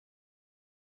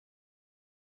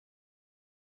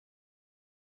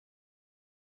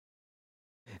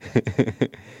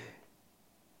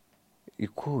यो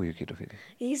को हो यो केटो फेरि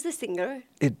He's the singer.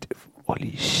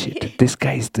 Holy shit, this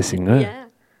guy is the singer? Yeah.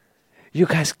 यो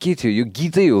खास के थियो यो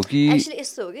गीतै हो कि Actually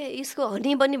यस्तो हो क्या यसको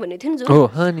हनी बनी भन्ने थियो नि जुन हो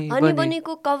honey honey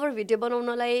बनीको cover video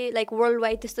बनाउनलाई like world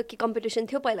wide त्यस्तो के कम्पिटिसन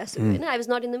थियो पहिला सुरु होइन I was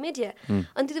not in the media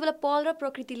अनि त्यति बेला पल र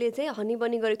प्रकृतिले चाहिँ हनी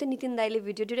बनी गरेको थियो नितिन दाईले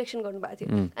भिडियो डिरेक्सन गर्नुभएको थियो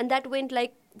and that went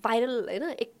like viral होइन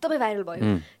एकदमै भाइरल भयो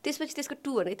त्यसपछि त्यसको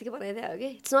 2 भनेर यतिकै बनाइदिएको हो कि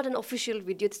it's not an official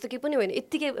video त्यस्तो केही पनि होइन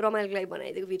यत्तिकै रमाइलोको लागि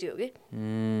बनाइदिएको भिडियो हो कि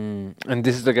and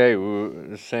this is the guy who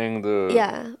sang the या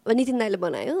नितिन दाईले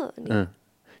बनायो अनि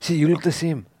see you look the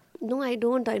same no I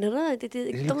don't होइन र त्यति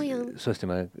एकदमै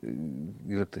Swastima,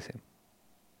 you look the same.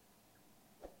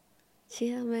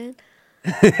 Yeah, man.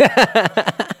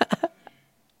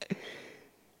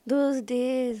 Those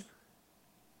days.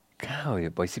 कहाँ हो यो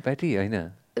भैँसी पार्टी होइन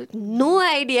नो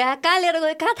आइडिया कहाँ लिएर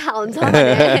गयो कहाँ थाहा हुन्छ भने।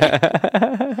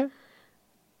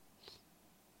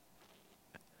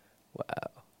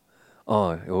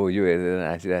 हो यो हेरेर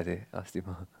हाँसिरहेको थिएँ अस्ति म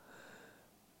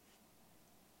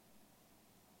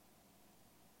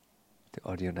त्यो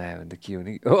अडियो नआयो भने त के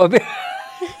हुने अबे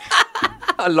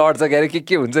लड्छ क्यारे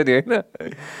के हुन्छ नि होइन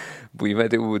भुइँमा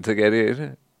त्यो ऊ हुन्छ क्यारे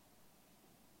होइन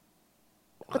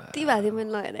कति भएको थियो मैले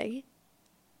नहेर कि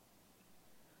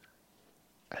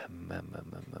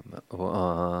हो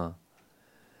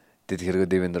त्यतिखेरको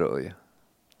देवेन्द्र हो यो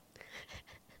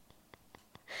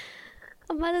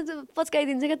मलाई त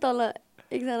पच्काइदिन्छ क्या तल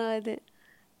एकजनालाई चाहिँ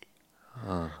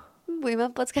भुइँमा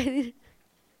पच्काइदिने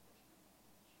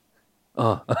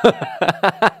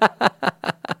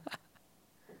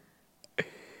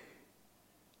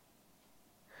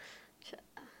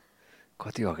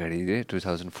कति अगाडि रे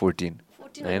 2014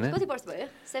 होइन कति वर्ष भयो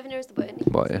 7 years त भयो नि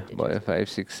भयो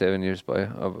 5, 6, 7 years भयो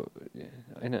अब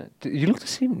होइन यु लुक द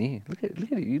सेम नि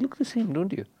you look the same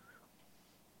don't you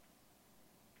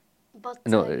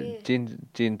know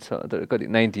change छ तर कति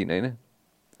 19 होइन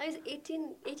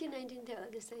 18-19 थियो होला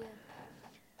त्यस्तै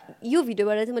यो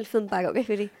भिडियोबाट चाहिँ मैले फिल्म पाएको क्या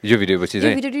फेरि यो भिडियोपछि यो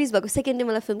भिडियो रिलिज भएको सेकेन्ड डे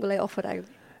मलाई फिल्मको लागि अफर आयो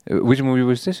Which movie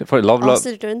was this? For Love Love.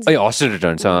 Hostel Returns. Oh, yeah, Hostel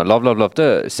Returns. Love Love Love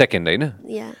the second, right?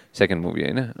 Yeah. Second movie,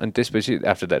 right? And especially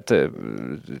after that,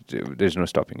 there's no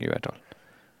stopping you at all.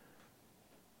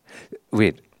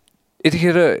 Wait.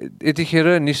 यतिखेर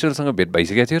निश्चलसँग भेट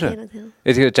भइसकेको थियो र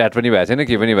यतिखेर chat पनि भएको छैन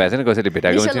के पनि भएको छैन कसैले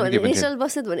भेटाएको छैन निश्चल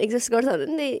बस्नेत भने एक्जिस्ट गर्छ भने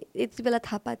नि यति बेला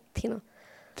थाहा पाएको थिएन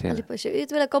अलिक पछि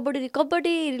यति बेला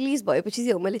कबड्डी रिलिज भएपछि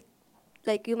चाहिँ हो मैले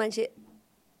लाइक यो मान्छे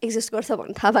एक्जिस्ट गर्छ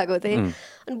भन्ने थाहा भएको थिएँ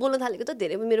अनि बोल्न थालेको त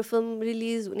धेरै मेरो फिल्म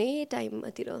रिलिज हुने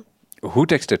टाइमतिर Who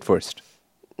texted first?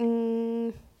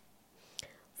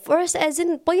 First as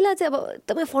in पहिला चाहिँ अब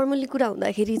एकदमै फर्मल्ली कुरा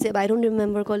हुँदाखेरि चाहिँ अब आई डोन्ट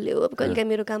रिमेम्बर कसले हो अब कहिले काहीँ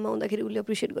मेरो काममा हुँदाखेरि उसले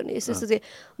एप्रिसिएट गर्ने यस्तो यस्तो चाहिँ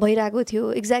भइरहेको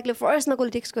थियो एक्ज्याक्टली फर्स्टमा कसले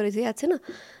टेक्स्ट गरेको थियो याद छैन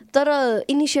तर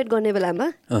इनिसिएट गर्ने बेलामा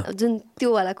जुन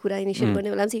त्योवाला कुरा इनिसिएट गर्ने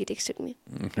बेलामा चाहिँ हि टेक्स्टेड मी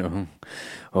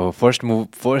हो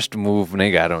फर्स्ट मुभ नै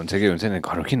गाह्रो हुन्छ कि हुन्छ नि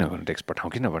गरौँ कि नगरौँ टेक्स्ट पठाउँ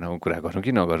कि नपठाउँ कुरा गरौँ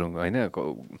कि नगरौँ होइन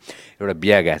एउटा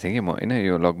बिहा गएको थिएँ कि म होइन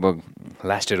यो लगभग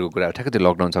लास्ट इयरको कुरा ठ्याक्कै त्यो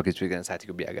लकडाउन सकेपछि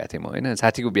साथीको बिहा गएको थिएँ म होइन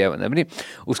साथीको बिहा भन्दा पनि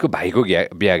उसको भाइको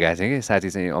बिहा गएको थिएँ कि साथी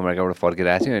चाहिँ अमेरिकाबाट फर्केर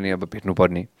आएको थियो अनि अब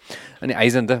भेट्नुपर्ने अनि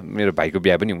आइज नि त मेरो भाइको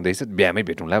बिहा पनि हुँदैछ बिहामै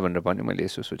भेटौँला भनेर भन्यो मैले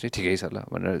यसो सोचेँ ठिकै छ ल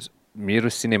भनेर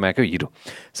मेरो सिनेमाकै हिरो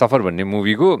सफर भन्ने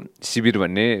मुभीको शिविर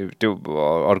भन्ने त्यो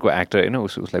अर्को एक्टर होइन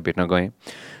उसलाई भेट्न गएँ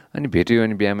अनि भेट्यो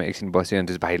अनि बिहामा एकछिन बस्यो अनि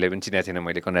त्यस भाइलाई पनि चिनाएको थिएन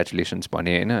मैले कङ्ग्रेचुलेसन्स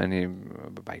भनेँ होइन अनि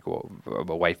भाइको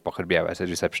अब वाइफ भर्खर बिहा भएको छ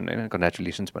रिसेप्सन होइन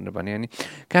कङ्ग्रेचुलेसन्स भनेर भनेँ अनि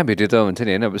कहाँ भेट्यो त हुन्छ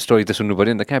नि होइन अब स्टोरी त सुन्नु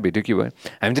पऱ्यो नि त कहाँ भेट्यो के भयो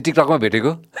हामी त टिकटकमा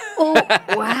भेटेको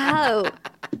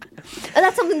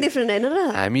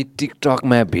हामी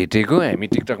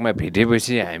टिकटकमा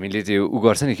भेटेपछि हामीले त्यो उ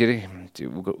गर्छ नि के अरे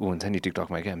त्यो उ हुन्छ नि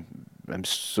टिकटकमा क्या I'm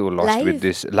so lost with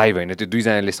this live होइन त्यो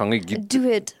दुईजनाले सँगै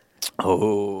गीत हो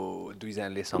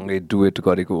दुईजनाले सँगै डुएट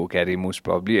गरेको हो क्यारे मोस्ट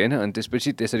प्रब्ली होइन अनि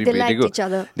त्यसपछि त्यसरी भेटेको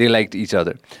दे लाइक इच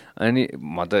अदर अनि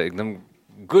म त एकदम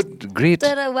good great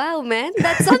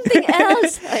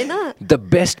the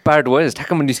best part was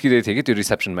ठ्याक्क म निस्किँदै थिएँ कि त्यो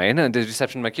रिसेप्सनमा होइन त्यो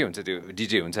रिसेप्सनमा के हुन्छ त्यो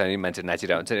डिजे हुन्छ अनि मान्छे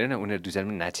नाचिरहेको हुन्छ होइन उनीहरू दुईजना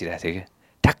पनि नाचिरहेको थियो क्या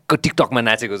ठ्याक्क टिकटकमा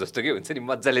नाचेको जस्तो के हुन्छ नि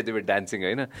मजाले त्यो डान्सिङ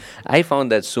होइन I found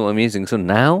that so amazing so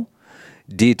now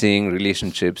dating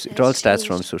relationships it all starts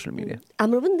from social media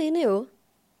हाम्रो पनि त्यही नै हो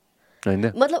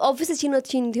मतलब अफिसले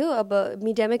चिन्थ्यो अब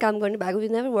मिडियामै काम गर्ने भएको वी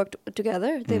नेभर वर्क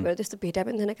टुगेदर त्यही भएर त्यस्तो भेटा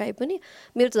पनि थिएन कहीँ पनि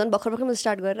मेरो त झन् भर्खर मैले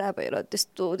स्टार्ट गरेर आएको भएर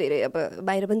त्यस्तो धेरै अब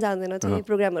बाहिर पनि जाँदैन थियो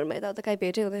प्रोग्रामहरूमा यता कहीँ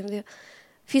भेटै हुँदैन थियो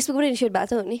फेसबुकमै इनिसिएट भएको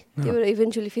थियो नि त्यही भएर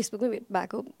इभेन्चुली फेसबुकमै भेट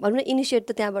भएको भनौँ न इनिसिएट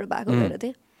त त्यहाँबाट भएको भएर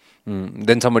थिएँ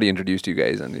then somebody introduce you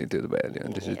guys अनि त्यो त भइहाल्यो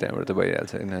अनि त्यसपछि त्यहाँबाट त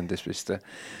भइहाल्छ होइन अनि त्यसपछि त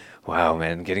वाउ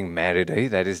म्यान गेटिङ म्यारिड है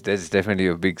that is definitely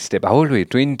a big step how old way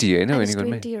 20 होइन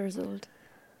 20 years old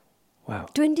Wow.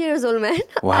 20 years old, man.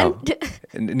 Wow.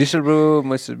 Nishal bro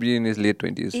must be in his late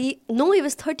 20s. No, he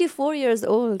was 34 years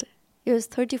old. He was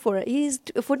 34. He's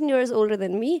 14 years older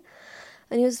than me.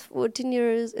 And he was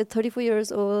 34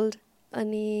 years old.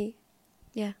 And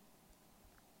yeah.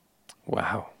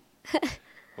 Wow.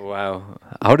 Wow.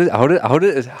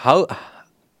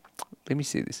 Let me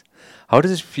say this. How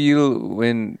does it feel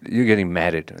when you're getting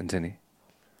married, Anthony?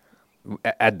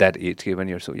 At that age, when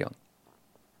you're so young?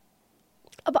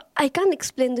 But I can't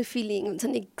explain the feeling.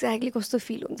 Exactly कस्तो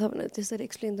feel हुन्छ भनेर त्यसरी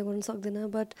explain त गर्न सक्दैन.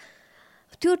 But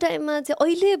त्यो टाइममा चाहिँ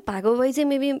अहिले भएको भए चाहिँ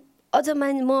मेबी अझ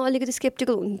म अलिकति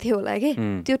स्केप्टिकल हुन्थ्यो होला कि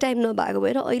त्यो टाइम नभएको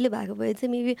भएर अहिले भएको भए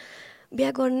चाहिँ मेबी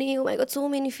बिहा गर्ने ओ my God so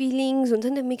many feelings हुन्छ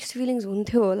नि त मिक्स्ड फिलिङ्स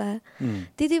हुन्थ्यो होला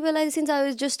त्यति बेला since I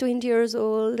was just 20 years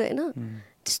old होइन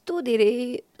त्यस्तो धेरै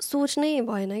सोच नै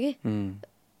भएन कि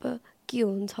के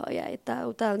हुन्छ या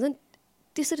यताउता हुन्छ नि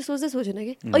त्यसरी सोच्दै सोचेन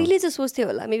कि अहिले चाहिँ सोच्थ्यो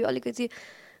होला मेबी अलिकति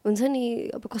हुन्छ नि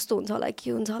अब कस्तो हुन्छ होला के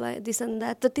हुन्छ होला दिस एन्ड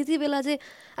द्याट त त्यति बेला चाहिँ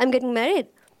आइ एम गेटिङ म्यारिड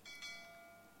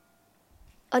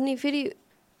अनि फेरि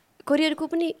करियरको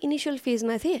पनि इनिसियल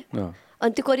फेजमा थिएँ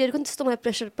अनि त्यो करियरको पनि त्यस्तो मलाई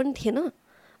प्रेसर पनि थिएन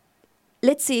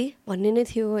लेट्स सी भन्ने नै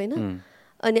थियो होइन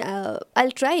अनि आई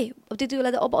ट्राई अब त्यति बेला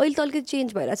त अब अहिले त अलिकति चेन्ज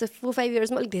भइरहेको छ 4-5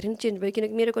 yearsमा अलिक धेरै नै चेन्ज भयो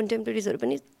किनकि मेरो कन्टेम्पोरेरिजहरू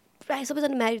पनि प्रायः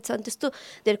सबैजना म्यारिड छ अनि त्यस्तो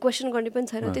धेरै क्वेसन गर्ने पनि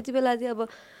छैन त्यति बेला चाहिँ अब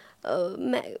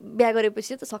बिहा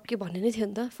गरेपछि त सक्यो भन्ने नै थियो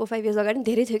नि त 4-5 years अगाडि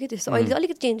धेरै थियो कि त्यस्तो अहिले चाहिँ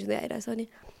अलिकति चेन्ज हुँदै आइरहेछ अनि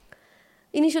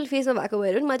इनिसियल फेजमा भएको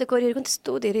भएर पनि मलाई त करियरको पनि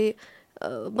त्यस्तो धेरै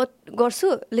म गर्छु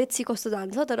लेट्स सी कस्तो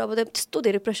जान्छ तर अब त्यस्तो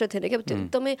धेरै प्रेसर थिएन कि अब त्यो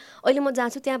एकदमै अहिले म जहाँ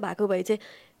छु त्यहाँ भएको भए चाहिँ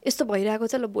यस्तो भइरहेको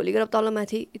छ ल भोलि गएर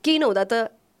तलमाथि केही नहुँदा त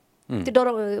त्यो डर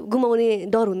गुमाउने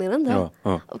डर हुँदैन नि त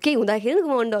अब केही हुँदाखेरि नि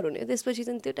गुमाउने डर हुने त्यसपछि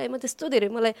चाहिँ त्यो टाइममा त्यस्तो धेरै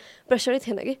मलाई प्रेसरै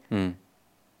थिएन कि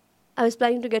I was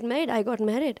planning to get married I got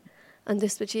married अनि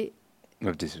त्यसपछि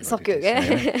सक्यो क्या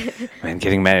Man,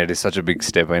 getting married is such a big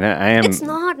step, होइन? It's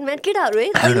not, man. केटाहरू है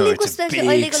अहिलेको स्पेसली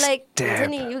अहिलेको लाइक हुन्छ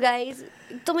नि यु गाइज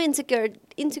एकदमै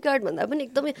इन्सिक्योर भन्दा पनि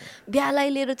एकदमै बिहालाई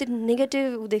लिएर त्यो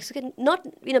नेगेटिभ देख्छु क्या not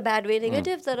in a bad way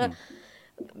negative तर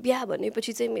बिहा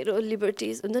भनेपछि चाहिँ मेरो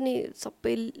लिबर्टिज हुन्छ नि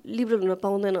सबै लिबरल हुन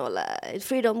पाउँदैन होला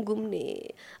फ्रिडम घुम्ने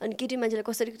अनि केटी मान्छेलाई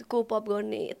कसरी कोप अप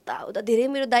गर्ने यताउता धेरै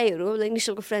मेरो दाईहरू लाइक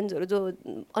निशलको फ्रेन्ड्सहरू जो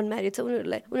अनम्यारिड छ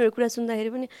उनीहरू कुरा सुन्दाखेरि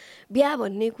पनि बिहा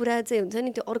भन्ने कुरा चाहिँ हुन्छ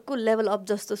नि त्यो अर्को लेभल अप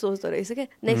जस्तो सोच्दो रहेछ क्या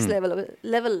नेक्स्ट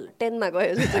लेभल 10मा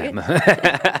गयो जस्तो कि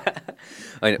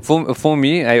होइन for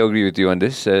me I agree with you on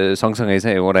this सँगसँगै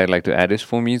चाहिँ what I like to add is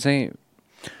for me चाहिँ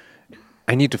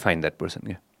I need to find that person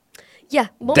क्या Yeah,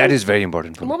 that is very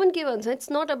important for me. Moment के भन्छ it's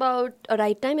not about a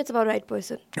right time, it's about right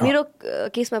person. मेरो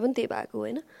केसमा पनि त्यही भएको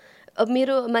होइन अब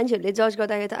मेरो मान्छेहरूले जज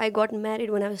गर्दाखेरि त I got married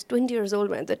when I was 20 years old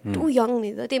भने त टु यङ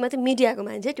नि त त्यही मात्रै मिडियाको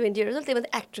मान्छे 20 years old त्यही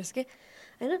मात्रै एक्ट्रेस के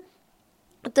होइन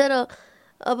तर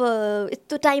अब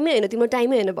यस्तो टाइमै होइन तिम्रो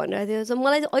टाइमै होइन भनिरहेको थियो सो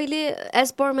मलाई चाहिँ अहिले एज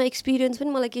पर माई एक्सपिरियन्स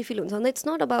पनि मलाई के फिल हुन्छ भन्दा it's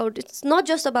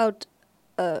not just about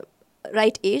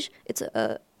right age it's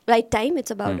right time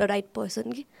it's about a right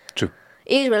person कि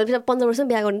एज भनेर 15 वर्षमा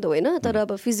बिहा गर्नु त होइन तर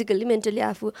अब फिजिकल्ली मेन्टली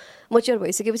आफू मच्योर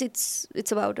भइसकेपछि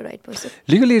it's about a right person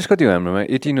legal age कति हो हाम्रोमा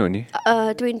 18 हो नि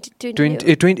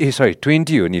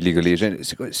 20 हो नि लिगल एज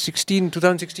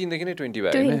 2016 देखि नै 20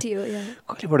 भयो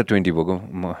कहिलेबाट 20 भएको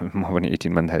म पनि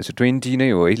 18 मा थाहा छु 20 नै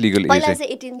हो है लिगल एज पहिला चाहिँ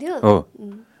 18 थियो हो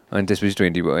अनि त्यसपछि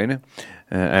 20 भयो होइन I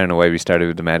don't know why we started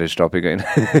with the marriage topic होइन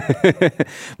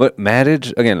but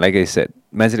marriage again like I said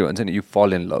मान्छेले भन्छ नि यु फल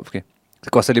इन लभ के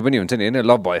कसैले पनि हुन्छ नि होइन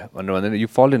लभ भयो भनेर भन्दैन यु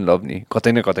फल इन लभ नि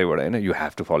कतै न कतैबाट होइन you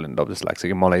have to fall in love जस्तो लाग्छ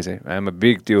कि मलाई चाहिँ आइएम अ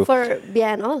बिग त्यो फर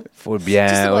बिहा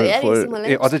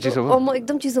अझै चिसो हो म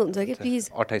एकदम चिसो हुन्छ कि प्लिज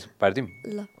 28 पारिदिउँ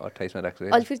ल 28 मा राख्छु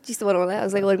अलि फेरि चिसो बनाउला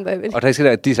अझै गर्नु भयो भने 28 कि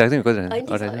 30 राख्दिउँ कति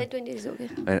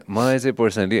 28 मलाई चाहिँ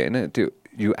पर्सनली होइन त्यो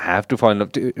you have to fall in love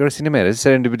त्यो एउटा सिनेमा हेरेर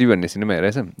सेरेन्डिपिटी भन्ने सिनेमा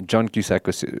हेरेछ जन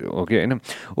क्युसाकको हो कि होइन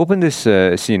open this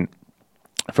scene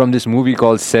from this movie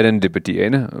call serendipity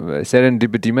होइन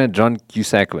सेरेन्डिपिटीमा जन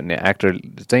क्युसाक भन्ने एक्टर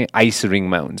चाहिँ आइस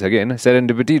रिङमा हुन्छ कि होइन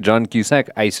सेरेन्डिपिटी जन क्युसाक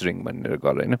आइस रिङ भनेर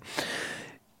गर होइन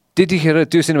त्यतिखेर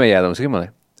त्यो सिनेमा याद आउँछ कि मलाई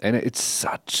होइन it's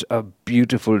such a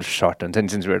beautiful short हुन्छ नि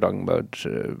since we are talking about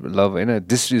love होइन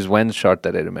this is one short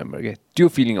that I remember क्या त्यो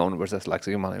फिलिङ आउनुपर्छ जस्तो लाग्छ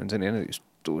कि मलाई हुन्छ नि होइन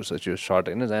यस्तो छ त्यो सर्ट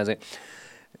होइन जहाँ चाहिँ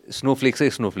स्नोफ्लेक्स होइन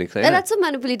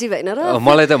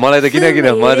मलाई त किन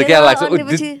मलाई त क्या लाग्छ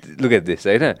लुक एट दिस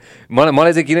होइन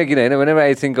मलाई चाहिँ किन होइन whenever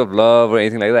I think of love or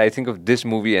anything like that I think of this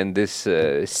movie and this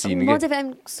scene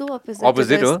I'm so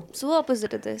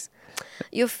opposite of this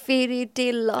यो फेरी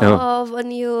टेल लभ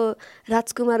अनि यो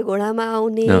राजकुमार घोडामा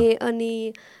आउने अनि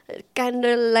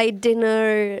क्यान्डल लाइट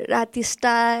डिनर राति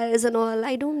stars and all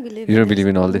I don't believe you don't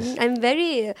believe in all this I'm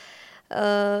very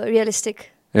realistic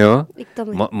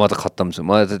म त खत्तम छु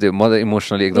म त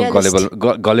इमोसनली एकदम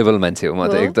गलेबल मान्छे हो म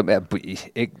त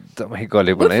एकदमै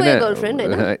गलेबल होइन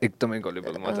एकदमै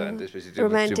गलेबल म त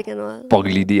त्यसपछि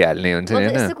पग्लिदिइहाल्ने हुन्छ नि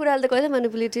यस्तो कुराले त कहिले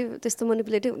म्यानिपुलेटिभ त्यस्तो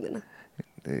म्यानिपुलेटिभ हुँदैन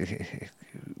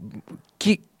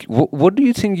What do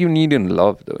you think you need in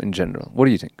love though in general? What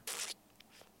do you think?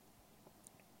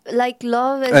 Like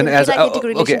love and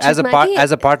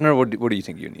as a partner what do you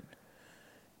think you need?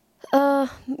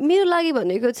 मेरो लागि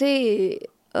भनेको चाहिँ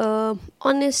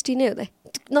अनेस्टी नै हो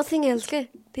नथिङ एल्स क्या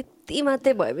त्यति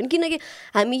मात्रै भयो भने किनकि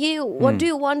हामी यही वाट डु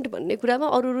यु वान्ट भन्ने कुरामा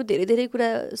अरू धेरै धेरै कुरा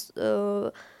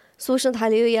सोच्न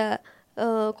थाल्यो या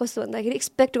कस्तो भन्दाखेरि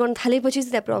एक्सपेक्ट गर्न थालेपछि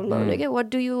चाहिँ त्यहाँ प्रब्लम आउने क्या what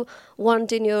do you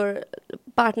want in your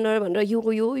partner भनेर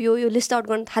यो लिस्ट आउट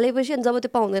गर्न थालेपछि अनि जब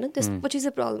त्यो पाउँदैन त्यसपछि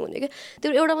चाहिँ प्रब्लम हुने क्या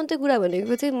त्यो एउटा मात्रै कुरा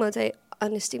भनेको चाहिँ म चाहिँ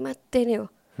अनेस्टी मात्रै नै हो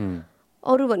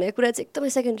अरू भनेको कुरा चाहिँ एकदमै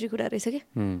सेकेन्डरी कुरा रहेछ कि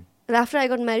र आफ्टर आई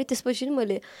गट म्यारिड त्यसपछि नि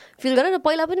मैले फिल गरेँ र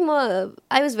पहिला पनि म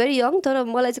आई वाज भेरी यङ तर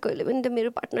मलाई चाहिँ कहिले पनि मेरो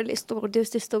पार्टनरले यस्तो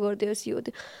गरिदियोस् त्यस्तो गरिदियोस् यो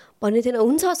त्यो भन्ने थिएन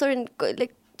हुन्छ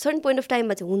सर्टन पोइन्ट अफ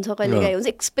टाइममा चाहिँ हुन्छ कहिलेकाहीँ हुन्छ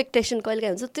एक्सपेक्टेसन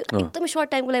कहिलेकाहीँ हुन्छ त्यो एकदमै सर्ट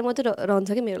टाइमको लागि मात्रै रहन्छ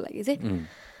कि मेरो लागि चाहिँ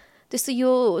त्यस्तो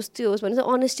यो होस् त्यो होस् भने चाहिँ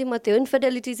अनेस्टी मात्रै हो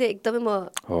इन्फिडेलिटी चाहिँ एकदमै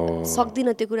म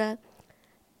सक्दिनँ त्यो कुरा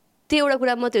त्यो एउटा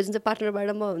कुरा मात्रै हो जुन चाहिँ पार्टनरबाट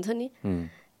म हुन्छ नि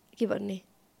के भन्ने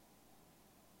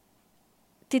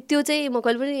त्यो चाहिँ म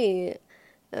कहिले पनि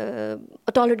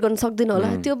टलरेट गर्न सक्दिनँ होला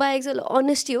त्यो बाहेक चाहिँ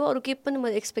अनेस्टी हो अरू केही पनि म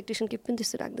एक्सपेक्टेसन केही पनि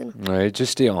त्यस्तो राख्दैन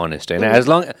जस्ट स्टे अनेस्ट हैन एज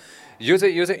लङ यो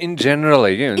चाहिँ इन जनरल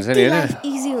है के हुन्छ नि हैन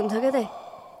इजी हुन्छ क्या त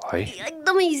है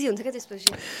एकदमै इजी हुन्छ क्या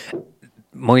त्यसपछि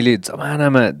मैले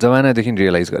जमानादेखि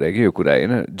रियलाइज गरेँ कि यो कुरा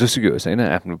होइन जोसुकै होस् होइन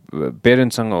आफ्नो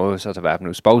पेरेन्ट्ससँग होस् अथवा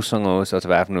आफ्नो स्पाउससँग होस्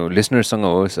अथवा आफ्नो लिसनर्ससँग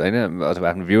होस् होइन अथवा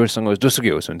आफ्नो भ्युवर्ससँग होस्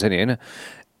जोसुकै होस् हुन्छ नि होइन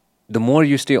the more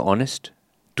you stay honest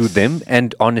to them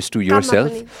and honest to your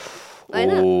self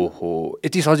ओहो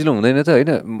यति सजिलो हुँदैन त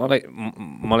होइन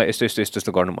मलाई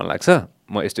यस्तो गर्नु मन लाग्छ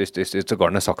म यस्तो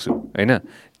गर्न सक्छु होइन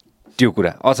त्यो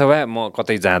कुरा अथवा म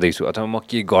कतै जाँदैछु अथवा म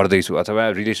के गर्दैछु अथवा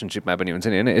रिलेसनसिपमा पनि हुन्छ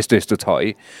नि होइन यस्तो छ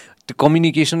है त्यो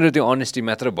कम्युनिकेसन र त्यो अनेस्टी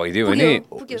मात्र भइदियो भने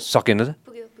सकेन त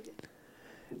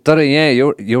तर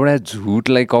यहाँ एउटा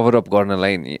झुटलाई कभर अप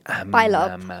गर्नलाई नि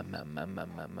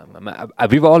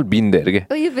we've all been there के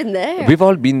we've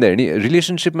all been there नि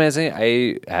रिलेसनसिपमा चाहिँ I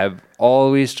have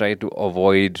always try to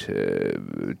avoid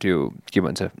त्यो के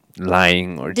भन्छ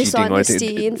lying or cheating or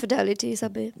infidelity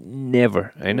सबै never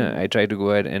हैन I try to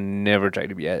go ahead and never try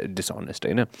to be dishonest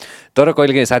हैन तर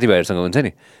कहिलेकाहीँ साथीभाइहरूसँग हुन्छ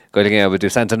नि कहिलेकाहीँ अब त्यो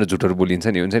सानो झुटहरू बोलिन्छ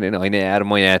नि हुन्छ नि होइन यार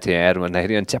म यहाँ थिएँ यार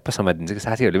भन्दाखेरि अनि च्याप्प समातिदिन्छ कि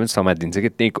साथीहरूले पनि समातिदिन्छ कि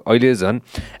त्यही अहिले झन्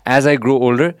as I grow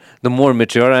older the more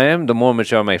mature I am the more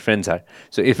mature my friends are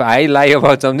so if I lie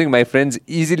about something my friends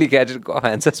easily catch it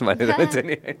answers भनेर हुन्छ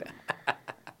नि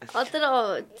तर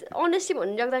अनेस्टी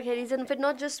भन्नु राख्दाखेरि चाहिँ फेरि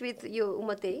नट जस्ट विथ यो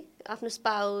मात्रै आफ्नो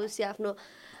स्पाउस या आफ्नो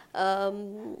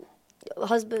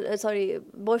हस्बेन्ड सरी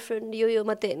बोयफ्रेन्ड यो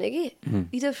मात्रै होइन कि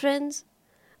with your friends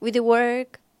with your work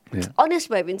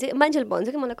honest भयो भने चाहिँ मान्छेले भन्छ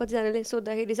कि मलाई कतिजनाले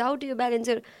सोद्धाखेरि हाउ डु यु ब्यालेन्स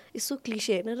यसो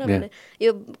क्लिसे होइन र भने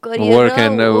यो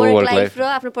करियर वर्क लाइफ र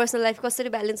आफ्नो पर्सनल लाइफ कसरी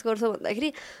ब्यालेन्स गर्छ भन्दाखेरि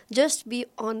जस्ट बी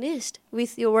अनेस्ट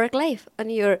विथ यो वर्क लाइफ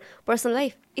अनि यो पर्सनल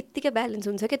लाइफ यत्तिकै ब्यालेन्स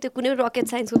हुन्छ क्या त्यो कुनै रकेट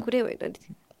साइन्सको कुरै होइन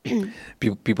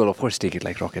people of course take it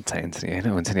like rocket science नि हैन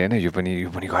हुन्छ नि हैन यो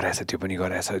पनि गरेछ त्यो पनि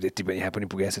गरेछ यति पनि यहाँ पनि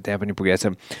पुगेछ त्यहाँ पनि पुगेछ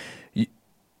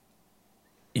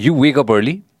you wake up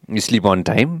early you sleep on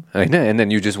time हैन and then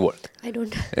you just work I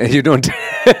don't you don't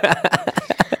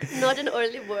not an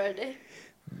early bird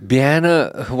बिहान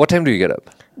what time do you get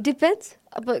up depends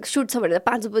अब सुट छ भने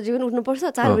 5 बजे पनि उठ्नुपर्छ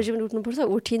 4 बजे पनि उठ्नुपर्छ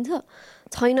उठिन्छ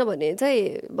छैन भने चाहिँ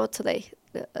बच्छ दाइ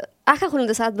आँखा खोल्नु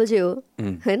त 7 बजे हो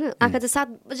होइन आँखा चाहिँ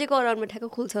 7 बजेको अराउन्डमा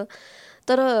ठ्याक्क खुल्छ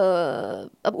तर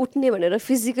अब उठ्ने भनेर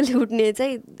फिजिकली उठ्ने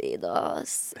चाहिँ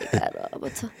 10-11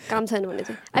 बज्छ काम छैन भने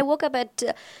चाहिँ आई वोक अप एट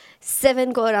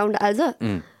 7 को अराउन्ड आज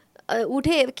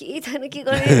उठेँ के छैन के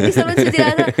गर्ने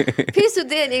फेरि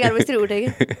सुत्दै अनि 11 बजीतिर उठेँ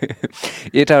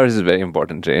कि 8 hours इज भेरी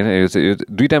इम्पोर्टेन्ट होइन यो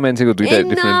दुईवटा मान्छेको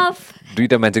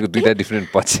दुईवटा डिफ्रेन्ट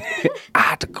पछि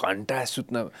 8 घन्टा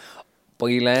सुत्न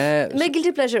पहिला मेरो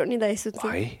गिल्टी प्लेजर हो नि दाइ सुत्नु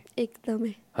है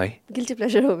एकदमै है गिल्टी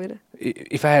प्लेजर हो मेरो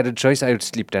if I had a choice I would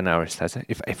sleep 10 hours थाहा छ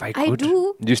if I could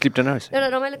you sleep 10 hours एउटा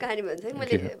रमाइलो कहानी भन्छ है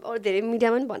मैले अरू धेरै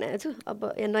मिडियामा पनि भनेको छु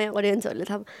अब यहाँ नयाँ अडियन्सहरूले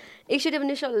थाहा एकचोटि पनि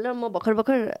निशल र म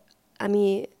भर्खर हामी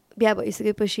बिहा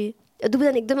भइसकेपछि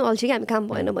दुवैजना एकदमै अल्छी कि हामी काम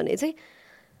भएन भने चाहिँ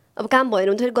अब काम भएन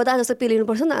भने फेरि गदा जस्तो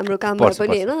पेलिनुपर्छ नि त हाम्रो काम भए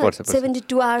पनि होइन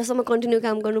 72 आवर्ससम्म कन्टिन्यू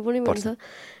काम गर्नु पनि पर्छ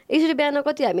एकचोटि बिहान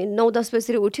कति हामी 9-10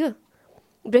 बजीतिर उठ्यो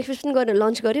ब्रेकफास्ट पनि गरेर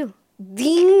लन्च गऱ्यो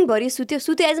दिनभरि सुत्यो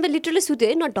एज म लिटरली सुत्यो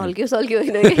है न ढल्क्यो सल्क्यो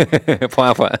होइन कि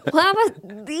उहाँमा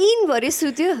दिनभरि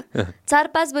सुत्यो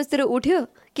 4-5 बजीतिर उठ्यो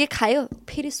के खायो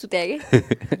फेरि सुत्यो कि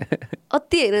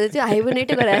अति हेरेर त्यो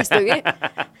हाइबरनेटै गरे जस्तो कि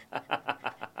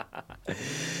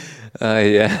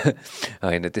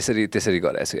होइन त्यसरी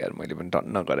गराएको छु यार मैले पनि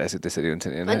टन्न गराएको छु त्यसरी हुन्छ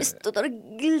नि अनि यस्तो तर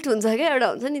गिल्ट हुन्छ क्या एउटा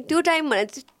हुन्छ नि त्यो टाइम भने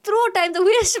त्यत्रो टाइम त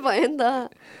वेस्ट भयो नि त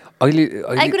अहिले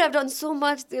I could have done so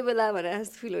much त्यो बेला भनेर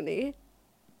फिल हुने कि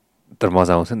तर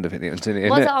मजा आउँछ नि त फेरि हुन्छ नि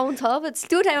मजा आउँछ बट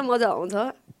त्यो टाइममा मजा आउँछ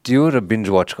त्यो र बिन्ज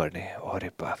वाच गर्ने अरे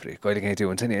बाफ्रे कहिलेकाहीँ त्यो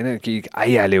हुन्छ नि होइन कि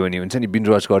आइहाल्यो भने हुन्छ नि बिन्ज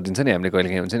वाच गरिदिन्छ नि हामीले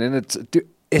कहिलेकाहीँ हुन्छ नि होइन त्यो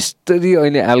यस्तरी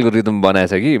अहिले एल्गोरिदम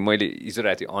बनाएछ कि मैले हिजो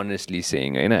राति अनेस्टली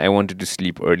सेङ होइन I wanted to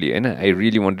sleep early होइन I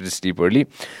really wanted to sleep early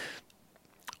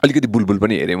अलिकति बुलबुल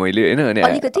पनि हेरेँ मैले होइन अनि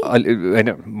होइन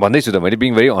भन्दैछु त मैले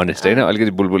बिङ भेरी अनेस्ट होइन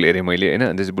अलिकति बुलबुल हेरेँ मैले होइन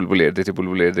अनि त्यसपछि बुलबुल हेर्दै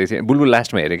थिएँ बुलबुल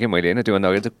लास्टमा हेरेँ कि मैले होइन त्योभन्दा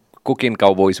अगाडि चाहिँ कोकेन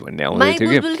काउबोइज भन्ने आउँदै थियो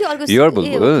कि योर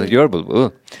बुलबुल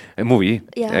मुभी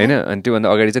होइन अनि त्योभन्दा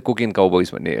अगाडि चाहिँ कोकेन काउबोइज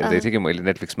भन्ने हेर्दै थिएँ कि मैले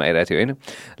नेटफ्लिक्समा आइरहेको थियो होइन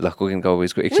ल कोकेन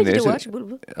काउबोइजको एकछिन हेर्छु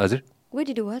हजुर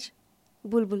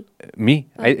मी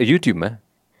युट्युबमा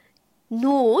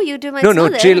नो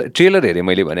ट्रेलर हेरेँ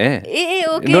मैले भने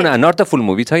नट द फुल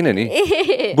मुभी छैन नि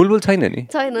बुलबुल छैन नि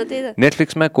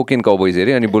नेटफ्लिक्समा कोकेन काउबोइज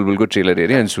हेरेँ अनि बुलबुलको ट्रेलर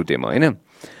हेरेँ अनि सुतेँ म होइन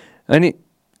अनि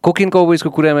कोकेन काउबोइजको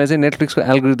कुरामा चाहिँ नेटफ्लिक्सको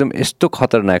एल्गोरिदम यस्तो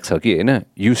खतरनाक छ कि होइन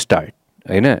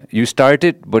you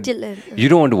started but you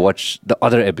don't want to watch the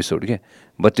other episode क्या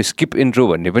बट त्यो स्किप इन्ट्रो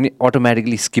भन्ने पनि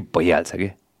अटोमेटिकली स्किप भइहाल्छ कि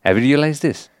have you realise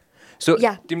this so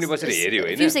तिमीले बसेर हेऱ्यौ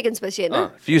होइन फ्यु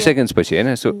सेकेन्ड्स पछि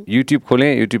होइन सो युट्युब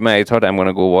खोलेँ युट्युबमा I thought I'm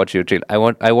gonna go watch यो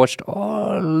trailer I watched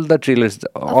all the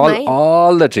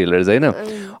trailers होइन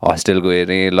हस्टेलको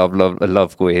हेरेँ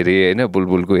लभको हेरेँ होइन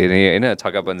बुलबुलको हेरेँ होइन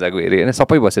छक्का पन्जाको हेरेँ होइन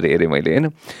सबै बसेर हेरेँ मैले होइन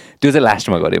त्यो चाहिँ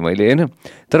लास्टमा गरेँ मैले होइन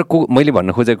तर मैले भन्न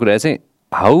खोजेको कुरा चाहिँ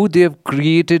how they have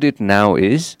created it now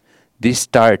is they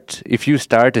start if you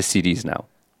start a series now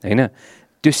होइन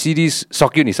त्यो सिरिज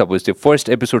सक्यो नि सपोज त्यो फर्स्ट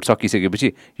एपिसोड सकिसकेपछि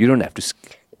यु डोन्ट हेभ टु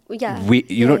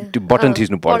त्यो बटन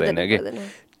थिच्नु पर्दैन कि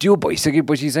त्यो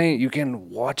भइसकेपछि चाहिँ you can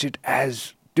watch it as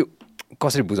त्यो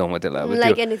कसरी बुझाउँ म त्यसलाई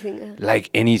like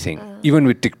anything even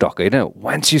with TikTok होइन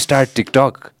once you start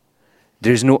TikTok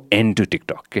there is no end to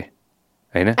TikTok के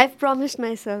होइन I promised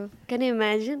myself can you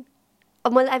imagine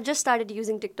मैले I just started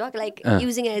using TikTok like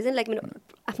using as in like मेरो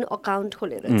आफ्नो account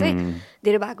खोलेर चाहिँ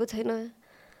धेरै भएको छैन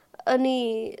अनि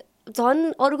झन्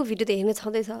अरूको भिडियो त हेर्न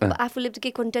छँदैछ अब आफूले त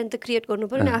केही कन्टेन्ट त क्रिएट गर्नु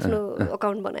पऱ्यो नि आफ्नो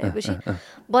अकाउन्ट बनाएपछि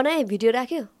बनाएँ भिडियो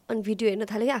राख्यो अनि भिडियो हेर्न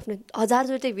थाल्यो कि आफ्नो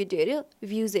 1000 भिडियो हेऱ्यो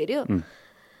भ्युज हेऱ्यो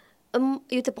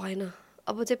यो त भएन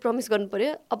अब चाहिँ प्रमिस गर्नु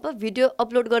पऱ्यो अब भिडियो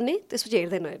अपलोड गर्ने त्यसपछि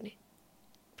हेर्दैन हेर्ने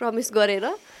प्रमिस गरेर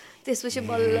त्यसपछि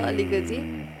बल्ल अलिकति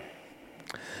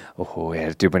ओहो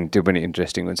यार त्यो पनि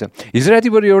इन्ट्रेस्टिङ हुन्छ हिजो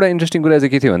रातिबाट एउटा इन्ट्रेस्टिङ कुरा चाहिँ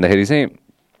के थियो भन्दाखेरि चाहिँ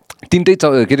तिनटै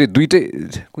के अरे दुइटै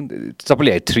कुन चपली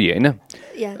हाइट 3 होइन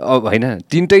अब होइन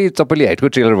तिनटै चपली हाइटको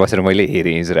ट्रेलर बसेर मैले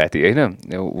हेरेँ हिजो राति होइन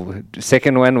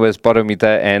second one was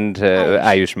Paramita and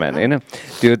Ayushman होइन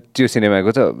त्यो सिनेमाको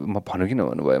त म भन्नु किन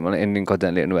भन्नुभयो मलाई एन्डिङ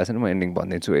कतिजनाले हेर्नु भएको छैन म एन्डिङ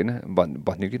भनिदिन्छु होइन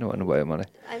भन्नु किन भन्नुभयो मलाई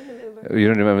you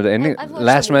don't remember the ending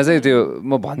लास्टमा चाहिँ त्यो म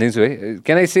भनिदिन्छु है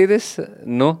can I say this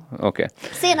no okay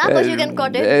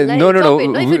no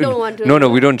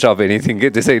we don't chop anything के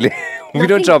त्यसैले वी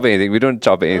डोन्ट चप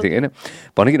एनिथिङ होइन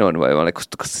भन्नु किन भन्नुभयो मलाई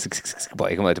कस्तो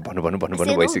भएको मलाई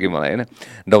भन्नु भइसक्यो मलाई होइन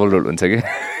डबल रोल हुन्छ कि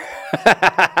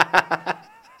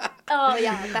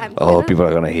people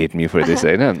are gonna hate me for this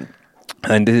होइन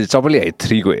अनि त्यसपछि चपली हाइट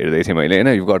 3 को हेर्दै थिएँ मैले होइन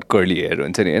यु गट कर्ली हेयर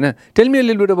हुन्छ नि होइन tell me a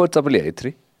little bit about Chapali height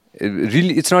 3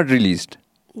 Really, it's not released.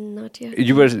 Not yet.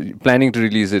 You were planning to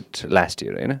release it last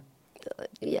year, right?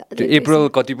 Yeah. April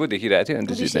kati po dekhi raha थियो and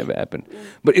this never happened.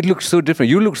 But it looks so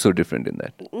different. You look so different in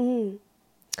that.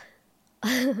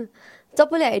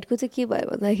 चपली हाइटको चाहिँ के भयो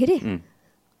भन्दाखेरि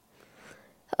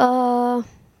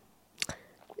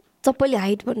चपली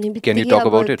height भन्ने बित्तिकै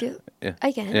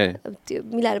I can त्यो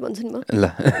मिलाएर भन्छु नि म ल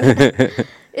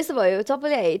यस्तो भयो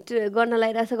चपली हाइट गर्न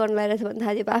लगाइरहेछ भने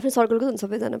थाहा थियो आफ्नो सर्कलको त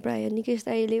सबैजना प्रायः निकेश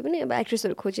दाइले पनि अब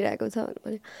एक्ट्रेसहरू खोजिरहेको छ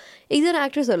भने एकजना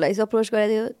एक्ट्रेसहरूलाई चाहिँ अप्रोच गरेको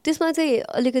थियो त्यसमा चाहिँ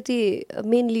अलिकति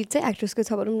मेन लिड चाहिँ एक्ट्रेसकै छ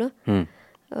भनौँ न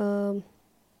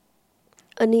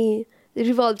अनि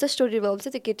रिभल्भ चाहिँ स्टोरी रिभल्भ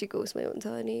चाहिँ त्यो केटीको उसमै हुन्छ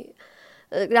अनि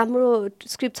राम्रो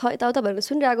स्क्रिप्ट छ यताउता भनेर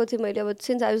सुनिरहेको थिएँ मैले अब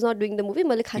since I was not doing the movie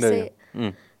मैले खासै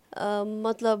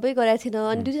मतलबै गरेको थिएन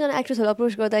अनि 2-3जना एक्ट्रेसहरूलाई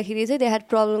अप्रोच गर्दाखेरि चाहिँ they had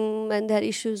problem and they had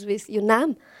issues with यो नाम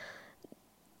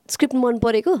स्क्रिप्ट मन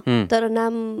परेको तर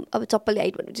नाम अब चप्पली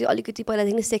हाइट भनेर चाहिँ अलिकति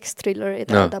पहिलादेखि नै सेक्स थ्रिलर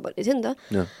यताउता भन्ने थियो नि त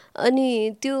अनि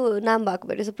त्यो नाम भएको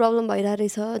भएर चाहिँ प्रब्लम भइरहेको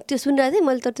रहेछ त्यो सुनिरहेको थिएँ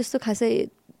मैले तर त्यस्तो खासै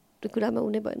कुरामा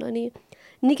हुने भएन अनि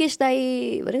निकेश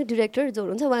दाई भनेको डिरेक्टर जो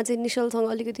हुनुहुन्छ उहाँ चाहिँ निश्चलसँग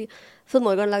अलिकति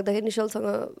फिल्महरू गर्न लाग्दाखेरि निश्चलसँग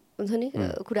हुन्छ नि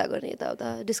कुरा गर्ने यताउता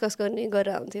डिस्कस गर्ने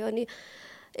गरेर हुन्थ्यो अनि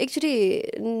एकचोटि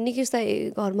निकेश दाई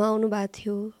घरमा आउनु भएको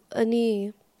थियो अनि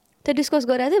त्यहाँ डिस्कस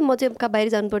गरेको थिएँ म चाहिँ बाहिर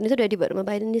जानुपर्ने थियो रेडी भएर म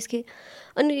बाहिर निस्केँ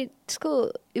अनि त्यसको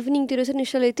इभिनिङतिर चाहिँ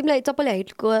निश्चलले तिमीलाई चप्पल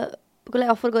हाइटको लागि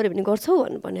अफर गऱ्यो भने गर्छौ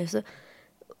भन्ने जस्तो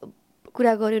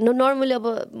कुरा गऱ्यो नर्मली अब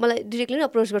मलाई डिरेक्टली नै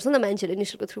अप्रोच गर्छ नि त मान्छेले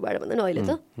निश्चलको थ्रुबाट भन्दा नि अहिले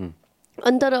त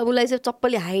अनि तर उसलाई चाहिँ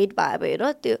चप्पलले हाइट भएर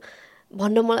त्यो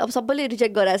भन्न मलाई अब सबैले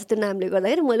रिजेक्ट गराएको छ त्यो नामले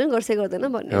गर्दाखेरि मैले पनि गर्छै गर्दैन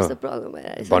भन्ने जस्तो प्रब्लम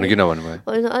भइरहेको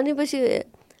छ अनि पछि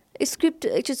स्क्रिप्ट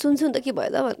एकचोटि सुन्छु नि त के भयो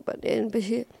त भन्ने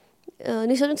पछि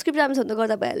निश्चल स्क्रिप्ट राम्रो छ भने त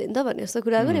गर्दा भइहाल्यो नि त भन्ने जस्तो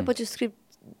कुरा गरेँ पछि स्क्रिप्ट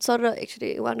सर र एक्चुली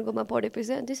वान गोमा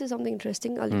पढेपछि दिस इज समथिङ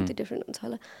इन्ट्रेस्टिङ अलिकति डिफ्रेन्ट हुन्छ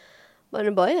होला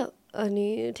भन्नु भयो अनि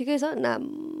ठिकै छ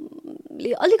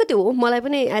नामले अलिकति हो मलाई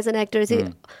पनि एज एन एक्टर चाहिँ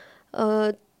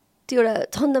त्यो एउटा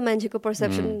छ नि त मान्छेको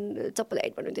पर्सेप्सन चप्पल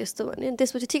हाइट भन्नु त्यस्तो भन्यो अनि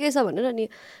त्यसपछि ठिकै छ भनेर अनि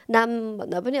नाम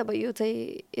भन्दा पनि अब यो चाहिँ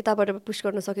यताबाट पुस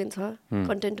गर्न सकिन्छ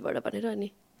कन्टेन्टबाट भनेर अनि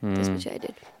त्यसपछि आई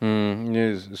डिड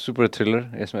सुपर थ्रिलर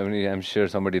यसमा पनि आइ am sure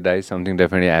somebody dies something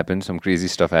definitely happens some crazy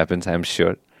stuff happens I am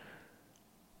sure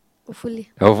hopefully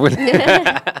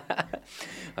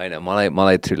होइन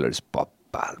मलाई थ्रिलर्स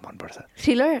बाल मनपर्छ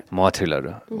थ्रिलर म थ्रिलर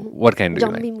हो what kind do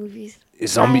zombie movies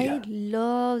zombie I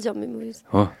love zombie movies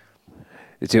हो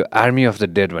त्यो आर्मी अफ द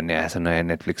डेड भन्ने आएछ नयाँ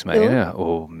नेटफ्लिक्समा होइन ओ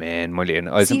म्यान मैले हेर्न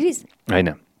होइन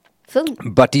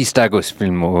बाटिस्टाको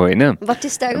फिल्म हो होइन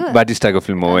बाटिस्टाको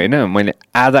फिल्म हो होइन मैले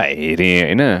आधा हेरेँ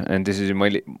होइन अनि त्यसपछि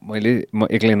म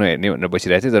एक्लै नहेर्ने भनेर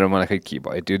बसिरहेको थिएँ तर मलाई खै के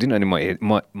भयो त्यो दिन अनि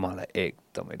मलाई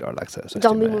एकदमै डर लाग्छ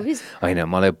होइन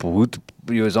मलाई भूत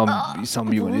यो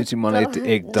जम्बी भने चाहिँ मलाई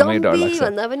एकदमै डर लाग्छ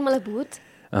भन्दा पनि मलाई भूत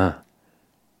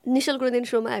निश्चलको दिन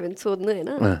शोमा आयो भने सोध्नु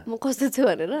होइन म कस्तो छु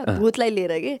भनेर भूतलाई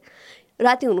लिएर के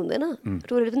राति हुनु हुँदैन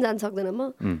टोइलेट पनि जान सक्दैन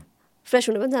म फ्रेस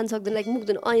हुन पनि जान सक्दैन लाइक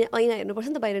मुख्दैन ऐना हेर्नुपर्छ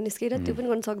नि त बाहिर निस्केर त्यो पनि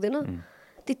गर्न सक्दैन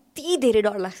त्यति धेरै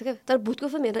डर लाग्छ क्या तर भूतको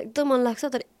फिल्म हेर्न एकदम मन लाग्छ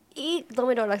तर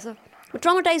एकदमै डर लाग्छ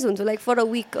ट्रमाटाइज हुन्छु like for a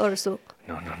week or so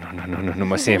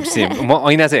म सेम म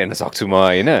ऐना चाहिँ हेर्न सक्छु म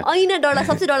होइन ऐना डर लाग्छ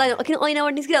सबसे डर लाग्छ किन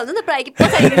ऐनाबाट निस्किरहेको हुन्छ नि त प्रायः कि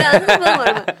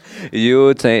पछाडि यो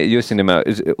चाहिँ यो cinema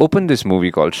open this movie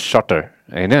call shutter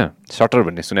होइन सटर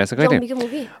भन्ने सुनेको छ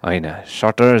कहिले होइन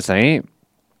सटर चाहिँ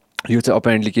यो चाहिँ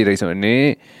अपेरेन्टली के रहेछ भने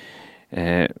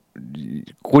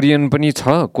कोरियन पनि छ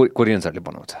कोरियन्सहरूले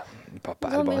बनाउँछ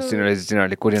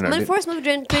तिनीहरूले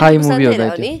कोरियनहरूले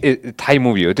थाई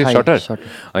मुभी हो त्यो सटर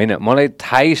होइन मलाई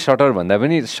थाई सटर भन्दा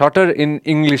पनि shutter in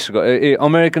English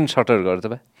American shutter गर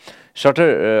त सटर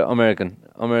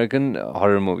अमेरिकन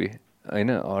हरर मुभी होइन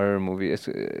हरर मुभी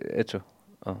यस्तो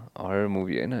हरर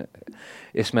मुभी होइन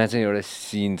यसमा चाहिँ एउटा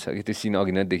सिन छ कि त्यो सिन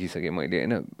अघि नै देखिसकेँ मैले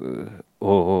होइन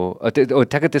हो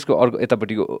ठ्याक्कै त्यसको अर्को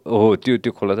यतापट्टिको हो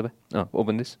त्यो खोला तपाईँ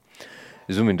open this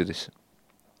zoom into this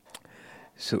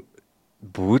so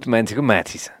भूत मान्छेको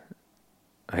माथि छ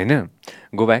होइन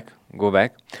गो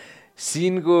ब्याक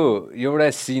सिनको एउटा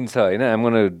सिन छ होइन I'm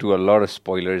gonna do a lot of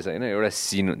spoilers होइन एउटा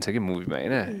सिन हुन्छ कि मुभीमा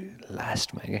होइन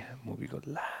लास्टमा क्या मुभीको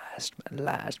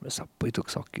लास्टमा सबै थोक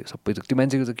सक्यो सबै थोक त्यो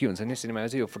मान्छेको चाहिँ के हुन्छ नि सिनेमामा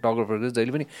चाहिँ यो फोटोग्राफरको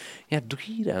जहिले पनि यहाँ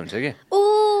दुखिरहेको हुन्छ क्या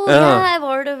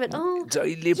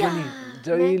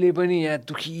जहिले पनि यहाँ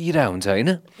दुखिरहेको हुन्छ होइन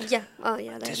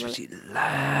त्यसपछि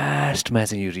लास्टमा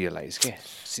चाहिँ यो रियलाइज क्या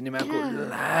सिनेमाको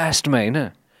लास्टमा होइन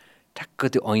ठ्याक्क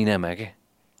त्यो ऐनामा क्या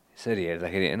यसरी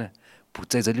हेर्दाखेरि होइन भूत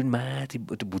चाहिँ जहिले पनि माथि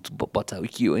त्यो भूत बच्चा हो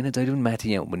कि होइन जहिले पनि माथि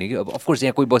यहाँ हुने कि अब अफकोर्स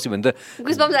यहाँ कोही बस्यो भने त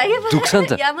दुख्छ नि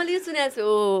त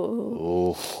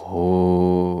ओहो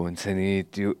हुन्छ नि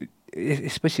त्यो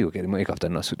यसपछि हो क्या म एक हप्ता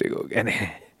नसुतेको हो क्या नि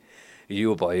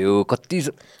यो भयो कति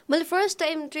मैले first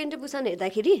time train to Busan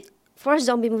हेर्दाखेरि फर्स्ट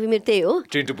जम्बी मुभी मेरो त्यही हो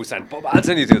ट्रेन टु बुसान बवाल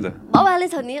छ नि त्यो त बवालै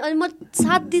छ नि अनि म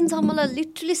 7 दिनसम्म मलाई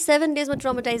लिटरली 7 डेजमा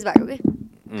ट्रमाटाइज भएको कि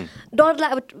डर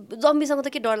अब जम्बीसँग त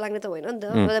के डर लाग्ने त होइन नि त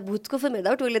मलाई भूतको फिल्म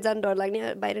हेर्दा टोइलेट जानु डर लाग्ने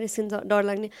बाहिर निस्किन्छ डर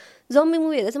लाग्ने जम्बी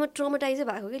मुभी हेर्दा चाहिँ म ट्रमाटाइजै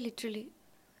भएको क्या लिटरली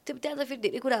त्यो त्यहाँ त फेरि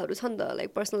धेरै कुराहरू छ नि त लाइक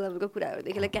पर्सनल लेभलको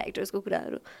कुराहरूदेखि लाइक क्यारेक्टर्सको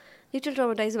कुराहरू लिटरल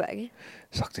ट्रमाटाइज भयो कि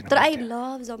सक्दैन तर I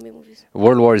love zombie movies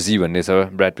World War Z भन्ने छ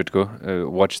ब्र्याड पिटको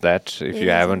watch that if you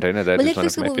haven't होइन that is one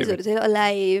of my favourite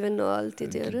alive and all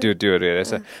त्योहरू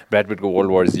हेरेछ ब्र्याड पिटको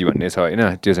वर्ल्ड वार जी भन्ने छ होइन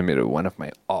त्यो चाहिँ मेरो one of my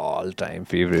all time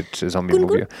favourite zombie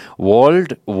movie World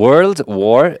War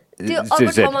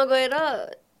गएर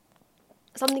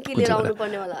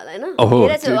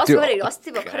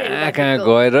कहाँ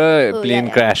गएर प्लेन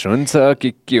क्रास हुन्छ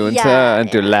के हुन्छ अनि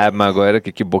त्यो ल्याबमा गएर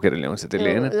के बोकेर ल्याउँछ त्यसले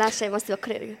होइन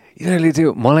यिनीहरूले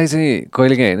त्यो मलाई चाहिँ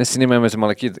कहिलेकाहीँ होइन सिनेमामा चाहिँ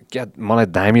मलाई क्या मलाई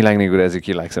दामी लाग्ने कुरा चाहिँ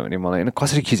के लाग्छ भने मलाई होइन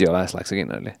कसरी खिच्यो होला जस्तो लाग्छ कि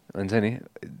यिनीहरूले हुन्छ नि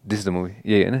दिस द मुभी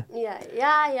यही होइन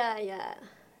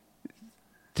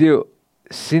त्यो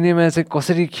सिनेमा चाहिँ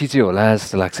कसरी खिच्यो होला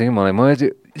जस्तो लाग्छ कि मलाई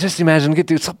चाहिँ जस्ट इमेजिन कि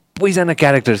त्यो सबैजना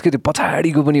क्यारेक्टर्स के त्यो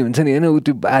पछाडिको पनि हुन्छ नि होइन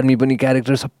त्यो आर्मी पनि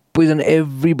क्यारेक्टर सबैजना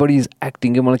एभ्रीबडी इज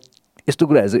एक्टिङ के मलाई यस्तो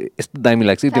कुराहरू चाहिँ यस्तो दामी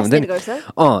लाग्छ त्यो हुन्छ नि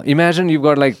इमेजिन यु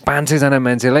गट लाइक 500जना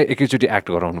मान्छेलाई एकैचोटि एक्ट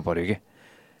गराउनु पऱ्यो कि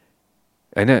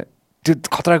होइन त्यो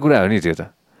खतरा कुरा हो नि त्यो त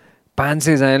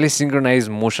 500जनाले सिङ्क्रोनाइज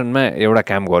मोसनमा एउटा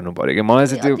काम गर्नु पऱ्यो कि मलाई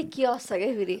चाहिँ त्यो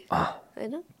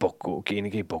भोक्को केही न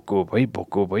केही भोक्को भइ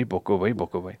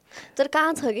तर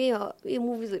कहाँ छ कि यो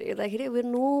मुभिजहरू हेर्दाखेरि वेयर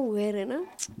नो वेयर होइन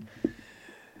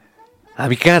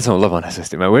हामी कहाँ छौँ ल भन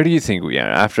सस्तीमा where do you think we are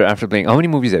after playing how many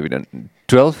movies have you done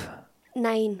 12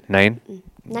 9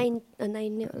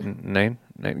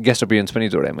 guest appearance पनि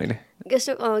जोडाएँ मैले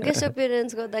गेस्ट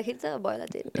अपियरेन्स गर्दाखेरि त भयो होला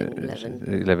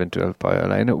 11 12 भयो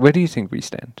होला होइन where do you think we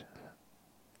stand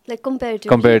like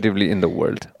comparatively in the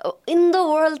world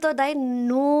त दाइ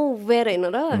नो वेयर होइन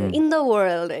र इन द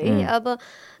वर्ल्ड है अब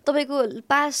तपाईँको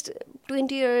पास्ट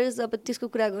 20 years अब त्यसको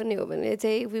कुरा गर्ने हो भने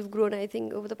चाहिँ we've grown I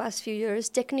think over the past few years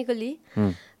technically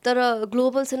तर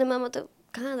ग्लोबल सिनेमामा त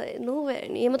कहाँ नो वेयर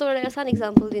नि म तपाईँलाई एउटा सानो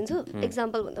इक्जाम्पल दिन्छु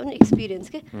इक्जाम्पल भन्दा पनि एक्सपिरियन्स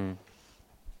के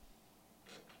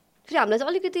फेरि हामीलाई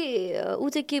चाहिँ अलिकति ऊ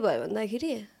चाहिँ के भयो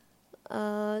भन्दाखेरि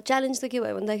च्यालेन्ज त के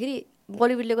भयो भन्दाखेरि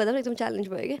बलिउडले गर्दा पनि एकदम च्यालेन्ज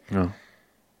भयो कि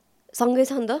सँगै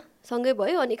छ नि त सँगै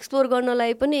भयो अनि एक्सप्लोर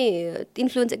गर्नलाई पनि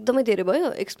इन्फ्लुएन्स एकदमै धेरै भयो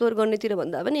एक्सप्लोर गर्नेतिर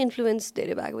भन्दा पनि इन्फ्लुएन्स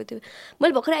धेरै भएको थियो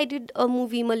मैले भर्खर I did a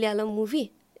movie Malayalam movie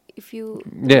if you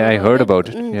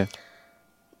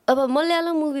अब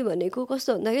मलयालम मुभी भनेको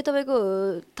कस्तो भन्दाखेरि तपाईँको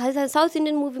थाहा साउथ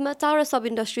इन्डियन मुभीमा 4वटा सब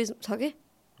इन्डस्ट्रिज छ कि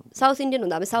साउथ इन्डियन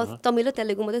भन्दा हामी साउथ तमिल र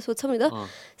तेलुगु मात्रै सोध्छौँ नि त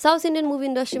साउथ इन्डियन मुभी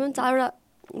इन्डस्ट्रीमा पनि 4वटा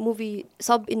मुभी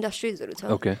सब इन्डस्ट्रिजहरू छ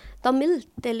तमिल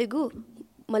तेलुगु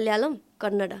मलयालम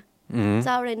कन्नडा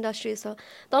 4वटा इन्डस्ट्री छ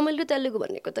तमिल र तेलुगु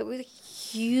भनेको तपाईँको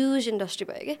ह्युज इन्डस्ट्री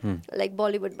भयो कि लाइक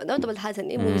बलिउड भन्दा पनि तपाईँलाई थाहा छ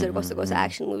नि मुभिजहरू कस्तो कस्तो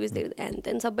एक्सन मुभिज एन्ड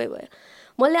देन सबै भयो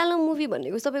मलयालम मुभी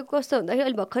भनेको तपाईँको कस्तो भन्दाखेरि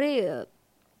अहिले भर्खरै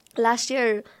लास्ट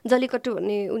इयर जलीकट्टु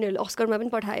भन्ने उनीहरूले अस्करमा पनि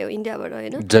पठायो इन्डियाबाट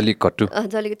होइन जलीकट्टु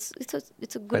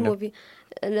इट्स अ गुड मुभी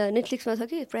नेटफ्लिक्समा छ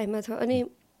कि प्राइममा छ अनि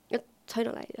छैन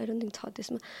होला आई डोन्ट थिङ्क छ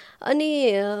त्यसमा अनि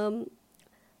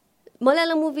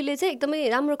मलयालम मुभीले चाहिँ एकदमै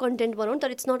राम्रो कन्टेन्ट बनाउनु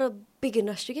तर it's not a big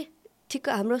industry कि ठिक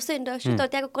हाम्रो जस्तै इन्डस्ट्री तर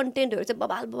त्यहाँको कन्टेन्टहरू चाहिँ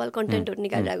बबाल कन्टेन्टहरू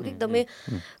निकालिरहेको कि एकदमै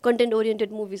कन्टेन्ट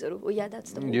ओरिएन्टेड मुभिजहरू हो या द्याट्स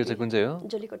द यो चाहिँ कुन चाहिँ हो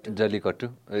जलीकट्टु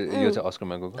यो चाहिँ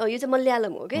अस्करमा गएको यो चाहिँ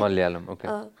मलयालम हो कि मलयालम ओके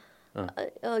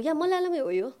या मलयालमै हो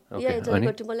यो या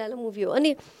जलीकट्टु मलयालम मुभी हो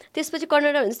अनि त्यसपछि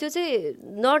कन्नडा भन्छ त्यो चाहिँ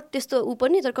नट त्यस्तो ऊ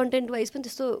पनि तर कन्टेन्ट वाइज पनि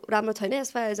त्यस्तो राम्रो छैन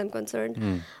as far as am concern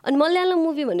अनि मलयालम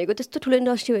मुभी भनेको त्यस्तो ठुलो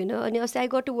इन्डस्ट्री होइन अनि अस्ति I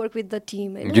got to work with the team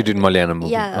होइन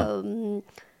या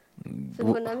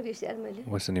फिल्मको नाम बिर्सिएँ मैले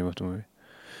What's the name of the movie?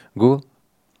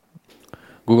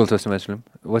 Google search the film.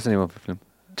 What's the name of the film?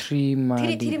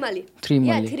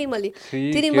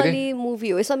 थिरिमली movie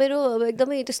हो यसमा मेरो अब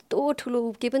एकदमै त्यस्तो ठुलो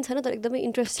केही पनि छैन तर एकदमै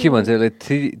इन्ट्रेस्टिङ के भन्छ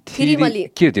थिरिमली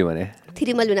के हो त्यो भने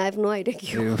थिरिमली भने आई हेभ नो आइडिया के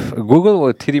हो गुगल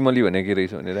थिरिमली भने के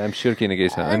रहेछ भनेर आइएम स्योर किन के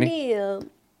छ अनि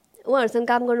उहाँहरूसँग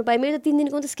काम गर्नु पाएँ मेरो त 3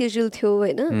 दिनको त स्केड्युल थियो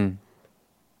होइन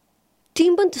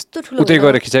टिम पनि त्यस्तो ठुलो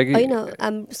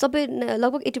होइन सबै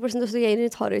लगभग 80% जस्तो यहीँ नै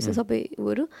छ रहेछ सबै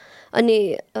उहरू अनि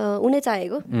उनी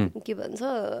चाहेको के भन्छ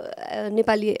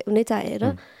नेपाली उनी चाहेर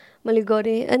मैले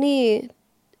गरेँ अनि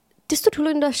त्यस्तो ठुलो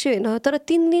इन्डस्ट्री होइन तर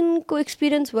 3 दिनको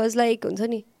एक्सपिरियन्स वाज लाइक हुन्छ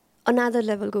नि अनादर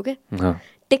लेभलको क्या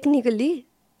टेक्निकली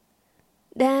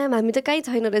ड्याम हामी त कहीँ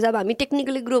छैन रहेछ अब हामी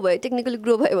टेक्निकली ग्रो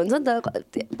भयो भन्छ नि त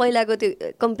पहिलाको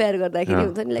त्यो कम्पेयर गर्दाखेरि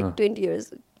हुन्छ नि लाइक 20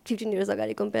 years 15 years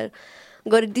अगाडि कम्पेयर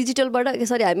गरे डिजिटलबाट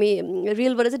सरी हामी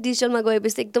रियलबाट चाहिँ डिजिटलमा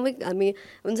गएपछि एकदमै हामी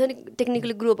हुन्छ नि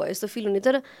टेक्निकली ग्रो भयो जस्तो फिल हुने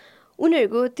तर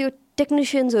उनीहरूको त्यो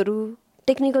टेक्निसियन्सहरू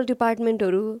टेक्निकल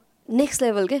डिपार्टमेन्टहरू नेक्स्ट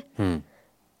लेभल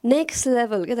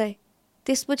के दाइ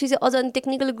त्यसपछि चाहिँ अझ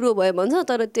टेक्निकली ग्रो भयो भन्छ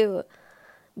तर त्यो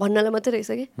भन्नलाई मात्रै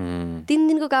रहेछ कि 3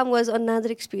 दिनको काम was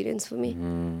another experience for me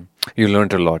you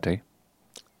learned a lot है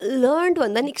लर्न्ड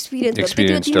भन्दा नि एक्सपिरियन्स भयो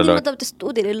त्यो 3 दिनमा त त्यस्तो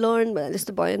धेरै लर्न भयो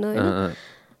जस्तो भएन होइन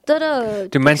तर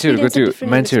त्यो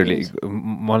मान्छेहरूले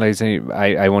मलाई चाहिँ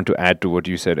I want to add to what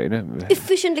you said होइन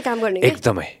इफिसियन्टली काम गर्ने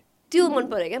एकदमै त्यो मन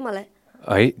पर्यो क्या मलाई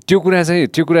है त्यो कुरा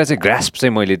चाहिँ ग्रास्प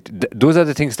चाहिँ मैले those are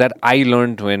the things that I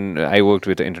learn when I work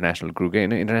with international crew के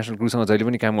होइन इन्टरनेसनल क्रूसँग जहिले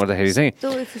पनि काम गर्दाखेरि चाहिँ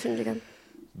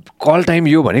कल टाइम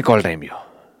यो भने कल टाइम यो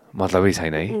मतलबै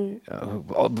छैन है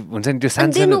हुन्छ नि त्यो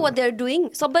सानो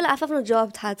सबैलाई आफ्नो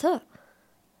जब थाहा छ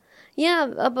यहाँ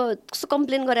अब कस्तो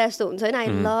कम्प्लेन गरे जस्तो हुन्छ होइन I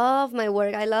love my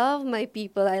work I love my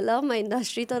people I love my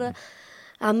industry तर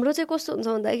हाम्रो चाहिँ कस्तो हुन्छ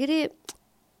भन्दाखेरि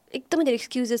एकदमै धेरै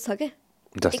एक्सक्युजेस छ क्या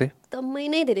एकदमै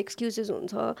नै धेरै एक्सक्युजेस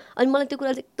हुन्छ अनि मलाई त्यो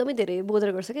कुरा चाहिँ एकदमै धेरै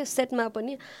बोदर गर्छ क्या सेटमा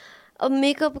पनि अब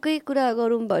मेकअपकै कुरा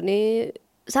गरौँ भने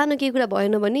सानो केही कुरा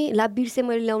भएन भने ला बिर्सेँ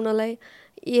मैले ल्याउनलाई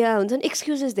या हुन्छ नि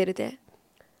एक्सक्युजेस धेरै त्यहाँ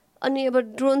अनि अब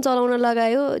ड्रोन चलाउन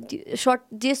लगायो सर्ट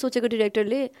जे सोचेको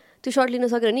डिरेक्टरले त्यो सर्ट लिन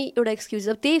सकेन नि एउटा एक्सक्युज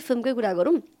अब त्यही फिल्मकै कुरा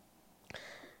गरौँ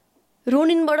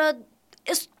रोनिनबाट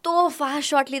यस्तो फास्ट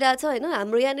सर्ट लिइरहेको छ होइन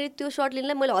हाम्रो यहाँनिर त्यो सर्ट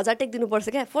लिनलाई मैले 1000 टेक दिनुपर्छ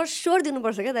क्या फर स्योर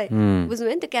दिनुपर्छ क्या दाइ बुझ्नु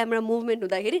भयो नि त्यो क्यामेरा मुभमेन्ट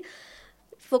हुँदाखेरि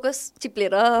फोकस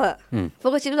चिप्लेर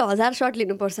 1000 सर्ट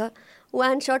लिनुपर्छ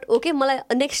वान सर्ट ओके मलाई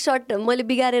नेक्स्ट सर्ट मैले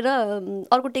बिगारेर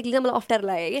अर्को टेक लिँदा मलाई अप्ठ्यारो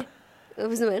लाग्यो कि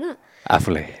बुझ्नु भएन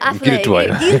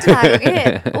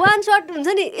वान सर्ट हुन्छ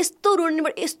नि यस्तो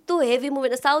रोडबाट यस्तो हेभी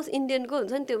मुभमेन्ट साउथ इन्डियनको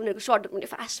हुन्छ नि त्यो उनीहरूको सर्ट पनि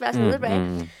फास्ट फास्ट हुन्छ प्रायः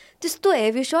त्यस्तो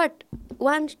heavy short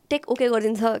one take okay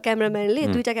गरिदिन्छ क्यामराम्यानले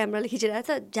दुईवटा क्यामेराले खिचिरहेको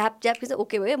छ झ्याप झ्याप खिच्दा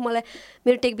ओके भयो मलाई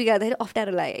मेरो टेक बिगार्दाखेरि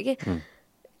अप्ठ्यारो लाग्यो कि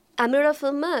हाम्रो एउटा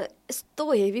फिल्ममा यस्तो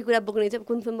हेभी कुरा बोक्ने चाहिँ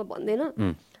कुन फिल्ममा भन्दैन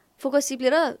फोकस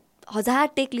चिप्लेर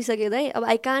 1000 टेक लिइसक्यो दाइ अब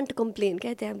आई कान्ट कम्प्लेन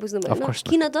क्या त्यहाँ बुझ्नु भएन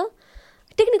किन त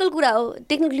टेक्निकल कुरा हो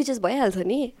टेक्निकली चाहिँ भइहाल्छ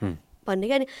नि भन्ने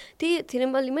क्या नि त्यही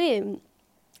थिरेम्बलीमै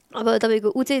अब तपाईँको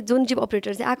ऊ चाहिँ जोनजिप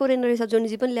अपरेटर चाहिँ आएको रहेछ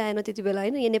जोनजिप पनि ल्याएन त्यति बेला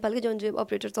होइन यहाँ नेपालकै जोनजिप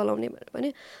अपरेटर चलाउने भनेर पनि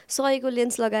 100को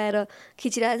लेन्स लगाएर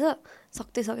खिचिरहेछ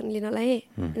सक्दै सकेन लिनलाई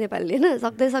नेपालीले होइन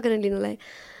सक्दै सकेन लिनलाई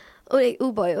ऊ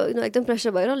भयो एकदम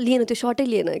प्रेसर भएर लिएन त्यो सर्टै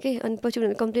लिएन कि अनि पछि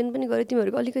उनीहरूले कम्प्लेन पनि गर्यो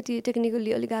तिमीहरूको अलिकति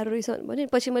टेक्निकली अलिक गाह्रो रहेछ भने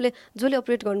पछि मैले जसले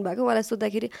अपरेट गर्नुभएको उहाँलाई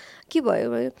सोद्धाखेरि के भयो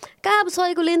कहाँ अब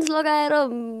 100को लेन्स लगाएर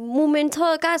मुभमेन्ट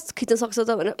छ कहाँ खिच्न सक्छ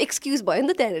त भनेर एक्सक्युज भयो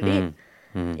नि त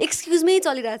त्यहाँनिर एक्सक्युजमै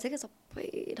चलिरहेको छ क्या सबै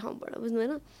ठाउँबाट बुझ्नु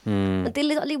भएन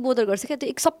त्यसले अलिक बोदर गर्छ क्या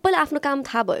त्यो सबैलाई आफ्नो काम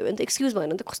थाहा भयो भने त एक्सक्युज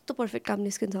भएन त कस्तो पर्फेक्ट काम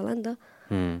निस्किन्छ होला नि त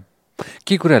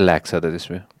के कुरा लाग्छ त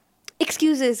त्यसमा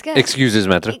एक्सक्युजेस क्या एक्सक्युजेस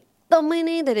मात्र एकदमै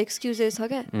नै धेरै एक्सक्युजेस छ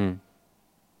क्या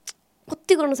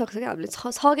कति गर्न सक्छ क्या हामीले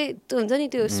छ कि त्यो हुन्छ नि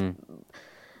त्यो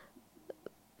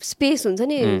स्पेस हुन्छ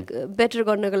नि बेटर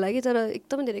गर्नको लागि तर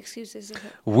एकदमै धेरै एक्सक्युजेस छ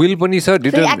विल पनि छ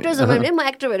एक्टर्सहरू भने म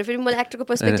एक्टर भएर फेरि मलाई एक्टरको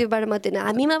पर्सपेक्टिभबाट मात्रै होइन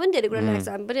हामीमा पनि धेरै कुरा लाग्छ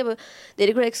हामी पनि अब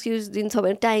धेरै कुरा एक्सक्युज दिन्छ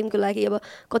भने टाइमको लागि अब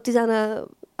कतिजना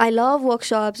I love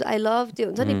workshops I love त्यो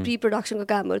हुन्छ नि प्री प्रडक्सनको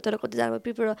कामहरू तर कतिजना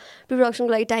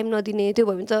प्रिप्रडक्सनको लागि टाइम नदिने त्यो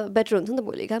भयो भने त बेटर हुन्छ नि त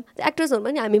भोलि काम एक्टर्सहरू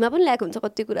पनि हामीमा पनि ल्याएको हुन्छ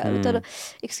कति कुराहरू तर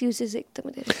एक्सक्युजेस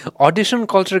एकदमै धेरै अडिसन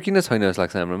कल्चर किन छैन जस्तो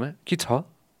लाग्छ हाम्रोमा के छ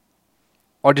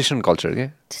अडिसन कल्चर क्या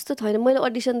त्यस्तो छैन मैले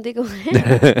अडिसन दिएको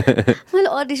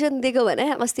भने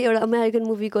अस्ति एउटा अमेरिकन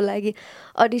मुभीको लागि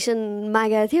अडिसन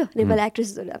मागेको थियो नेपाली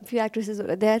एक्ट्रेसेसहरू फ्यु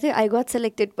एक्ट्रेसेसहरू दिएको थियो आई गट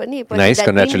सेलेक्टेड पनि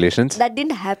द्याट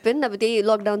डिन्ट ह्यापन अब त्यही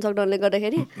लकडाउनले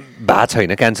गर्दाखेरि भएको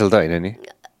छैन क्यान्सल त होइन नि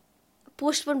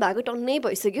पोस्टपोन भएको टन्नै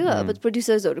भइसक्यो अब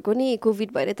प्रड्युसर्सहरूको नि कोभिड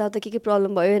भएर यता के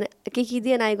प्रब्लम भयो के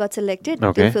दिएन आई गट सेलेक्टेड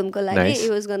त्यो फिल्मको लागि it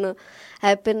was gun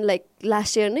happen like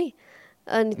last year नै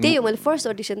अनि त्यही हो मैले फर्स्ट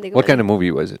अडिसन दिएको What kind of movie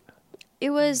was it?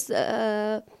 It was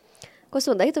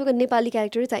कस्तो भन्दाखेरि तपाईँको नेपाली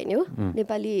क्यारेक्टरै चाहिने हो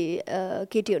नेपाली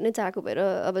केटीहरू नै चाहेको भएर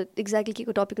अब एक्ज्याक्टली के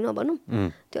को टपिक नभनौँ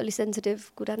त्यो अलिक सेन्सिटिभ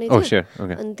कुरा नै थियो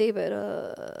अनि त्यही भएर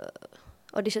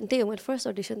अडिसन त्यही हो मैले फर्स्ट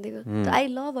अडिसन दिएको आई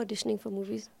लभ अडिसनिङ फर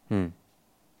मुभिज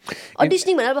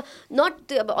अडिसनिङ भनेर अब नट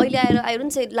त्यो अब अहिले आएर आएर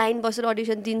नि लाइन बसेर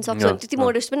अडिसन दिन सक्छ भने त्यति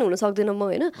मोडेस्ट पनि हुन सक्दैन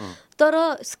म होइन तर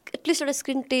एटलिस्ट एउटा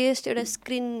स्क्रिन टेस्ट एउटा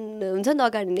स्क्रिन हुन्छ नि त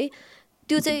अगाडि नै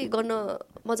त्यो चाहिँ गर्न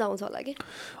मजा आउँछ होला कि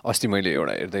अस्ति मैले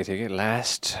एउटा हेर्दै थिएँ कि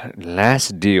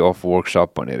लास्ट डे अफ वर्कसप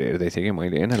भनेर हेर्दै थिएँ कि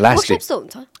मैले होइन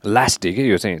लास्ट डे के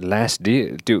यो चाहिँ लास्ट डे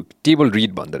त्यो टेबल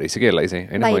रिड भन्दो रहेछ कि यसलाई चाहिँ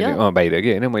होइन मैले बाहिर कि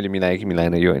होइन मैले मिलाएँ कि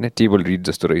मिलाएन यो होइन टेबल रिड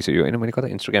जस्तो रहेछ यो होइन मैले कता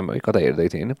इन्स्टाग्राममा कता हेर्दै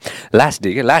थिएँ होइन लास्ट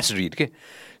डे के लास्ट रिड के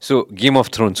सो गेम अफ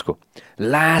थ्रोन्सको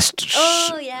लास्ट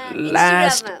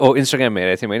इन्स्टाग्राममा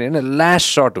हेरेको थिएँ मैले होइन लास्ट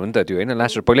सर्ट हो नि त त्यो होइन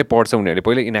लास्ट सर्ट पहिल्यै पढ्छ उनीहरूले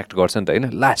पहिल्यै इनेक्ट गर्छ नि त होइन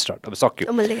लास्ट सर्ट अब सक्यो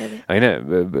होइन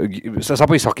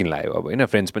सबै सकिन लाग्यो अब होइन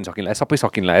फ्रेन्ड्स पनि सकिन लाग्यो सबै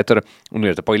सकिन लाग्यो तर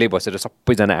उनीहरू त पहिल्यै बसेर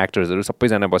सबैजना एक्टर्सहरू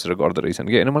सबैजना बसेर गर्दो रहेछन्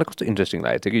कि होइन मलाई कस्तो इन्ट्रेस्टिङ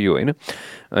लागेको थियो कि यो होइन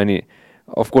अनि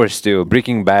अफकोर्स त्यो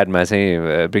ब्रेकिङ ब्याडमा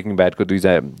चाहिँ ब्रेकिङ ब्याडको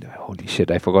दुईजना holy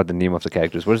shit I फरगट the name of the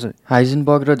characters person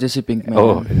Heisenberg र जेसी पिङ्कम्यान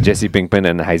हो जेसी पिङ्कम्यान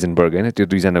एन्ड हाइजनबर्ग होइन त्यो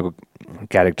दुईजनाको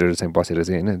क्यारेक्टर चाहिँ बसेर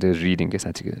चाहिँ होइन त्यो रिडिङ के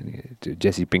साँच्चै त्यो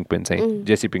जेसी पिङ्कम्यान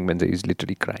चाहिँ इज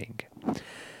लिटरली क्राइङ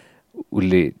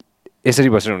उसले यसरी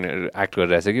बसेर उनीहरू एक्ट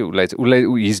गरिरहेछ कि उसलाई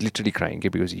इज लिटरली क्राइङ के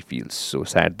because he feels so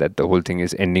sad that the whole thing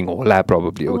is ending होला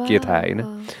प्रब्लली अब के थाहा होइन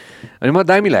अनि म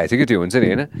दामी लागेको थियो कि त्यो हुन्छ नि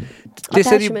होइन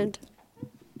त्यसरी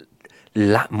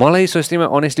मलाई सोच्दैमा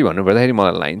अनेस्टली भन्नुपर्दाखेरि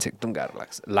मलाई लाइन चाहिँ एकदम गाह्रो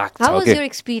लाग्छ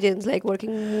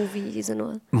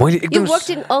मैले एकदम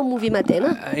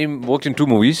आई वर्क इन 2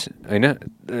 movies होइन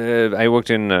I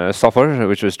work in suffer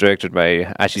which was directed by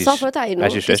आशिष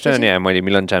श्रेष्ठ अनि मैले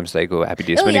मिलन चाम्स दाईको ह्याप्पी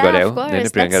डेज पनि गरे हो होइन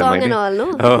प्रियङ्का मैले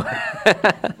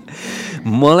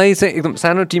मलाई चाहिँ एकदम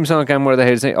सानो टिमसँग काम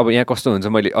गर्दाखेरि चाहिँ अब यहाँ कस्तो हुन्छ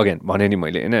मैले अगेन भने नि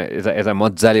मैले होइन यता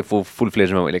मजाले फुल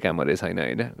फ्लेजमा मैले काम गरेको छैन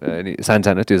होइन अनि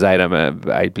सानो त्यो जायरामा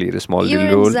I play small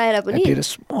role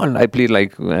I play like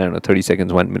 30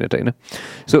 seconds 1 minute होइन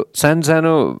सो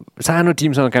सानो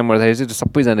टिमसँग काम गर्दाखेरि चाहिँ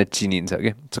सबैजना चिनिन्छ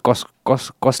कि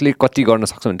कसले कति गर्न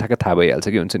सक्छ भने ठ्याक्कै थाहा भइहाल्छ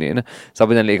कि हुन्छ नि होइन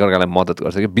सबैजनाले एकअर्कालाई मद्दत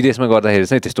गर्छ कि विदेशमा गर्दाखेरि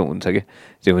चाहिँ त्यस्तो हुन्छ कि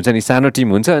त्यो हुन्छ नि सानो टिम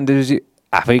हुन्छ अनि त्यसपछि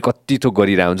आफै कति थोक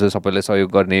गरिरहेको हुन्छ सबैलाई सहयोग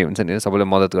गर्ने हुन्छ नि सबैलाई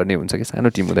मद्दत गर्ने हुन्छ कि सानो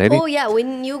टिम हुँदाखेरि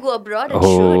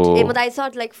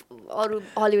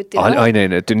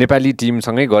होइन त्यो नेपाली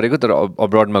टिमसँगै गरेको तर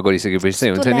अब्रडमा गरिसकेपछि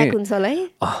चाहिँ हुन्छ नि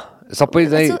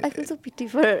सबैलाई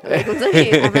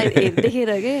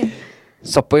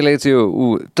सबैलाई चाहिँ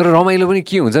ऊ तर रमाइलो पनि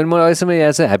के हुन्छ मलाई अहिलेसम्म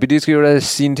याद छ ह्याप्पी डेजको एउटा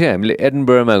सिन थियो हामीले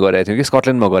एडनबर्गमा गरेको थियौँ कि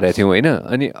स्कटल्यान्डमा गरेको थियौँ होइन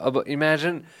अनि अब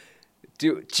इमेजिन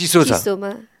त्यो चिसो छ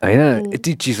होइन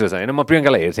यति चिसो छ होइन म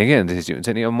प्रियङ्कालाई हेर्थेँ कि त्यसपछि हुन्छ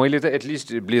नि अब मैले त एटलिस्ट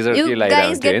ब्लेजर के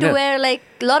लगाइरहेको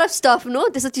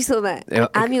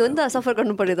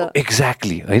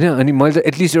एक्ज्याक्टली होइन अनि मैले त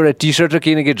एटलिस्ट एउटा टी सर्ट र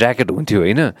केही न केही ज्याकेट हुन्थ्यो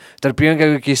होइन तर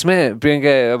प्रियङ्काको केसमा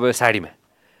प्रियङ्का अब साडीमा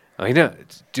होइन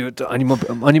त्यो त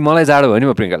अनि मलाई जाडो भयो नि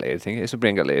म प्रियङ्कालाई हेर्थेँ कि यसो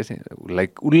प्रियङ्कालाई हेर्थेँ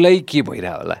उसलाई के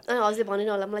भइरह्यो होला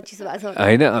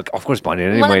होइन अफकोर्स भनेर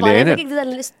नि मैले होइन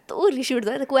यस्तो रिस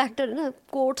उठ्छ को एक्टर होइन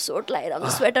कोट सोट लगाएर हुन्छ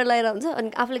स्वेटर लगाएर हुन्छ अनि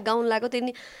आफूले गाउन लगाएको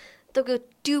त्यहाँदेखि त्यो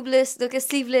ट्युबलेस त्यो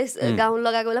स्लिभलेस गाउन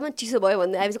लगाएको बेलामा चिसो भयो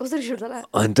भन्दै आएपछि कस्तो रिस उठ्छ होला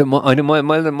अन्त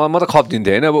म त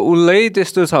खप्दिन्थेँ होइन अब उसलाई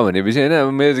त्यस्तो छ भनेपछि होइन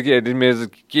अब मेरो मेरो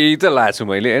केही त लाछु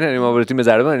मैले होइन अनि म तिम्रो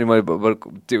जाडोमा अनि मैले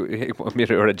त्यो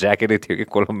मेरो एउटा ज्याकेटै थियो कि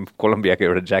कोलम्बियाको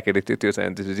एउटा ज्याकेटै थियो त्यो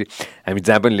चाहिँ त्यसपछि हामी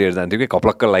जहाँ पनि लिएर जान्थ्यौँ कि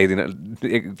कप्लक्क लगाइदिन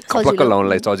कप्लक्क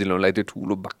लाउनलाई सजिलो लाउनलाई त्यो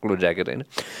ठुलो बाक्लो ज्याकेट होइन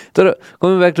तर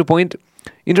coming back two point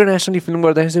internationally film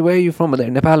गर्दाखेरि चाहिँ वे यु फ्रम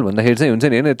भन्दाखेरि नेपाल भन्दाखेरि चाहिँ हुन्छ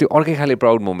नि होइन त्यो अर्कै खाले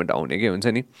प्राउड मोमेन्ट आउने के हुन्छ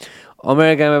नि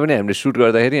अमेरिकामा पनि हामीले सुट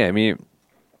गर्दाखेरि हामी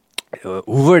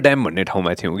हुभर ड्याम भन्ने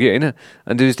ठाउँमा थियौँ कि होइन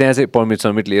अनि त्यसपछि त्यहाँ चाहिँ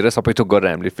पर्मिट लिएर सबै थोक गरेर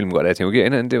हामीले फिल्म गरेका थियौँ कि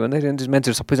होइन अनि त्यो भन्दाखेरि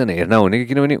मान्छेहरू सबैजना हेर्न आउने कि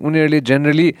किनभने उनीहरूले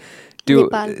जेनरली त्यो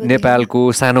नेपालको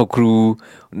सानो क्रु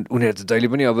उनीहरू त जहिले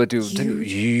पनि अब त्यो हुन्छ नि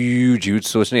ह्युज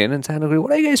सोच्ने होइन सानो क्रु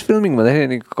वाट गाइज फिल्मिङ भन्दाखेरि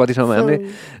अनि कति ठाउँमा हामीले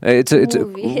इट्स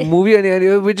मुभी अनि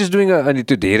विच इज डुइङ अनि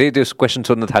त्यो धेरै त्यो क्वेसन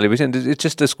सोध्न थालेपछि अनि it's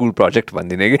just a school project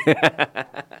भनिदिने कि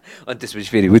अनि त्यसपछि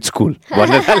फेरि विथ स्कुल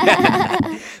भन्न थालेँ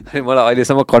अनि मलाई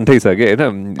अहिलेसम्म कन्ठै छ कि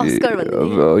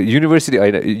होइन युनिभर्सिटी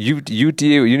होइन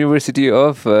युटिए युनिभर्सिटी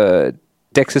अफ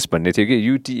टेक्सस भन्ने थियो कि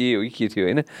युटिए हो कि के थियो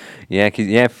होइन यहाँ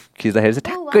खिच्दाखेरि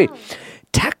चाहिँ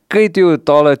ठ्याक्कै त्यो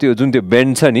तल त्यो जुन त्यो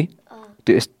बेन्ड छ नि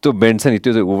त्यो यस्तो बेन्ड छ नि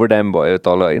त्यो चाहिँ ओभर ड्याम भयो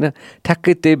तल होइन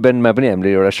ठ्याक्कै त्यही बेन्डमा पनि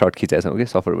हामीले एउटा सर्ट खिचाएको छौँ कि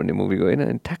सफर भन्ने मुभीको होइन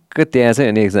अनि ठ्याक्कै त्यहाँ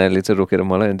चाहिँ अनि एकजनाले चाहिँ रोकेर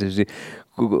मलाई अनि त्यसपछि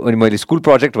अनि मैले स्कुल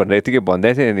प्रोजेक्ट भनेर यतिकै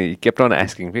भन्दै थिएँ अनि केप्ट अन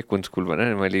आस्किङ के कुन स्कुल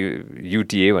भनेर मैले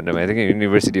युटिए भनेर भनेको थिएँ कि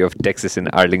युनिभर्सिटी अफ टेक्सस इन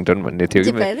आर्लिङटन भन्ने थियो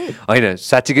कि होइन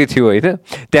साँच्चीकै थियो होइन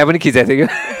त्यहाँ पनि खिचाएको थियो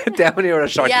कि त्यहाँ पनि एउटा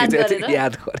सर्ट खिचाएको थियो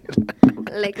याद गरेर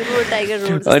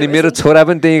अनि मेरो छोरा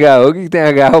पनि त्यहीँ गएको हो कि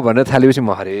त्यहाँ गएको भनेर थालेपछि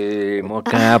म अरे म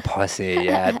कहाँ फसेँ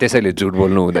या त्यसैले झुट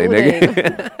बोल्नु हुँदैन कि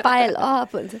पायल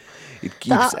अप हुन्छ It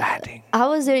keeps adding.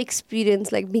 How was your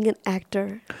experience like being an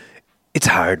actor? It's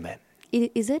hard, man.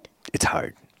 Is it? It's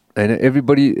hard. And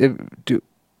everybody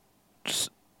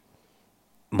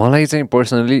मलाई चाहिँ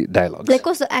पर्सनली डायलग्स लाइक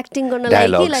कस्तो एक्टिङ गर्न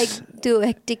लागि लाइक त्यो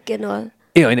हेक्टिक एन्ड अल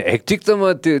ए होइन हेक्टिक त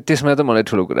म त्यो त्यसमा त मलाई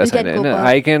ठुलो कुरा छैन होइन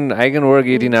I can work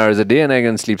 18 hours a day and I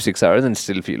can sleep 6 hours and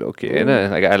still feel okay होइन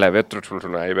लाइक आई हेभ यत्रो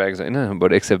ठुल्ठुलो आई ब्याग्स होइन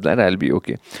but except that I will be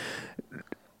okay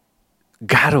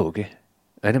गाह्रो हो कि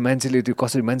होइन मान्छेले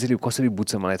कसरी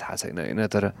बुझ्छ मलाई थाहा छैन होइन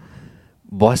तर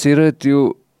बसेर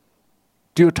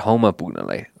त्यो ठाउँमा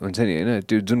पुग्नलाई हुन्छ नि होइन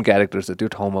त्यो जुन क्यारेक्टर छ त्यो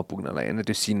ठाउँमा पुग्नलाई होइन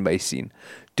त्यो सिन बाई सिन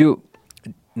त्यो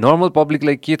नर्मल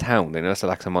पब्लिकलाई के थाहा हुँदैन जस्तो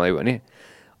लाग्छ मलाई भने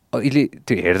अहिले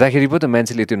त्यो हेर्दाखेरि पो त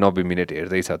मान्छेले त्यो 90 मिनट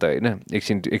हेर्दैछ त होइन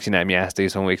एकछिन हामी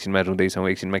हाँस्दैछौँ एकछिनमा रुँदैछौँ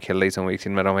एकछिनमा खेल्दैछौँ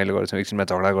एकछिनमा रमाइलो गर्छौँ एकछिनमा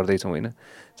झगडा गर्दैछौँ होइन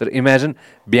तर इमेजिन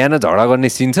बिहान झगडा गर्ने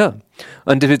सिन छ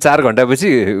अनि त्यसपछि 4 घन्टापछि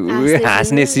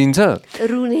हाँस्ने सिन छ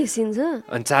रुने सिन छ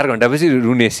अनि 4 घन्टापछि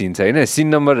रुने सिन छ होइन सिन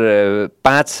नम्बर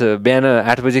 5 बिहान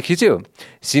 8 बजे खिच्यो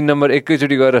सिन नम्बर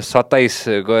एकैचोटि गएर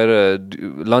 27 गएर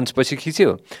लन्च पछि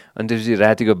खिच्यो अनि त्यसपछि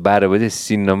रातिको 12 बजे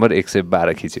सिन नम्बर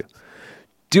 112 खिच्यो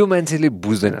त्यो मान्छेले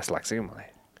बुझ्दैन जस्तो लाग्छ कि मलाई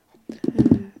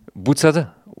बुझ्छ त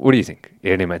what do you think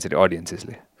हेर्ने मान्छेले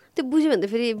अडियन्सेसले त्यो बुझ्यो भने त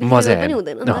फेरि मजा पनि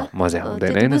हुँदैन मजा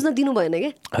आउँदैन होइन बुझ्न दिनु भएन के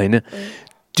होइन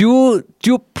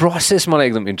त्यो प्रोसेस मलाई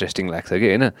एकदम इन्ट्रेस्टिङ लाग्छ कि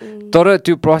होइन तर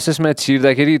त्यो प्रोसेसमा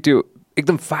छिर्दाखेरि त्यो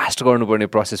एकदम फास्ट गर्नुपर्ने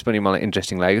प्रोसेस पनि मलाई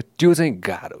इन्ट्रेस्टिङ लाग्यो त्यो चाहिँ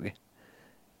गाह्रो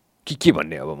के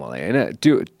भन्ने अब मलाई होइन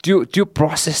त्यो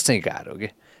प्रोसेस चाहिँ गाह्रो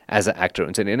के एज अ एक्टर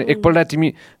हुन्छ नि होइन एकपल्ट तिमी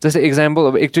जस्तै इक्जाम्पल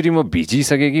अब एकचोटि म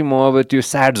भिजिसकेँ कि म अब त्यो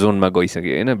स्याड जोनमा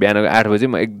गइसकेँ होइन बिहानको 8 बजे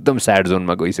म एकदम स्याड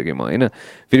जोनमा गइसकेँ म होइन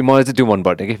फेरि मलाई चाहिँ त्यो मन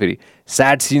पर्थ्यो कि फेरि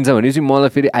स्याड सिन छ भने चाहिँ मलाई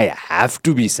फेरि I have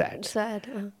to be sad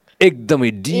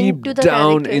एकदमै डिप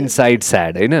डाउन इनसाइड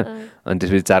स्याड होइन अनि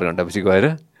त्यसपछि 4 घन्टापछि गएर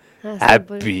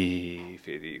ह्याप्पी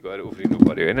फेरि गएर उफ्रिनु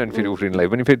पऱ्यो होइन अनि फेरि उफ्रिनुलाई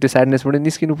पनि फेरि त्यो स्याडनेसबाट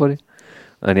निस्किनु पऱ्यो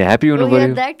अनि ह्याप्पी हुनु पऱ्यो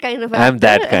आइ am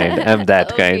that kind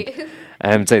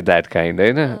I am चाहिँ द्याट काइन्ड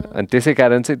होइन अनि त्यसै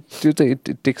कारण चाहिँ त्यो चाहिँ इट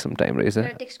टेक सम टाइम रहेछ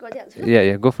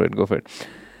या go for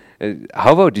it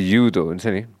how about you त हुन्छ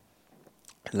नि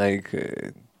लाइक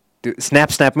त्यो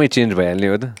स्न्यापमै चेन्ज भइहाल्ने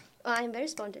हो त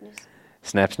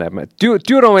स्न्यापमा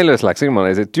त्यो रमाइलो जस्तो लाग्छ कि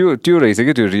मलाई चाहिँ त्यो रहेछ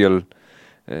कि त्यो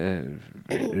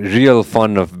real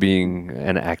fun of being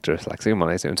an actor लाग्छ कि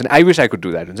मलाई चाहिँ हुन्छ नि I wish I could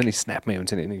do that हुन्छ नि स्न्यापमै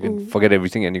हुन्छ नि you can forget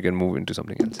everything and you can move into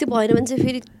something else त्यो भएन भने चाहिँ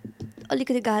फेरि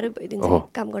अलिकति गाह्रो भइदिन्छ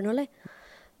काम गर्नलाई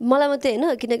मलाई मात्रै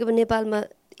होइन किनकि अब नेपालमा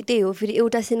त्यही हो फेरि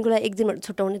एउटा सिनको लागि 1 दिनहरू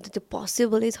छुट्याउने त त्यो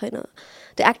पोसिबलै छैन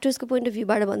त्यो एक्टर्सको पोइन्ट अफ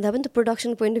भ्यूबाट भन्दा पनि त्यो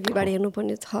प्रोडक्सन पोइन्ट अफ भ्यूबाट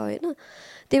हेर्नुपर्ने छ होइन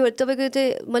त्यही भएर तपाईँको चाहिँ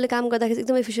मैले काम गर्दाखेरि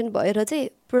एकदम एफिसियन्ट भएर चाहिँ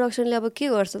प्रोडक्सनले अब के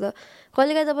गर्छ त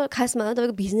कहिलेकाहीँ अब खासमा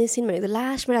तपाईँको भिज्ने सिन भनेको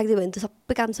लास्टमा राखिदियो भने त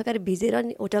सबै काम सकाएर भिजेर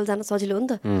अनि होटल जान सजिलो हो नि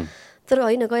त तर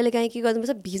होइन कहिलेकाहीँ के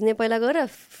गर्नुपर्छ भिज्ने पहिला गएर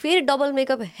फेरि डबल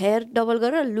मेकअप हेयर डबल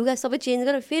गरेर लुगा सबै चेन्ज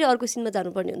गरेर फेरि अर्को सिनमा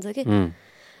जानुपर्ने हुन्छ कि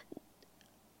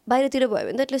बाहिरतिर भयो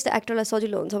भने त एटलिस्ट एक्टरलाई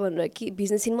सजिलो हुन्छ भनेर कि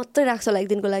बिजनेस सिन मात्रै राख्छ होला 1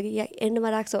 दिनको लागि या एन्डमा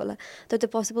राख्छ होला तर त्यो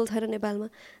पोसिबल छैन नेपालमा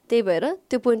त्यही भएर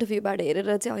त्यो पोइन्ट अफ भ्यूबाट हेरेर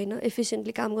चाहिँ होइन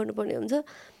एफिसियन्टली काम गर्नुपर्ने हुन्छ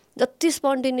जति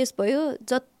स्पोन्टेनियस भयो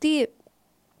जति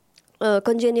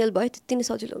कन्जेनियल भयो त्यति नै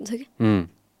सजिलो हुन्छ कि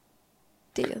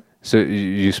त्यही हो So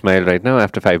you smile right now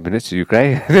after 5 minutes you cry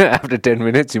after 10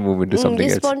 minutes you move into something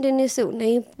else spontaneous चाहिँ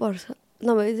हुनै पर्छ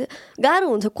नभए चाहिँ गाह्रो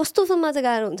हुन्छ कस्तोसम्म चाहिँ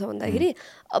गाह्रो हुन्छ भन्दाखेरि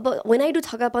अब वेन आई डु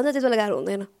थका पर्छ त्यति बेला गाह्रो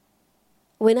हुँदैन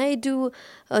वेन आई डु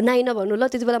नाइ नभन्नु ल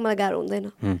त्यति बेला मलाई गाह्रो हुँदैन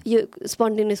यो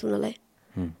स्पोन्टेनियस हुनलाई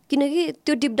किनकि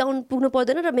त्यो डिप डाउन पुग्नु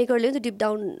पर्दैन र मेकरले पनि त्यो डिप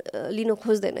डाउन लिन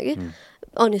खोज्दैन कि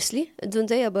अनेस्टली जुन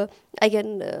चाहिँ अब आई क्यान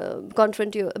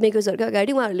कन्फ्रन्ट यो मेकर्सहरूको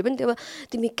अगाडि उहाँहरूले पनि त्यो अब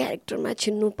तिमी क्यारेक्टरमा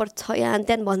छिन्नुपर्छ या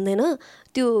त्यहाँ भन्दैन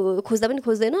त्यो खोज्दा पनि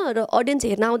खोज्दैन र अडियन्स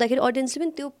हेर्न आउँदाखेरि अडियन्सले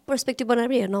पनि त्यो पर्सपेक्टिभ बनाएर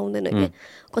पनि हेर्न आउँदैन कि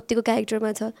कतिको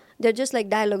क्यारेक्टरमा छ देयर जस्ट लाइक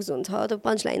डायलग्स हुन्छ त्यो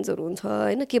पन्च लाइन्सहरू हुन्छ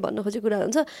होइन के भन्न खोजेको कुरा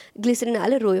हुन्छ ग्लिसरिन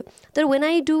हाल्यो रोयो तर when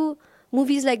I do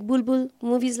movies like Bulbul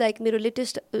movies like मेरो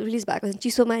लेटेस्ट रिलिज भएको छ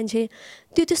चिसो मान्छे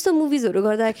त्यो त्यस्तो मुभिजहरू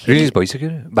गर्दाखेरि रिलिज भइसक्यो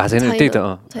भएको छैन त्यही त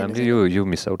हामीले यो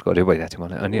मिस आउट गर्यो भइरहेको थियो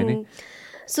मलाई अनि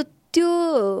सो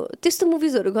त्यस्तो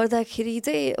मुभिजहरू गर्दाखेरि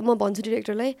चाहिँ म भन्छु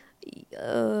डिरेक्टरलाई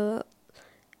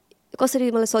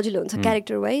कसरी मलाई सजिलो हुन्छ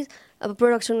क्यारेक्टर वाइज अब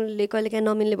प्रोडक्सनले कहिलेकाहीँ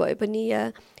नमिल्ने भए पनि या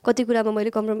कति कुरामा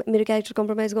मैले मेरो क्यारेक्टर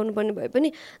कम्प्रोमाइज गर्नुपर्ने भए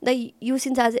पनि दाइ यो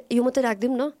सिन चाहिँ आज यो मात्रै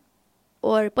राखिदिउँ न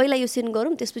ओर पहिला यो सिन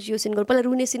गरौँ त्यसपछि यो सिन गरौँ पहिला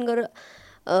रुने सिन गरेर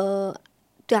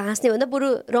त्यो हाँस्ने भन्दा बरु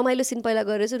रमाइलो सिन पहिला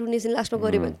गरेर चाहिँ रुने सिन लास्टमा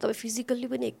गऱ्यो भने तपाईँ फिजिकल्ली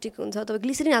पनि एक्टिक हुन्छ तपाईँ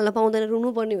ग्लिसरिन हाल्न पाउँदैन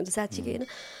रुनुपर्ने हुन्छ साँच्चीकै होइन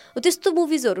त्यस्तो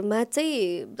मुभिजहरूमा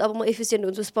चाहिँ अब म एफिसियन्ट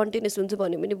हुन्छु स्पोन्टेनियस हुन्छु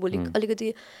भन्यो भने भोलि अलिकति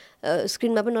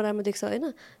स्क्रिनमा पनि नराम्रो देख्छ होइन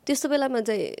त्यस्तो बेलामा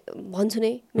चाहिँ भन्छु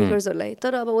नै मेकर्सहरूलाई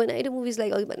तर अब when I do movies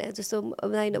like अघि भने जस्तो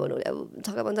नाइ नभनौँ अब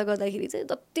छक्कापन्चा गर्दाखेरि चाहिँ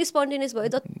जति स्पोन्टेनियस भयो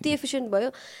जति एफिसियन्ट भयो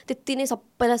त्यति नै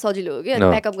सबैलाई सजिलो हो कि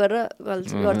अनि ब्याकअप गरेर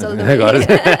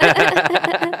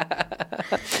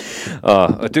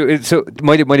त्यो सो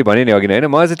मैले भने नि अघि नै होइन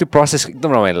मलाई चाहिँ त्यो प्रोसेस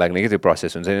एकदम रमाइलो लाग्ने कि त्यो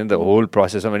प्रोसेस हुन्छ नि त होल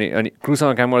प्रोसेसमा अनि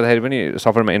क्रुसँग काम गर्दाखेरि पनि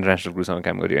सफरमा इन्टरनेसनल क्रुसँग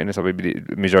काम गऱ्यो होइन सबै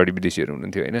मेजोरिटी विदेशीहरू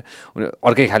हुनुहुन्थ्यो होइन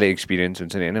अर्कै खाले एक्सपिरियन्स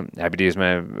हुन्छ नि होइन ह्याप्पी डेजमा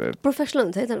प्रोफेसनल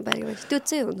हुन्छ है त्यो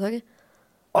चाहिँ हुन्छ कि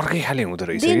अर्कै खाले हुँदो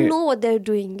रहेछ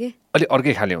कि अलिक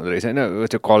अर्कै खाले हुँदो रहेछ होइन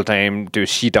त्यो कल टाइम त्यो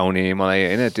सिट आउने मलाई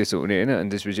होइन त्यसो हुने होइन अनि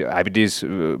त्यसपछि ह्याप्पी डेज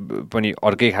पनि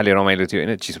अर्कै खाले रमाइलो थियो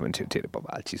होइन चिसो पनि थियो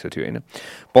बबाल चिसो थियो होइन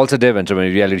पल्सर डे भन्छ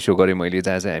भने रियालिटी सो गरेँ मैले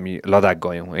जहाँ चाहिँ हामी लद्दाख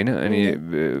गयौँ होइन अनि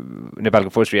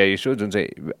नेपालको फर्स्ट रियालिटी सो जुन चाहिँ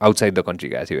आउटसाइड द कन्ट्री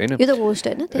गएको थियो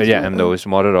होइन या आम द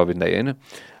होस्ट म र रविन दाई होइन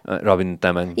रविन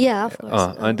तामाङ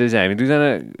अनि त्यो चाहिँ हामी दुईजना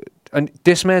अनि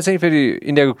त्यसमा चाहिँ फेरि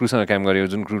इन्डियाको क्रुसँग काम गऱ्यो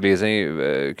जुन क्रुले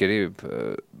चाहिँ के अरे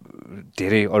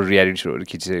धेरै अरू रियालिटी सोहरू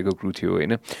खिचिसकेको क्रू थियो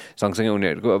होइन सँगसँगै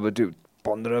उनीहरूको अब त्यो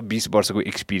 15-20 वर्षको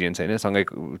एक्सपिरियन्स होइन सँगै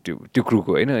त्यो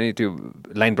क्रुको होइन अनि त्यो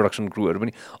लाइन प्रोडक्सन क्रुहरू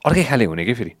पनि अर्कै खाले हुने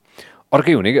कि फेरि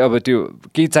अर्कै हुने कि अब त्यो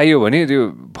केही चाहियो भने त्यो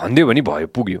भनिदियो भने भयो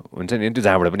पुग्यो हुन्छ नि त्यो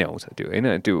जहाँबाट पनि आउँछ त्यो होइन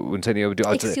त्यो हुन्छ नि अब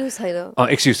त्यो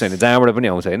एक्सक्युज छैन जहाँबाट पनि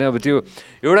आउँछ होइन अब त्यो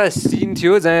एउटा सिन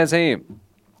थियो जहाँ चाहिँ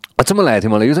अचम्म लागेको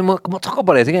थियो मलाई यो चाहिँ म छक्क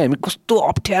परेको थिएँ कि हामी कस्तो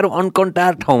अप्ठ्यारो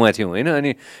अनकन्टार ठाउँमा थियौँ होइन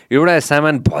अनि एउटा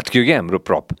सामान भत्क्यो कि हाम्रो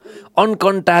प्रप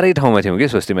अनकन्टारै ठाउँमा थियौँ कि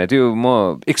स्वस्तिमा त्यो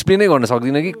म एक्सप्लेनै गर्न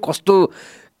सक्दिनँ कि कस्तो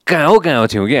कहाँ हो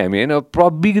थियौँ कि हामी होइन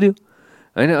प्रप बिग्रियो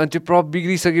होइन अनि त्यो प्रप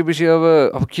बिग्रिसकेपछि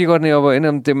अब के गर्ने अब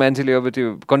होइन त्यो मान्छेले अब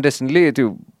त्यो कन्टेस्टेन्टले त्यो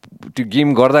त्यो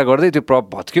गेम गर्दा गर्दै त्यो प्रप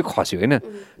भत्क्यो खस्यो होइन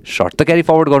सर्ट त क्यारी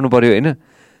फरवर्ड गर्नु पऱ्यो होइन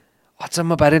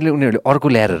अचम्म पारेले उनीहरूले अर्को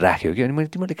ल्याएर राख्यो कि अनि मैले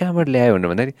तिमीले कहाँबाट ल्यायो भनेर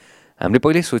भन्दाखेरि हामीले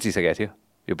पहिल्यै सोचिसकेको थियो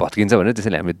यो भत्किन्छ भनेर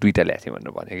त्यसैले हामीले 2टा ल्याएको थियौँ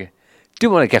भनेर भने कि त्यो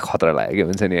मलाई क्या खतरा लाग्यो कि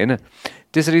हुन्छ नि होइन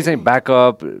त्यसरी चाहिँ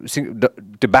ब्याकअप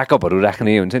त्यो ब्याकअपहरू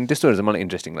राख्ने हुन्छ नि त्यस्तोहरू चाहिँ मलाई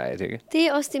इन्ट्रेस्टिङ लागेको थियो कि त्यही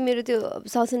अस्ति मेरो त्यो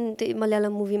साउथ इन्डियन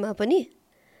मलयालम मुभीमा पनि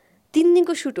 3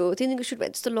 दिनको सुट हो 3 दिनको सुट भए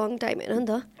त्यस्तो लङ टाइम होइन नि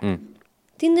त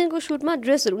 3 दिनको सुटमा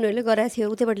ड्रेसहरू उनीहरूले गराएको थियो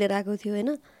उतैबाट लिएर आएको थियो होइन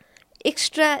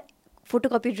extra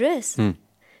photocopy dress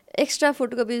extra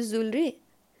photocopy jewellery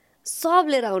सब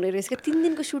लिएर आउने रहेछ क्या 3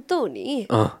 दिनको सुट त हो नि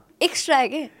एक्स्ट्रा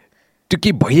के त्यो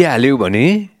के भइहाल्यो भने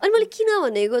अनि मैले किन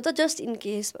भनेको त जस्ट इन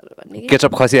केस भनेर भन्ने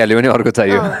केचप खसिहाल्यो भने अर्को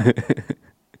चाहियो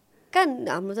कहाँ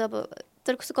हाम्रो त अब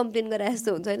तर कस्तो कम्प्लेन गरे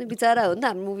जस्तो हुन्छ होइन बिचरा हो नि त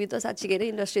हाम्रो मुभी त साँच्चीकै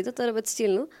नै इन्डस्ट्री त तर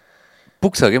स्टिल नु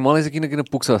पुग्छ कि मलाई चाहिँ किन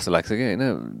पुग्छ जस्तो लाग्छ कि होइन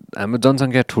हाम्रो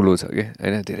जनसङ्ख्या ठुलो छ कि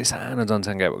होइन धेरै सानो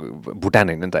जनसङ्ख्या भुटान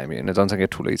होइन नि त हामी होइन जनसङ्ख्या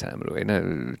ठुलै छ हाम्रो होइन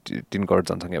 3 करोड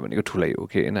जनसङ्ख्या भनेको ठुलै हो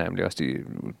कि होइन हामीले अस्ति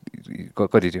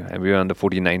कति थियो हामी on the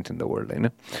 49th in the world होइन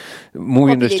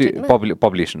मुभी इन्डस्ट्री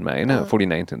पपुलेसनमा होइन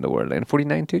 49th इन द वर्ल्ड होइन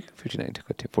 49 थियो कि 59 थियो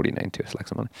कति 49 थियो जस्तो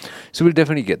लाग्छ मलाई so will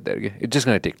definitely get there कि it's just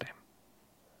gonna take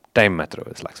time मात्र हो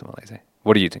जस्तो लाग्छ मलाई चाहिँ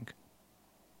व्हाट डु यु थिङ्क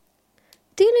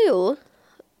त्यही नै हो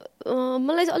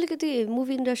मलाई चाहिँ अलिकति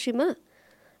मुभी इन्डस्ट्रीमा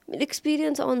मेरो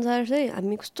एक्सपिरियन्स अनुसार चाहिँ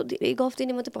हामी कस्तो धेरै गफ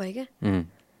दिने मात्रै भयो क्या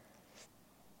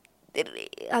धेरै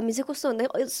हामी चाहिँ कस्तो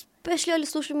भन्दा स्पेसली अहिले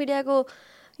सोसियल मिडियाको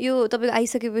यो तपाईँको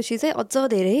आइसकेपछि चाहिँ अझ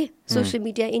धेरै सोसियल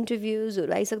मिडिया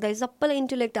इन्टरभ्युजहरू आइसक्दाखेरि सबैलाई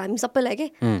इन्टेलेक्ट हामी सबैलाई के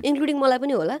इन्क्लुडिङ मलाई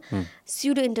पनि होला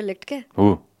स्युडो इन्टेलेक्ट क्या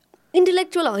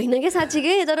इन्टेलेक्चुअल होइन क्या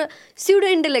साँच्चीकै तर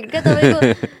स्युडो इन्टेलेक्ट क्या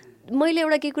तपाईँको मैले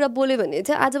एउटा केही कुरा बोलेँ भने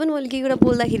चाहिँ आज पनि मैले केही कुरा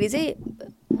बोल्दाखेरि चाहिँ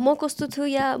म कस्तो छु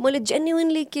या मैले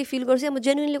जेन्युनली के फिल गर्छु या म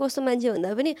जेन्युनली कस्तो मान्छे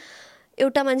भन्दा पनि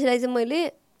एउटा मान्छेलाई चाहिँ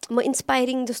म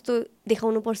इन्सपायरिङ जस्तो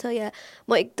देखाउनुपर्छ या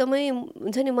म एकदमै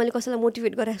हुन्छ नि मैले कसैलाई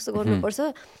मोटिभेट गरे जस्तो गर्नुपर्छ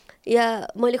या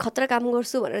मैले खतरा काम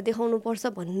गर्छु भनेर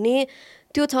देखाउनुपर्छ भन्ने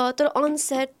त्यो छ तर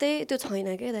अनसेट चाहिँ त्यो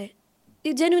छैन क्या दाइ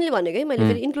त्यो जेन्युनली भनेको है मैले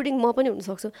फेरि इन्क्लुडिङ म पनि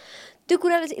हुनसक्छु त्यो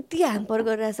कुराले चाहिँ यति ह्याम्पर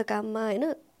गरिरहेछ काममा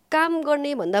होइन काम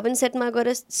गर्ने भन्दा पनि सेटमा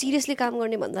गएर सिरियसली काम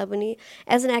गर्ने भन्दा पनि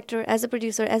as an actor as a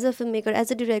producer as a film maker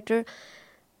as a director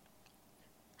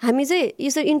हामी चाहिँ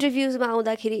यसरी इन्टरभ्युजमा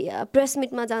आउँदाखेरि या प्रेस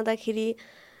मिटमा जाँदाखेरि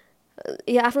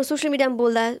या आफ्नो सोसियल मिडियामा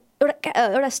बोल्दा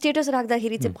एउटा स्टेटस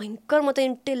राख्दाखेरि चाहिँ भयङ्कर म त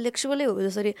इन्टेलेक्चुअलै हो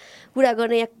जसरी कुरा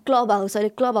गर्ने या क्लब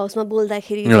हाउसमा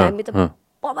बोल्दाखेरि हामी त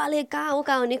बबाले कहाँ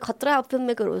हो नि खतरा फिल्म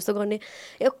मेकर हो जस्तो गर्ने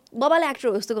या बबाले एक्टर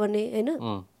हो जस्तो गर्ने होइन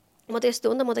म त यस्तो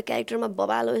हो नि त म त क्यारेक्टरमा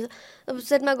बबाल हो अब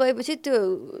सेटमा गएपछि त्यो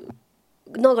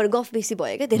नगर गफ बेसी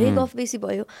भयो क्या धेरै गफ बेसी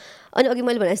भयो अनि अघि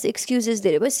मैले भने जस्तो एक्सक्युजेस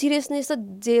धेरै भयो सिरियसनेस त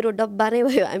जेरो डब्बा नै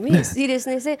भयो हामी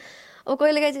सिरियसनेस चाहिँ अब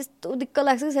कहिलेकाहीँ चाहिँ यस्तो दिक्क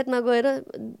लाग्छ कि सेटमा गएर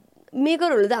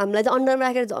मेकरहरूले त हामीलाई चाहिँ अन्डरमा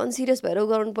राखेर झन् सिरियस भएर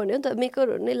गर्नुपर्ने हो नि त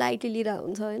मेकरहरू नै लाइटली लिइरहेको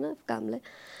हुन्छ होइन कामलाई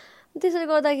त्यसरी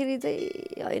गर्दाखेरि चाहिँ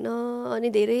होइन अनि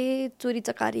धेरै चोरी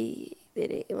चकारी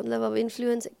धेरै मतलब अब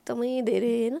इन्फ्लुएन्स एकदमै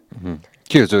धेरै होइन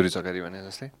के हो चोरी चकारी भने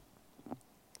जस्तै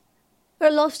एउटा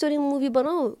लभ स्टोरी मुभी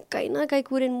बनाऊ काहीँ न काहीँ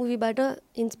कोरियन मुभीबाट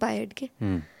इन्सपायर्ड के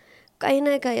काहीँ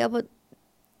न काहीँ अब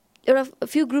एउटा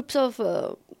फ्यु ग्रुप्स अफ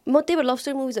म त्यही भएर लभ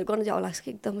स्टोरी मुभिजहरू गर्न चाहिँ लाग्छ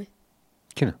कि एकदमै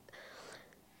किन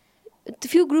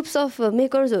फ्यु ग्रुप्स अफ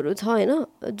मेकर्सहरू छ होइन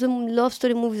जुन लभ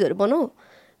स्टोरी मुभिजहरू बनाऊ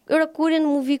एउटा कोरियन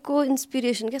मुभीको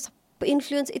इन्सपिरेसन क्या सबै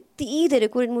इन्फ्लुएन्स यति धेरै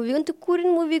कोरियन मुभीको अनि त्यो कोरियन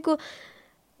मुभीको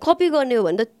कपी गर्ने हो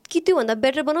भने त कि त्योभन्दा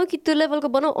बेटर बनाऊ कि त्यो लेभलको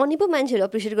बनाऊ अनि पो मान्छेहरू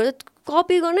एप्रिसिएट गर्छ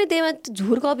कपी गर्ने त्यहीमा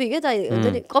झुर कपी क्या त हुन्छ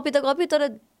नि कपी त कपी तर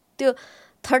त्यो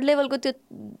थर्ड लेभलको त्यो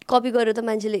कपी गरेर त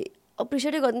मान्छेले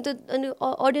एप्रिसिएटै गर्दैन त्यो अनि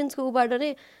अडियन्सको उबाट नै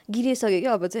गिरिसक्यो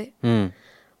क्या अब चाहिँ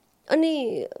अनि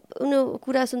उनीहरू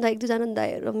कुरा सुन्दा एक दुईजना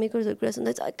दाइहरू मेकर्सहरू कुरा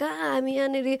सुन्दा चाहिँ कहाँ हामी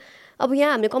यहाँनिर अब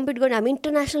यहाँ हामीले कम्पिट गर्ने हामी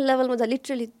इन्टरनेसनल लेभलमा जा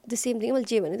लिटरली द सेम थिङ मैले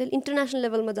जे भने त्यसले इन्टरनेसनल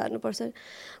लेभलमा जानुपर्छ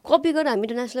कपी गरेर हामी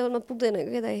इन्टरनेसनल लेभलमा पुग्दैन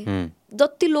क्या दाइ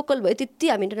जति लोकल भयो त्यति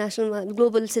हामी इन्टरनेसनलमा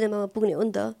ग्लोबल सिनेमामा पुग्ने हो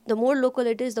नि त the more local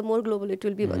it is the more global it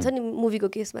will be भन्छ नि मुभीको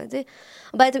केसमा चाहिँ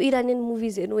बाहिर त इरानियन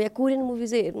मुभिज हेर्नु या कोरियन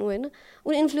मुभिजै हेर्नु होइन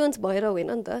उनी इन्फ्लुएन्स भएर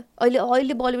होइन नि त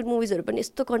अहिले बलिउड मुभिजहरू पनि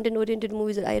यस्तो कन्टेन्ट ओरिएन्टेड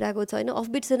मुभिजहरू आइरहेको छ होइन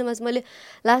अफबिट सिनेमाज मैले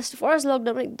लास्ट फर्स्ट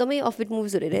लकडाउनमा एकदमै अफबिट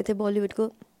मुभिजहरू हेरेको थिएँ बलिउडको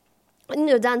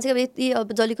यिनीहरू जान्छ अब यति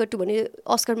अब जलीकट्टु भने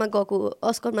अस्करमा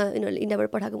यिनीहरूले इन्डियाबाट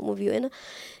पठाएको मुभी हो होइन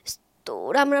यस्तो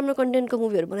राम्रो राम्रो कन्टेन्टको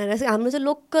मुभीहरू बनाएर हाम्रो चाहिँ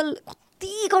लोकल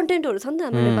कति कन्टेन्टहरू छ नि त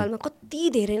हाम्रो नेपालमा कति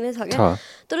धेरै नै छ क्या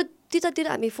तर त्यतातिर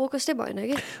हामी फोकसै भएन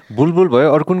कि बुलबुल भयो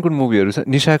अरू कुन कुन मुभीहरू छ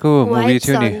निशाको मुभी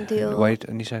थियो नि वाइट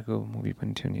निशाको मुभी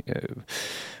पनि थियो नि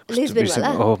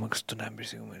कस्तो नाम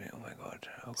बिर्सेको मैले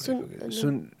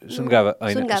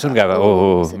सुनगावा हो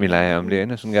मिलाए हामीले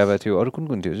होइन सुनगावा थियो अरू कुन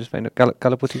कुन थियो जस्ट फाइन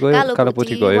कालोपोथी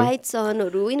गयो वाइट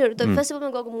सनहरू यिनीहरू त फेस्टिभलमा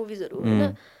गएको मुभिजहरू होइन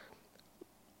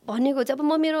भनेको चाहिँ अब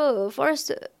म मेरो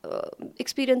फर्स्ट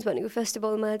एक्सपिरियन्स भनेको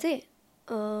फेस्टिभलमा चाहिँ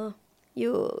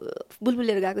यो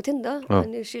बुलबुलहरू गएको थिएँ नि त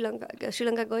अनि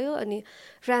श्रीलङ्का गयो अनि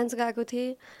फ्रान्स गएको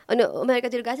थिएँ अनि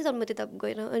अमेरिकातिर गएको थिएँ तर म त्यता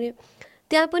गएन अनि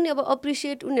त्यहाँ पनि अब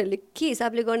अप्रिसिएट उनीहरूले के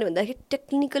हिसाबले गर्ने भन्दाखेरि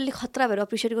टेक्निकल्ली खतरा भएर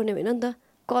अप्रिसिएट गर्ने होइन नि त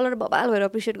कलर बबाल भएर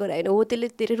अप्रिसिएट गरे होइन हो त्यसले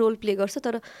धेरै रोल प्ले गर्छ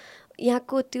तर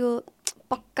यहाँको त्यो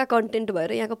पक्का कन्टेन्ट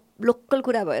भएर यहाँको लोकल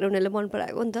कुरा भएर उनीहरूले मन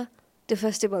पराएको नि त त्यो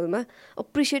फेस्टिभलमा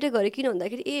अप्रिसिएटै गरेँ किन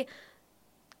भन्दाखेरि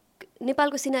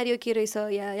नेपालको सिनारियो के रहेछ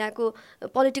या यहाँको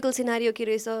पोलिटिकल सिनारियो के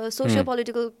रहेछ सोसियो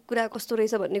पोलिटिकल कुरा कस्तो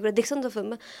रहेछ भन्ने कुरा देख्छ नि त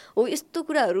फिल्ममा हो यस्तो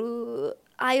कुराहरू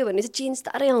आयो भने चाहिँ चेन्ज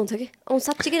तारै आउँछ कि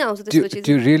साँच्चै किन आउँछ त्यसपछि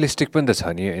त्यो रियलिस्टिक पनि त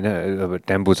छ नि होइन अब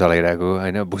टेम्पो चलाइरहेको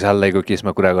होइन भुषाल दाइको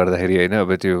केसमा कुरा गर्दाखेरि होइन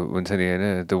अब त्यो हुन्छ नि होइन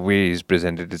the way is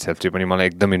presented itself चाहिँ पनि मलाई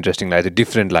एकदम इन्ट्रेस्टिङ लाग्यो थियो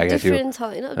डिफ्रेन्ट लागेको थियो डिफ्रेन्ट छ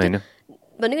होइन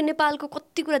भनेको नेपालको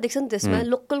कति कुरा देख्छ नि त्यसमा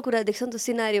लोकल कुरा देख्छ नि त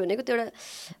सिनारियो भनेको त्यो एउटा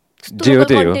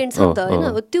कन्टेन्ट छ नि त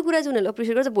होइन त्यो कुरा चाहिँ उनीहरूले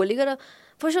अप्रिसिएट गर्छ भोलि गएर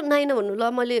फर्स्ट नाइन भन्नु ल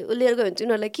मैले लिएर गयो भने चाहिँ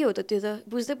उनीहरूलाई के हो त त्यो त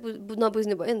बुझ्दै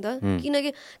नबुझ्ने भयो नि त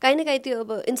किनकि काहीँ न काहीँ त्यो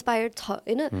अब इन्सपायर्ड छ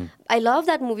होइन I love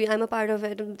that movie I'm a part of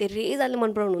it धेरैजनाले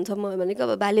मन पराउनुहुन्छ म भनेको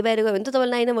अब भाले बाहिर गयो भने त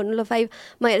तपाईँले नाइन भन्नु ल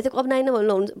फाइभमा हेरेर चाहिँ अब नाइन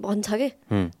भन्नु भन्छ कि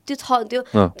त्यो छ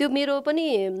त्यो मेरो पनि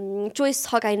चोइस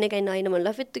छ काहीँ न काहीँ नाइन भन्नु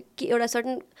ल फेरि त्यो एउटा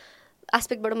सर्टन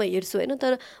एस्पेक्टबाट म हेर्छु होइन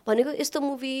तर भनेको यस्तो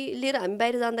मुभी लिएर हामी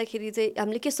बाहिर जाँदाखेरि चाहिँ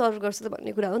हामीले के सर्भ गर्छ त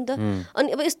भन्ने कुरा हो नि त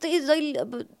अनि अब यस्तै जहिले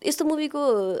अब यस्तो मुभीको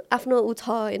आफ्नो ऊ छ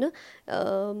होइन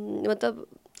मतलब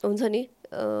हुन्छ नि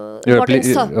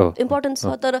इम्पोर्टेन्स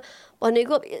छ तर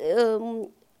भनेको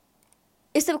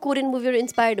यस्तो कोरियन मुभीबाट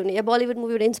इन्सपायर्ड हुने या बलिउड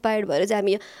मुभीबाट इन्सपायर्ड भएर चाहिँ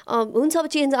हामी हुन्छ अब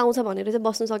चेन्ज आउँछ भनेर चाहिँ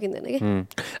बस्नु सकिँदैन कि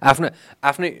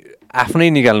आफ्नै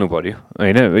निकाल्नु पर्यो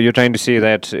होइन you trying to say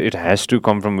that it has to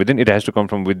come from within it has to come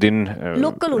from within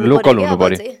local हुनु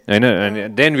पर्यो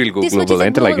होइन देन विल गो ग्लोबल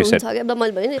होइन लाइक यु सेड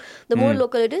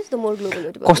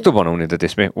कस्तो बनाउने त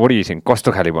त्यसमै व्हाट यु थिङ्क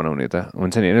कस्तो खाले बनाउने त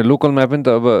हुन्छ नि होइन लोकलमा पनि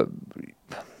त अब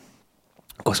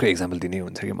कसको एक्जाम्पल दिने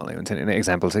हुन्छ कि मलाई हुन्छ नि होइन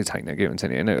एक्जाम्पल चाहिँ छैन कि हुन्छ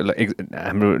नि होइन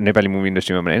हाम्रो नेपाली मुभी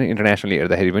इन्डस्ट्रीमा पनि होइन इन्टरनेसनली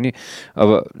हेर्दाखेरि पनि अब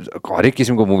हरेक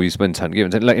किसिमको मुभिज पनि छन् कि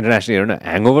हुन्छ नि ल इन्टरनेसनली हेर्नु न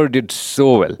ह्याङओभर डिड सो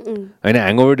वेल होइन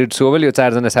ह्याङओभर डिड सो वेल यो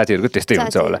चारजना साथीहरूको त्यस्तै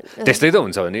हुन्छ होला त्यस्तै त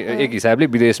हुन्छ भने एक हिसाबले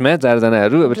विदेशमा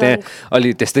चारजनाहरू अब त्यहाँ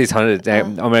अलि त्यस्तै छ त्यहाँ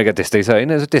अमेरिका त्यस्तै छ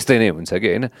होइन त्यस्तै नै हुन्छ कि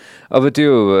होइन अब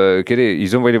त्यो के अरे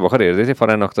हिजो मैले भर्खर हेर्दै थिएँ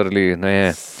फरहान अख्तरले नयाँ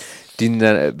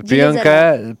तीनजना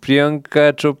प्रियङ्का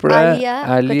चोपडा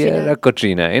आलिया र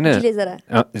कट्रिना होइन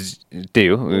त्यही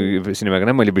हो सिनेमाको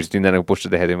नाम मैले तीनजनाको पोस्टर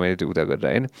देखाएको थिएँ मैले त्यो उता गरेर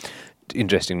होइन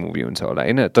इन्ट्रेस्टिङ मुभी हुन्छ होला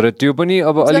होइन तर त्यो पनि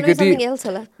अब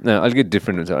अलिकति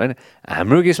डिफ्रेन्ट हुन्छ होला होइन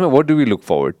हाम्रो केसमा what do we look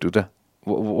forward to त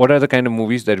what are the kind of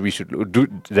movies that we should do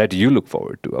that you look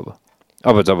forward to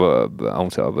अब जब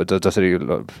आउँछ अब जसरी के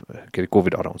अरे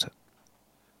कोभिड हराउँछ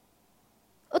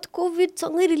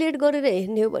कोभिडसँगै रिलेट गरेर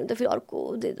हेर्ने हो भने त फेरि अर्को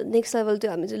नेक्स्ट लेभल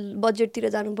त्यो हामी चाहिँ बजेटतिर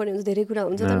जानुपर्ने हुन्छ धेरै कुरा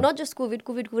हुन्छ तर नट जस्ट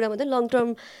कोभिडको कुरा मात्रै लङ टर्म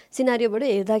सिनारियोबाट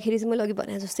हेर्दाखेरि चाहिँ मैले अघि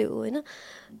भने जस्तै हो होइन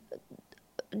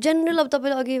जेनरल अब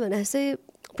तपाईँले अघि भने जस्तै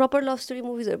प्रपर लभ स्टोरी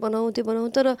मुभिजहरू बनाऊ त्यो बनाऊ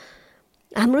तर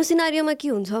हाम्रो सिनारियोमा के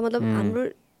हुन्छ मतलब हाम्रो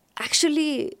एक्चुली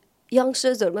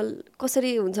यङ्स्टर्सहरूमा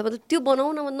कसरी हुन्छ मतलब त्यो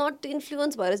बनाउनमा नट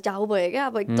इन्फ्लुएन्स भएर झाउ भयो क्या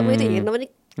अब एकदमै त्यो हेर्न पनि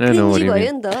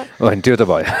भयो नि त त्यो त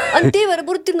भयो अनि त्यही भएर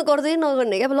बरु तिर्नु गर्दै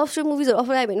नगर्ने क्या अब लभ स्टोरी मुभिजहरू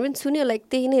अफर आयो भने पनि सुन्यो लाइक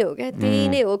त्यही नै हो क्या त्यही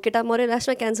नै हो केटा मऱ्यो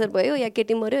लास्टमा क्यान्सर भयो या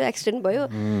केटी मऱ्यो एक्सिडेन्ट भयो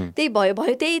त्यही भयो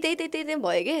त्यही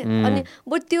भयो कि अनि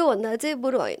बरु त्योभन्दा चाहिँ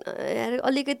बरु होइन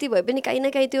अलिकति भए पनि काहीँ न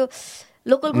काहीँ त्यो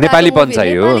लोकल नेपालीपन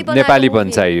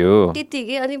चाहियो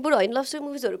त्यतिकै अनि बरु होइन लभ स्टोरी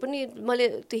मुभिजहरू पनि मैले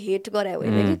त्यो हेट गरायो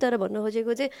होइन कि तर भन्न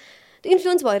खोजेको चाहिँ त्यो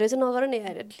इन्फ्लुएन्स भएर चाहिँ नगर नि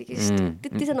यार एटलिस्ट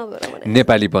त्यति चाहिँ नगर भने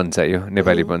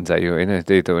नेपालीपन चाहियो होइन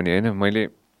त्यही त हो नि होइन मैले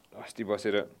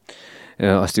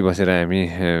अस्ति बसेर हामी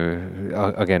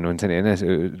अगान हुन्छ नि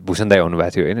होइन भूषण दाई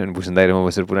आउनुभएको थियो होइन अनि भूषण दाई र म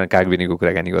बसेर पुरा कागबेनीको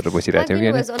कुराकानी गरेर बसिरहेको थियौँ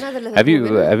कि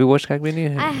have you watch Kagbeni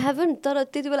I haven't तर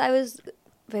त्यति बेला आई वाज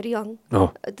भेरी यङ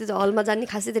त्यो हलमा जाने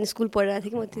खासै त्यहाँदेखि स्कुल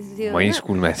पढिरहेको थिएँ कि म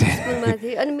स्कुलमा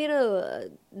थिएँ अनि मेरो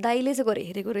दाइले चाहिँ गएर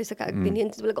हेरेको रहेछ कागबेनी अनि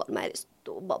त्यति बेला घरमा आएर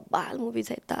यस्तो बब्बाल मुभी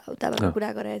छ यता उताबाट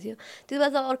कुरा गराएको थियो त्यति बेला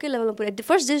त अर्कै लेभलमा पुऱ्यायो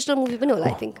फर्स्ट डिजिटल मुभी पनि होला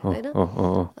आई थिङ्क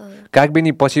होइन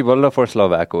कागबेनी पछि बल्ल फर्स्ट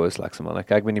लभ आएको जस्तो लाग्छ मलाई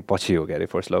कागबेनी पछि हो क्यारे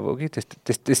फर्स्ट लभ हो कि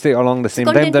त्यस्तै अलङ द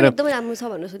सेम टाइम तर एकदमै राम्रो छ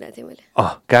भनेर सुनेको थिएँ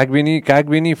मैले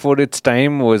Kagbeni for its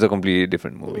time was a completely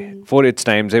different movie for its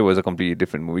time चाहिँ was a completely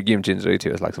different movie game चेन्जरै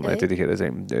थियो जस्तो लाग्छ मलाई त्यतिखेर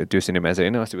चाहिँ त्यो सिनेमा चाहिँ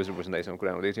होइन अस्ति बसेर भूषण दाइसँग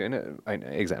कुरा हुँदै थियो होइन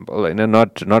एक्जाम्पल होइन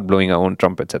not blowing our own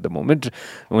trumpets at the moment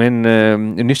when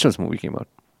Nishal's movie came out,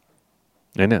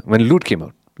 when Loot came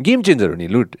out, game changer only.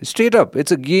 Loot, straight up,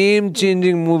 it's a game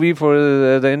changing movie for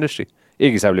the industry.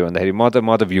 एक हिसाबले भन्दाखेरि म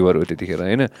त viewer हो त्यतिखेर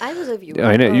होइन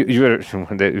होइन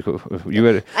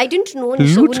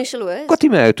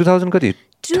कतिमा आयो 2000 कति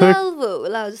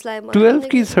 12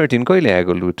 कि 13 कहिले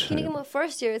आएको लुट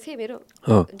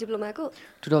 12 मा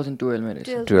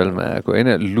आएको होइन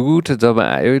लुट जब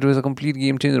आयो it was a complete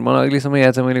game changer मलाई अहिलेसम्म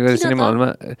याद छ मैले गएर सिनेमा हलमा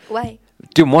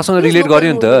त्यो मसँग रिलेट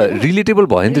गर्यो नि त रिलेटेबल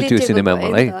भयो नि त त्यो सिनेमा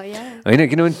मलाई होइन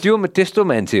किनभने त्यो त्यस्तो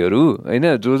मान्छेहरू होइन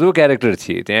जो क्यारेक्टर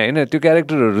थिए त्यहाँ होइन त्यो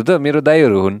क्यारेक्टरहरू त मेरो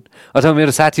दाइहरू हुन् अथवा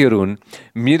मेरो साथीहरू हुन्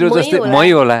मेरो जस्तै मै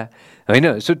होला होइन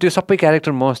सो त्यो सबै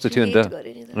क्यारेक्टर म जस्तो थियो नि त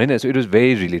होइन so it was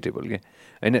very relatable क्या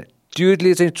होइन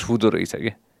त्योले चाहिँ छुँदो रहेछ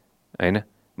क्या होइन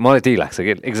मलाई त्यही लाग्छ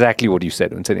क्या एक्ज्याक्टली वाट यु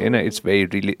सेड हुन्छ नि होइन इट्स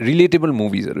भेरी रिलेटेबल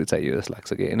मुभिजहरू चाहियो जस्तो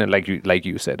लाग्छ कि होइन लाइक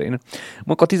यु सेड होइन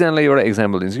म कतिजनालाई एउटा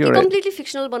इक्जाम्पल दिन्छु कि कम्प्लिटली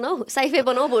फिक्सनल बनाऊ साइफाई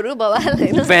बनाऊ बरु बवाल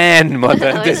हैन फ्यान म त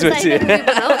त्यसपछि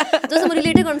जस्तो म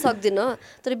रिलेट गर्न सक्दिनँ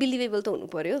तर बिलिभेबल त हुनु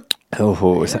पर्यो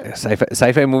ओहो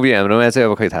साइफाई मुभी हाम्रोमा चाहिँ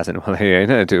अब खै थाहा छैन मलाई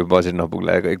होइन त्यो बजेट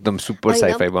नपुग्ला एकदम सुपर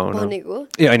साइफाई बनाउनु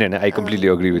ए होइन I completely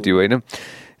agree with you होइन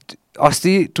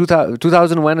अस्ति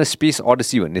 2001 A Space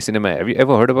Odyssey भन्ने cinema have you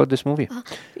ever heard about this movie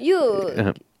यो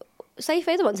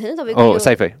साइफाई त भन्छ हैन तपाईको ओ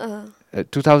साइफाई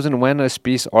 2001 A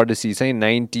Space Odyssey चाहिँ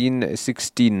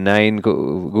 1969 को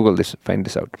Google this find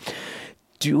this out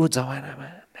त्यो जमानामा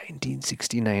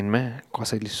 1969 मा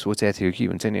कसैले सोचेको थियो कि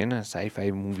हुन्छ नि हैन साइफाई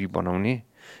मुभी बनाउने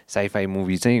साइफाई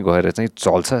मुभी चाहिँ गएर चाहिँ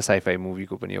चल्छ साइफाई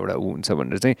मुभीको पनि एउटा ऊ हुन्छ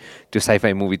भनेर चाहिँ त्यो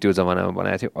साइफाई मुभी त्यो जमानामा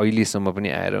बनाएको थियो अहिलेसम्म पनि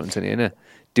आएर हुन्छ नि हैन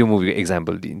त्यो मुभीको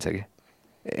एक्जाम्पल दिइन्छ क्या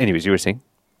एनिवेज यु वर सेइङ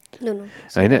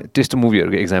होइन त्यस्तो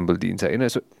मुभीहरूको एक्जाम्पल दिइन्छ होइन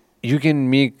so you can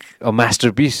make a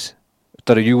masterpiece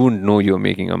तर you won't no you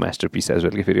making a masterpiece as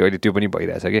well कि फेरि अहिले त्यो पनि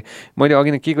भइरहेछ कि मैले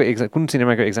अघि नै के को कुन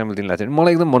सिनेमाको एक्जाम्पल दिनु लाग्थ्यो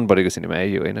मलाई एकदम मन परेको सिनेमा है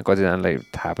यो होइन कतिजनालाई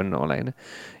थाहा पनि नहोला होइन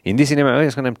हिन्दी सिनेमा हो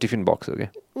यसको नाम टिफिन बक्स हो क्या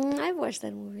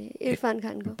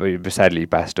sadly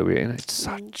passed away होइन it's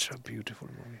such a beautiful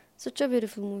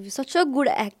movie such a good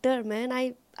actor man I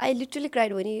literally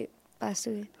cried when he passed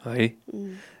away है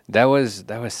that was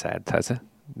sad थाहा छ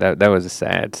that was a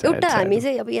sad एउटा हामी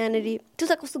चाहिँ अब यहाँनिर त्यो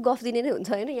त कस्तो गफ दिने नै हुन्छ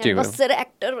होइन यहाँ बसेर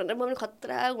एक्टर भनेर म पनि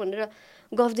खतरा भनेर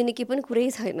गफ दिने केही पनि कुरै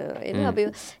छैन होइन अब यो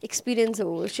एक्सपिरियन्स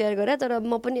हो सेयर गरेर तर म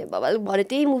पनि भरे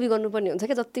त्यही मुभी गर्नुपर्ने हुन्छ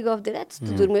क्या जति गफ दिएर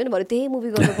त्यस्तो जुर्मी पनि भरे त्यही मुभी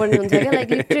गर्नुपर्ने हुन्छ क्या लाइक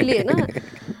लिटरली होइन अब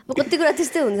कति कुरा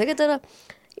त्यस्तै हुन्छ क्या तर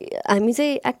हामी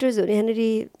चाहिँ एक्टर्सहरू यहाँनिर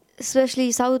स्पेसली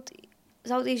साउथ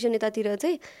एसियन यतातिर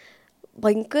चाहिँ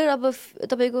भयङ्कर अब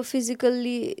तपाईँको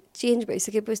फिजिकल्ली चेन्ज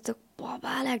भइसकेपछि त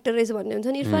बबाल एक्टर रहेछ भन्ने हुन्छ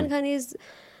नि इरफान खान इज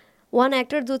वान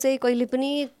एक्टर जो चाहिँ कहिले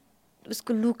पनि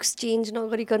उसको लुक्स चेन्ज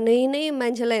नगरिकनै नै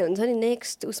मान्छेलाई हुन्छ नि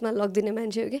नेक्स्ट उसमा लगिदिने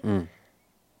मान्छे हो कि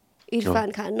इरफान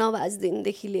खान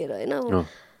नवाजदेखि लिएर होइन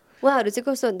उहाँहरू चाहिँ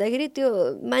कस्तो भन्दाखेरि त्यो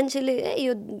मान्छेले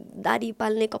यो दाढी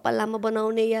पाल्ने कपाल लामो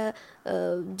बनाउने या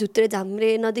झुत्रे झाम्रे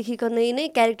नदेखिकनै नै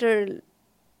क्यारेक्टर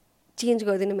चेन्ज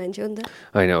गरिदिने मान्छे हो नि त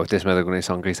होइन हो त्यसमा त कुनै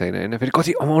शङ्कै छैन होइन फेरि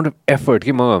कति अमाउन्ट अफ एफर्ट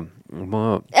कि म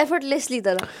एफर्टलेसली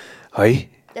तर है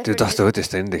त्यो जस्तो हो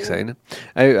त्यस्तै नि देख्छ होइन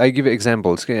आई गिभ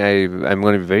एक्जाम्पल्स कि I'm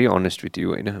gonna be very honest with you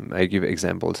होइन आई गिभ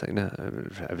एक्जाम्पल्स होइन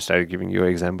I start giving you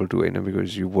example to होइन because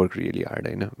you work really hard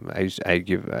होइन I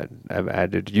give I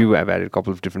added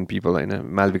couple of different people होइन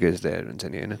Malvika is there हुन्छ नि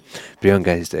होइन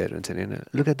Priyanka is there हुन्छ नि होइन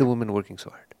look at the women working so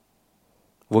hard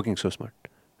working so smart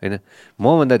होइन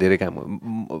मभन्दा धेरै काम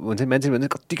हुन्छ नि मान्छे भन्छ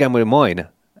कति काम गरेँ म होइन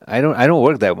I don't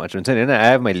work that much. I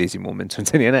have my lazy moments. I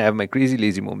have my crazy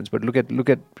lazy moments. But look at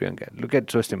Priyanka, look at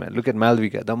Swastima, look at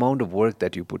Malvika. The amount of work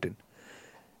that you put in,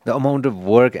 the amount of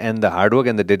work and the hard work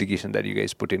and the dedication that you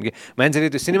guys put in. मान्छेले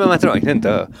त्यो cinema मात्र होइन नि त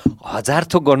 1000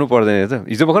 थोक गर्नु पर्दैन त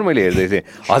हिजो भर्खर मैले हेर्दै थिएँ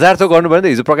 1000 थोक गर्नु पर्दैन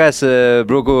हिजो प्रकाश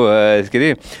ब्रोको के अरे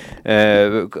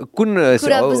कुन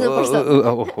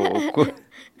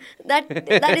that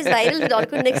is viral with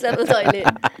अर्को next level अहिले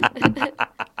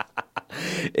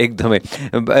एकदमै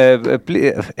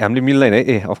हामीले मिल्दैन है ए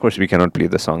of course we cannot play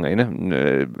the song होइन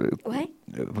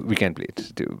वी क्यान प्ले इट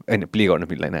त्यो होइन प्ले गर्न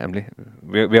मिल्दैन हामीले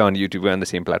way on YouTube way on the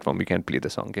same platform we can play the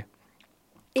song के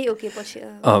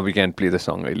we can play the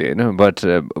song अहिले होइन बट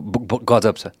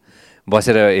गजब छ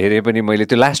बसेर हेरेँ पनि मैले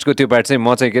त्यो लास्टको त्यो पार्ट चाहिँ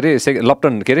म चाहिँ के अरे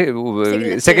लप्टन के अरे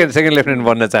सेकेन्ड लेफ्टेनेन्ट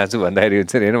बन्न चाहन्छु भन्दाखेरि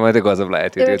हुन्छ नि होइन मलाई त गजब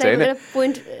लागेको थियो त्यो चाहिँ होइन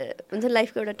पोइन्ट हुन्छ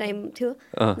लाइफको एउटा टाइम थियो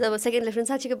जब सेकेन्ड लेफ्टेनेन्ट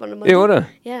साँच्चीकै पढ्नु ए हो र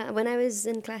या when I was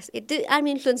in class 8 त्यो आर्मी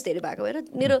इन्फ्लुएन्स धेरै भएको भएर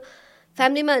मेरो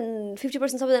फ्यामिलीमा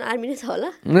 50% सबैजना आर्मी नै छ होला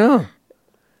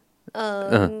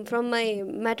from my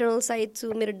maternal side to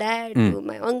मेरो dad to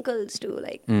my uncles to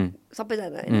like सबैजना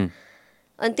होइन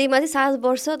अनि त्यही माथि 7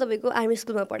 वर्ष तपाईँको आर्मी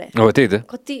स्कुलमा पढाएँ हो त्यही त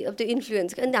कति अब त्यो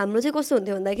इन्फ्लुएन्स अनि हाम्रो चाहिँ कस्तो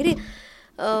हुन्थ्यो भन्दाखेरि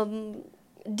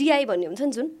डिआई भन्ने हुन्छ नि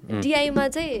जुन डिआईमा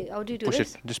चाहिँ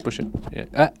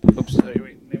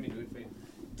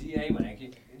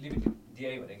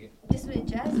त्यसमा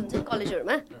ज्याज हुन्छ नि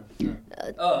कलेजहरूमा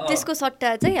त्यसको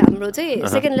सट्टा चाहिँ हाम्रो चाहिँ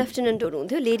सेकेन्ड लेफ्टिनेन्टहरू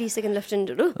हुन्थ्यो लेडी सेकेन्ड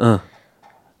लेफ्टिनेन्टहरू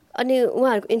अनि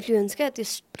उहाँहरूको इन्फ्लुएन्स क्या त्यो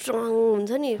स्ट्रङ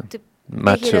हुन्छ नि त्यो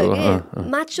माचो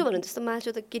भन्नु त्यस्तो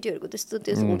माचो त केटीहरूको त्यस्तो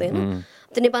त्यो हुँदैन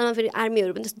त्यो नेपालमा फेरि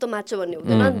आर्मीहरू पनि त्यस्तो माचो भन्ने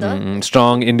हुँदैन नि त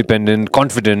स्ट्रङ इन्डिपेन्डेन्ट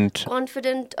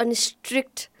कन्फिडेन्ट अनि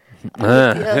स्ट्रिक्ट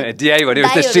डिआई भन्यो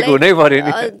स्ट्रिक्ट हुनै पर्यो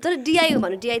नि तर डिआई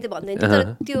भन्नु डिआई त भन्दैन तर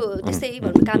त्यो त्यस्तै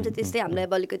भन्नु काम चाहिँ त्यस्तै हामीलाई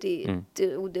अब अलिकति त्यो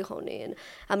ऊ देखाउने होइन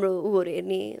हाम्रो ऊहरू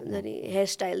हेर्ने हुन्छ नि हेयर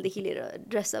स्टाइलदेखि लिएर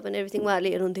ड्रेसअप एन्ड एभ्रिथिङ उहाँहरूले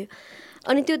हेर्नुहुन्थ्यो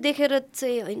अनि त्यो देखेर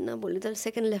चाहिँ होइन भोलि त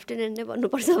सेकेन्ड लेफ्टिनेन्ट नै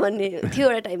भन्नुपर्छ भन्ने थियो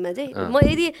एउटा टाइममा चाहिँ म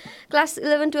यदि क्लास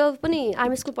 11-12 पनि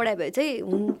आर्मी स्कुल पढाए भए चाहिँ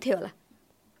हुन्थ्यो होला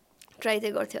ट्राई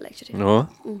चाहिँ गर्थ्यो होला एक्चुली हो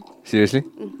सिरियसली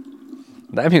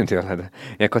दामी हुन्थ्यो होला त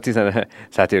यहाँ कतिजना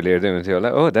साथीहरूले हेर्दै हुन्थ्यो होला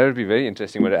oh that would be very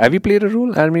interesting have you played a role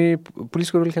army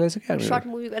पुलिसको रोल खेलाएको छ कि सर्ट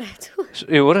मुभी गराएको छु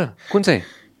ए हो र कुन चाहिँ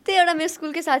त्यही एउटा मेरो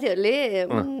स्कुलकै साथीहरूले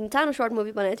सानो सर्ट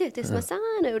मुभी बनाएको थियो त्यसमा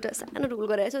सानो एउटा सानो रोल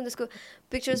गराएको छ त्यसको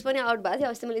पिक्चर्स पनि आउट भएको थियो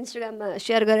अस्ति मैले इन्स्टाग्राममा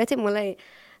सेयर गरेको थिएँ मलाई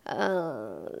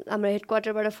हाम्रो हेड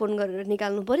क्वार्टरबाट फोन गरेर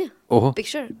निकाल्नु पर्यो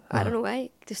पिक्चर आएर नो भाइ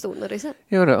त्यस्तो हुँदो रहेछ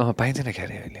एउटा पाइँदैन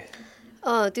क्यारे अहिले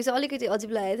त्यो चाहिँ अलिकति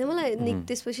अजिब लागेको थियो मलाई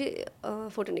त्यसपछि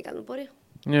फोटो निकाल्नु पर्यो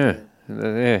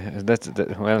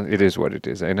well it is what it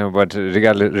is I know but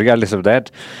regardless of that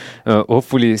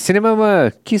hopefully सिनेमामा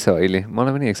के छ अहिले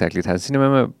मलाई पनि एक्ज्याक्टली थाहा छ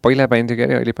सिनेमामा पहिला पाइन्थ्यो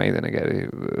क्यारे अहिले पाइँदैन क्यारे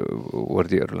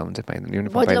वर्दीहरू लाउनु चाहिँ पाइँदैन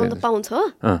युनिफर्म त पाउँछ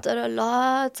तर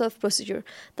लट्स अफ प्रोसिजर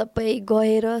तपाईँ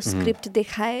गएर स्क्रिप्ट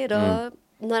देखाएर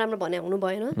नराम्रो भने हुनु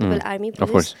भएन तपाईँले आर्मी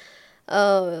पुलिस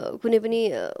कुनै पनि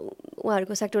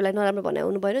उहाँहरूको सेक्टरलाई नराम्रो भने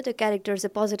हुनु भएन त्यो क्यारेक्टर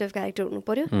चाहिँ पोजिटिभ क्यारेक्टर हुनु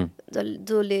पऱ्यो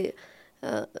जसले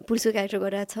पुलिसको क्यारेक्टर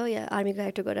गरिरहेको छ या आर्मीको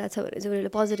क्यारेक्टर गरिरहेको छ भने चाहिँ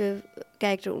उनीहरूले पोजिटिभ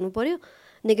क्यारेक्टर हुनु पऱ्यो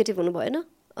नेगेटिभ हुनु भएन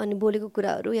अनि बोलेको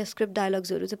कुराहरू या स्क्रिप्ट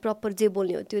डायलग्सहरू चाहिँ प्रपर जे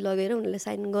बोल्ने हो त्यो लगेर उनीहरूले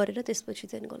साइन गरेर त्यसपछि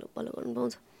चाहिँ फलो गर्नु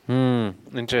पाउँछ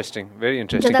interesting very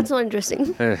interesting that's not interesting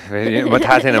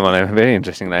थाहा थिएन मलाई भेरी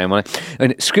इन्ट्रेस्टिङ लाग्यो मलाई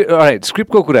अनि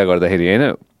स्क्रिप्टको कुरा गर्दाखेरि होइन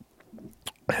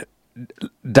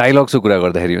डायलग्सको कुरा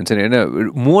गर्दाखेरि हुन्छ नि होइन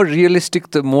मोर रियलिस्टिक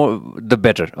द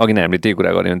बेटर अघि नै हामीले त्यही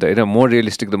कुरा गऱ्यौँ नि त होइन more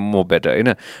realistic the more better होइन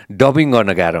डबिङ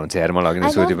गर्न गाह्रो हुन्छ यार मलाई अघि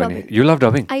नै सोधेँ पनि यु लभ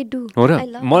डबिङ हो र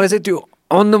मलाई चाहिँ त्यो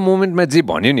अन द मोमेन्टमा जे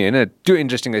भन्यो नि होइन त्यो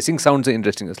इन्ट्रेस्टिङ सिङ साउन्ड चाहिँ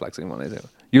इन्ट्रेस्टिङ जस्तो लाग्छ कि मलाई चाहिँ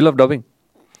you love dubbing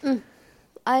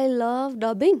I love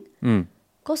dubbing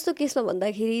कस्तो केसमा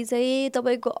भन्दाखेरि चाहिँ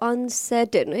तपाईँको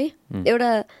अनसेट हेर्नु है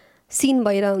एउटा सिन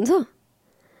भइरहेको हुन्छ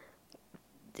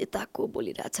यता को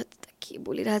बोलिरहेछ त्यता के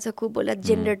बोलिरहेछ को बोलिरहेछ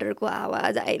जेनेरेटरको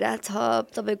आवाज आइरहेछ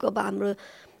तपाईँको अब हाम्रो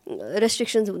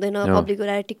रेस्ट्रिक्सन्स हुँदैन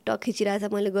पब्लिकहरू आएर टिकटक खिचिरहेछ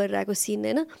मैले गरिरहेको सिन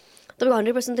होइन तपाईँको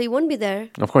 100% त यु वन्ट बी देयर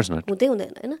हुँदै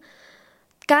हुँदैन होइन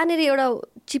कहाँनिर एउटा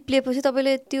चिप्लिएपछि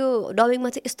तपाईँले त्यो डबिङमा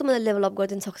चाहिँ यस्तो मलाई लेभल अप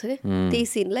गरिदिनु सक्छ कि त्यही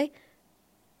सिनलाई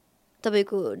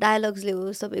तपाईँको डायलग्सले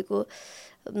होस् तपाईँको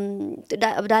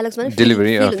डायलग्समा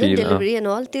डेलिभरी एन्ड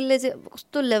अल त्यसले चाहिँ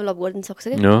कस्तो लेभल अप गरिदिनु सक्छ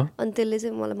कि अनि त्यसले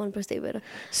चाहिँ मलाई मनपर्छ त्यही भएर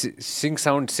सिङ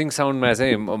साउन्डमा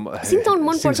चाहिँ सिङ साउन्ड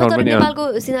मनपर्छ तर नेपालको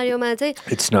सिनारियोमा चाहिँ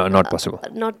इट्स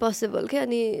नट पोसिबल के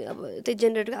अनि अब त्यही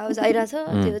जेनेरेटरको आवाज आइरहेछ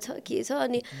त्यो छ के छ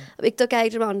अनि अब एक त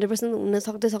क्यारेक्टरमा 100% हुन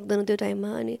सक्दैन त्यो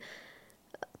टाइममा अनि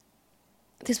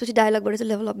त्यसपछि डायलगबाट चाहिँ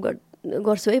लेभल अप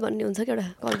गर्छु है भन्ने हुन्छ कि एउटा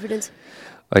कन्फिडेन्स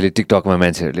अहिले टिकटकमा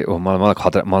मान्छेहरूले मलाई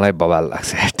खतरा मलाई बवाल लाग्छ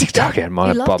टिकटक हेर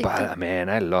मलाई बवाल man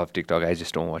I love TikTok I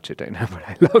just don't watch it होइन बट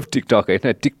आई लभ टिकटक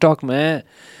होइन टिकटकमा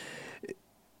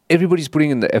everybody is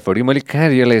putting in the effort कि मैले कहाँ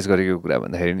रियलाइज गरेको कुरा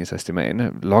भन्दाखेरि नि सस्तीमा होइन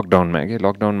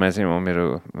लकडाउनमा चाहिँ म मेरो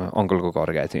अङ्कलको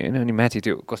घर गएको थिएँ होइन अनि माथि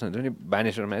त्यो कस्तो हुन्छ नि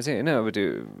बानेश्वरमा चाहिँ होइन अब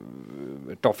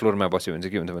त्यो टप फ्लोरमा बस्यो भने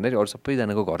चाहिँ के हुन्छ भन्दाखेरि अरू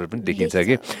सबैजनाको घरहरू पनि देखिन्छ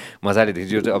कि मजाले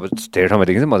देखिन्छ यो चाहिँ अब धेरै ठाउँमा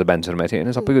देखिन्छ म चाहिँ बानेश्वरमा थिएँ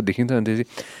होइन सबैको देखिन्छ अनि त्यसपछि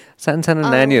सानो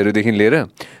नानीहरूदेखि लिएर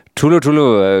ठुलो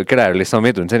केटाहरूले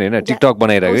समेत हुन्छ नि होइन टिकटक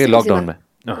बनाइरहेको कि लकडाउनमा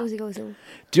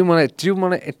त्यो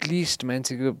मलाई एटलिस्ट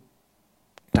मान्छेको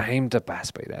टाइम त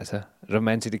पास भइरहेछ र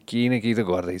मान्छेले केही न केही त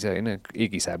गर्दैछ होइन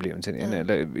एक हिसाबले हुन्छ नि होइन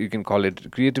you can call it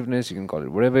क्रिएटिभनेस you can call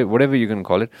it whatever you can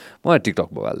call it मलाई टिकटक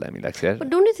बवाल दामी लाग्छ यार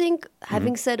don't you think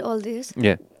having shed all this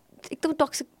एकदम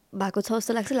टक्सिक भएको छ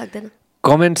जस्तो लाग्छ लाग्दैन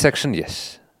comment section yes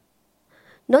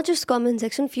not just comment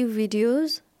section few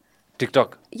videos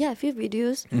TikTok yeah few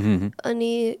videos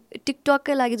अनि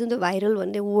टिकटककै लागि जुन चाहिँ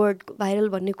भाइरल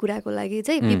भन्ने कुराको लागि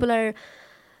चाहिँ पिपल आर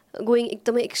गोइङ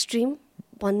एकदमै एक्सट्रिम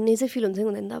भन्ने चाहिँ फिल हुन्छ कि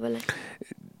हुँदैन तपाईँलाई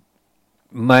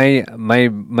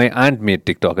my aunt made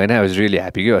TikTok होइन आई वाज रियली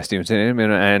ह्याप्पी कि अस्ति हुन्छ नि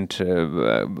मेरो आन्ट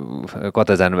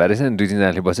कता जानुभएको रहेछ नि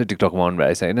 2-3जनाले बसेर टिकटकमा आउनु भएको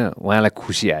रहेछ होइन उहाँलाई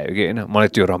खुसी आयो कि होइन मलाई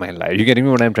त्यो रमाइलो लाग्यो you getting me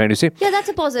what I am trying to say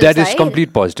that is complete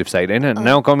positive side होइन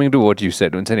now coming to what you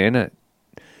said हुन्छ नि होइन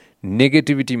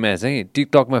नेगेटिभिटीमा चाहिँ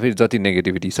टिकटकमा फेरि जति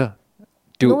नेगेटिभिटी छ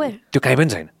त्यो कहीँ पनि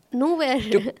छैन नोवेयर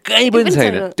त्यो कहीँ पनि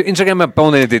छैन त्यो इन्स्टाग्राममा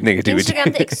पाउँदैन त्यो नेगेटिभिटी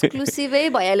इन्स्टाग्राम त एक्सक्लुसिभै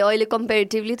भइहाल्यो अहिले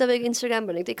कम्पेरिटिभली तपाईँको इन्स्टाग्राम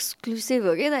भनेको त एक्सक्लुसिभ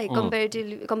हो कि like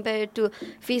compare to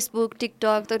Facebook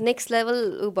TikTok त नेक्स्ट लेभल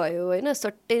भयो होइन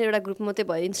सर्टेन एउटा ग्रुप मात्रै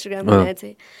भयो इन्स्टाग्राम भनेर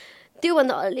चाहिँ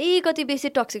त्योभन्दा अलिकति बेसी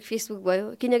टक्सिक फेसबुक भयो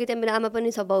किनकि त्यहाँ मेरो आमा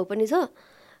पनि छ बाउ पनि छ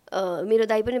मेरो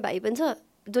दाइ पनि भाइ पनि छ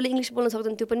जसले इङ्ग्लिस बोल्न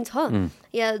सक्दैन त्यो पनि छ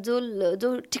या जो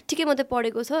ठिकै मात्रै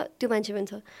पढेको छ त्यो मान्छे पनि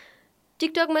छ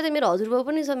टिकटकमा चाहिँ मेरो हजुरबाउ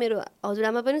पनि छ मेरो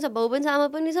हजुरआमा पनि छ बाउ पनि छ आमा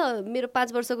पनि छ मेरो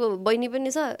 5 वर्षको बहिनी पनि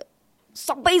छ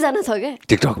सबैजना छ क्या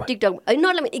टिकटकमा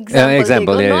not like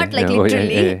example not like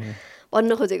literally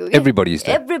भन्न खोजेको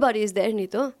एभ्रीबडी इज देयर नि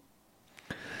त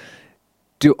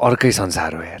त्यो अर्कै संसार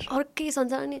हो यार अर्कै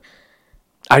संसार नि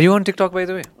Are you on TikTok by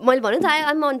the way? मैले भने त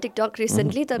आइएम अन टिकटक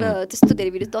रिसेन्टली तर त्यस्तो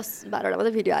धेरै भिडियो 10-12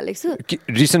 मात्रै भिडियो हालेको छु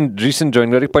रिसेन्ट जोइन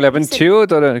गरेको पहिला पनि थियो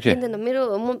तर मेरो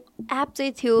एप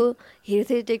चाहिँ थियो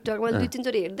हेर्थेँ टिकटकमा 2-3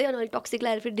 चोटि हेर्दै अनि अलिक टक्सिक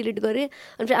लागेर फेरि डिलिट गरेँ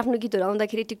अनि फेरि आफ्नो गीतहरू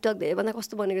आउँदाखेरि टिकटक धेरैभन्दा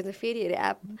कस्तो बनेको थियो फेरि हेरेँ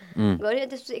एप गरेँ अनि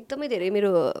त्यसपछि एकदमै धेरै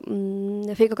मेरो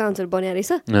फेक अकाउन्ट्सहरू बनाएर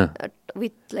रहेछ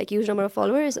with like huge number of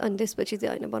followers अनि त्यसपछि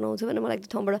चाहिँ होइन बनाउँछु भने मलाई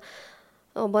त्यो ठाउँबाट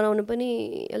बनाउनु पनि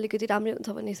अलिकति राम्रै हुन्छ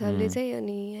भन्ने हिसाबले चाहिँ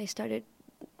अनि I started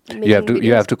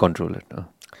You have to control it.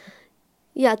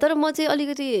 या तर म चाहिँ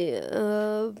अलिकति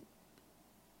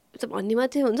भन्ने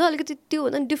मात्रै हुन्छ अलिकति त्यो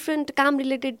भन्दा डिफ्रेन्ट काम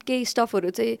रिलेटेड केही स्टफहरू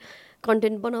चाहिँ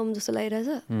कन्टेन्ट बनाउँ जस्तो लागिरहेछ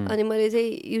अनि मैले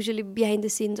चाहिँ युजली बिहाइन्ड द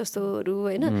सिन जस्तोहरू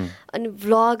होइन अनि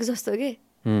भ्लग जस्तो के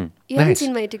You haven't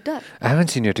seen my TikTok? I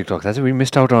haven't seen your TikTok. That's we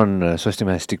missed out on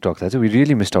Swestima's TikTok. That's we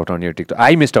really missed out on your TikTok.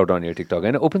 I missed out on your TikTok.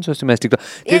 And open Swestima's TikTok.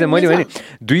 त्यही त मैले भने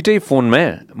दुईटै फोनमा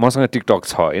मसँग TikTok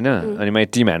छ होइन अनि my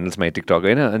team handles my TikTok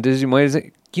होइन अनि त्यसपछि मैले चाहिँ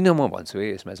किन म भन्छु है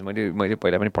यसमा चाहिँ मैले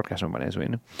पहिला पनि पडकास्टमा भनेको छु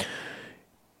होइन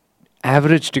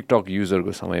एभरेज टिकटक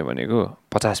युजरको समय भनेको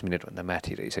 50 मिनटभन्दा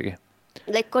माथि रहेछ क्या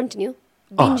लाइक कन्टिन्यू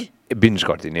बिन्ज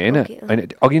गरिदिने होइन अनि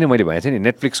अघि नै मैले भनेको थिएँ नि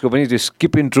नेटफ्लिक्सको पनि त्यो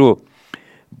स्किप इन्ट्रो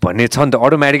भन्ने छ नि त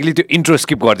अटोमेटिकली त्यो इन्ट्रो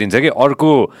स्किप गरिदिन्छ कि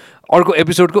अर्को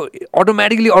एपिसोडको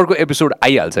अटोमेटिकली अर्को एपिसोड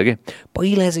आइहाल्छ कि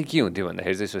पहिला चाहिँ के हुन्थ्यो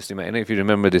भन्दाखेरि चाहिँ स्वस्तिमा होइन if you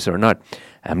remember this or not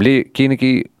हामीले केही न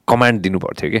केही कमान्ड दिनु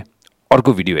पर्थ्यो कि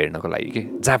अर्को भिडियो हेर्नको लागि कि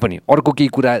जहाँ पनि अर्को केही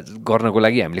कुरा गर्नको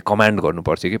लागि हामीले कमान्ड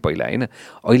गर्नुपर्थ्यो कि पहिला होइन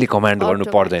अहिले कमान्ड गर्नु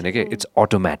पर्दैन कि इट्स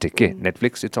अटोमेटिक के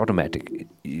Netflix it's automatic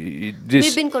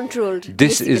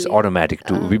this is automatic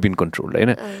to we been controlled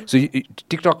होइन सो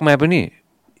टिकटकमा पनि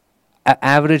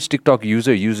average TikTok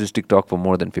user uses TikTok for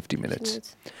more than 50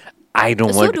 minutes. I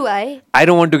don't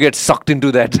want to get sucked into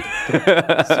that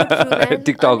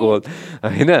TikTok world.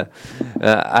 You know,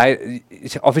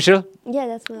 official? Yeah,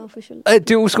 that's my official.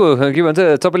 त्यो उसको के भन्छ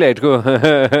चपले हाइटको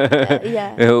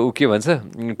के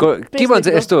भन्छ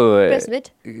यस्तो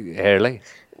हेयरलाई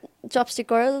chopstick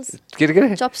curls.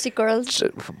 Chopstick curls.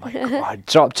 Oh my God,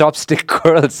 chopstick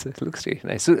curls. Looks really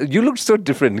nice. So you look so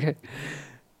different. Okay?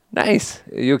 Nice.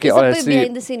 You okay?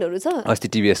 Behind the scene छ अस्ति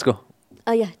TVS को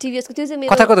या TVS को त्यो चाहिँ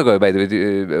मेरो कता गयो बाइ द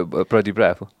वे प्रदीप र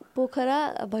आफू Pokhara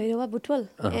Bhairahawa Butwal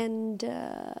and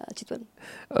Chitwan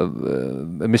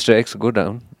mister X go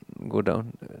down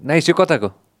nice यो कताको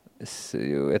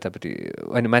यो यतापट्टि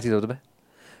अनि माथि जाऊ त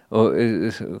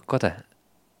कता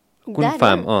कुन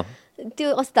फार्म त्यो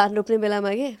अस्ति धान रोप्ने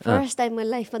बेलामा के फर्स्ट टाइम मैले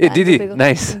लाइफमा धान रोपेको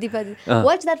नाइस दिपादी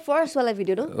वाच दैट फर्स्ट वाला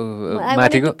video no I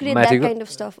wanted to create that kind of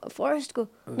stuff first को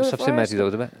सबसे माथि जाऊ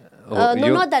त no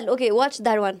not that okay watch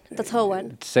that one the third one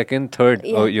second third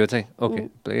oh यो चाहिँ okay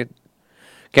play it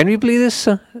can we play this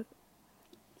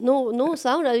no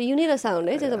sound you need a sound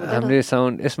है त्यो त भन्दैन हामीले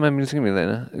साउन्ड यसमा मिल्छ कि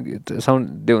मिल्दैन साउन्ड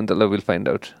देऊ नि त ल will find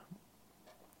out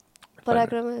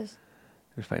Parakram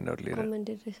will find out later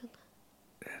commentation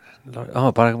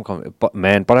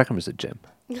Parakram is a gem.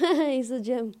 He's a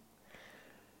gem.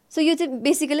 So you think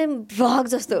basically vlog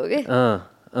जस्तो हो के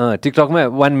टिकटकमा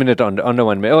 1 minute under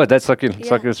 1 minute. Oh, that's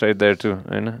Sakil's right there too.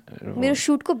 हैन मेरो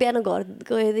सुटको बिहान घर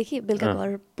गएदेखि बेलुका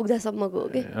घर पुग्दासम्मको हो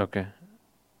के Okay.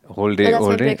 Whole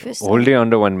day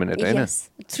under 1 minute, हैन Yes.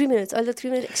 3 minutes. अहिले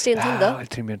 3 minutes extend छ नि त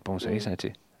 3 minute पाउँछ है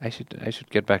साँच्चै I should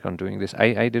get back on doing this.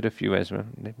 I did a few as well.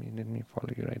 Let me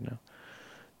follow you right now.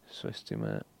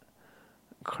 Swastima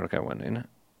Khadka भन होइन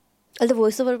अहिले त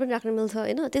भोइस ओभर पनि राख्न मिल्छ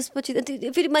होइन त्यसपछि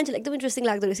फेरि मान्छेलाई एकदम इन्ट्रेस्टिङ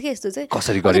लाग्दो रहेछ कि यस्तो चाहिँ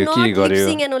कसरी गर्यो के गर्यो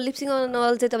लिप्सिङ एन्ड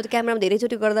अल चाहिँ तपाईँ क्यामेरामा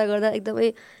धेरैचोटि गर्दा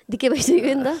एकदमै दिक्कै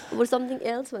भइसक्यो नि त बरु समथिङ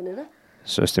एल्स भनेर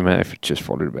Swastima I just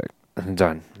followed back.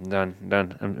 Done.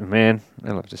 Man,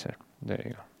 I love this hair. There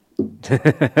you go.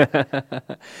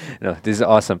 No, this is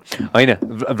awesome. होइन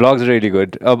vlogs are really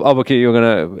good. अब okay, you're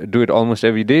gonna do it almost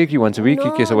every day कि once a week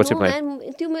कि so what's your plan?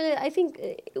 त्यो मैले I think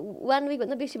 1 week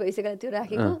भन्दा बेसी भइसक्यो त्यो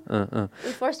राखेको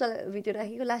फर्स्ट वाला भिडियो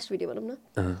राखेको लास्ट भिडियो भनौँ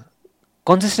न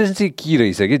कन्सिस्टेन्सी के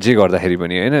रहेछ कि जे गर्दाखेरि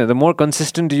पनि होइन the more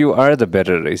consistent you are the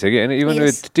better रहेछ कि होइन even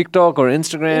with TikTok or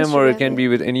Instagram or can be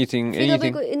with anything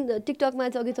टिकटकमा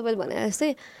चाहिँ अघि तपाईँले भने जस्तै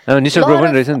निश्चल ब्रो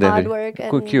पनि रहेछ नि त्यहाँ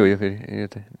के हो यो फेरि यो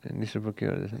त निश्चल ब्रो के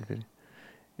गर्दैछ फेरि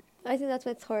I think that's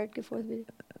my third कि फोर्थ भिडियो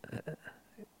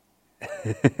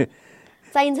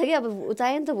चाहिन्छ कि अब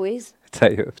चाहियो नि त भोइस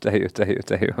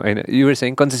चाहियो होइन युआर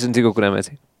सेङ कन्सिस्टेन्सीको कुरामा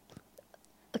चाहिँ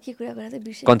के कुरा गरेर चाहिँ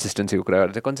बिर्सेँ कन्सिस्टेन्सीको कुरा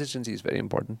गरेर चाहिँ consistency is very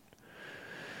important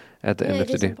at the end of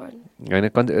the day होइन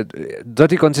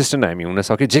जति कन्सिस्टेन्ट हामी हुन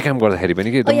सक्यो जे काम गर्दाखेरि पनि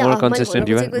कि मोर कन्सिस्टेन्ट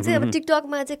यु चाहिँ अब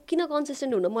टिकटकमा चाहिँ किन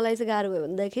कन्सिस्टेन्ट हुन मलाई चाहिँ गाह्रो भयो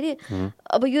भन्दाखेरि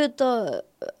अब यो त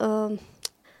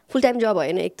फुल टाइम जब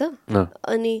होइन एक त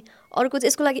अनि अर्को चाहिँ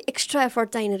यसको लागि एक्स्ट्रा एफर्ट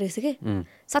चाहिने रहेछ कि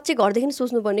साँच्चै घरदेखि नि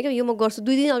सोच्नुपर्ने क्या यो म गर्छु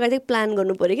 2 दिन अगाडि प्लान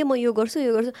गर्नु पऱ्यो कि म यो गर्छु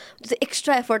त्यो चाहिँ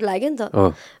एक्स्ट्रा एफर्ट लाग्यो नि त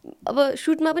अब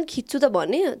सुटमा पनि खिच्छु त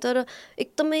भने तर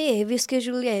एकदमै हेभी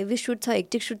स्केड्युल या हेभी सुट छ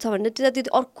हेक्टिक सुट छ भने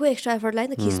त्यो अर्को एक्स्ट्रा एफर्ट लाग्यो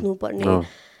नि त खिच्नुपर्ने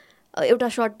एउटा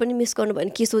सर्ट पनि मिस गर्नु भयो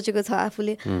भने के सोचेको छ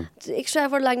आफूले एक्स्ट्रा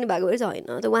एफर्ट लाग्ने भएको भएर चाहिँ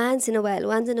होइन त once in a while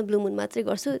once in a blue moon मात्रै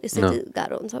गर्छु यसै चाहिँ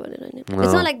गाह्रो हुन्छ भनेर होइन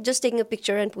it's not like just taking a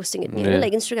picture and posting it होइन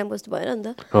लाइक इन्स्टाग्राम पोस्ट भएर नि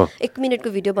त 1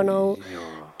 मिनटको भिडियो बनाऊ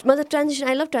मतलब ट्रान्जिसन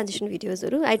आई लभ ट्रान्जिसन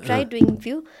भिडियोजहरू आई ट्राई डुइङ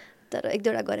फ्यु तर एक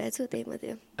दुईवटा गरेको छु त्यही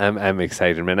मात्रै I'm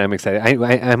excited man I'm excited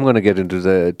I'm gonna get into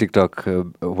the TikTok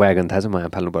wagon थाहा छ म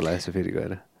फाल्नु पर्ला यसो फेरि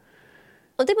गएर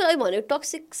त्यही भएर भनेको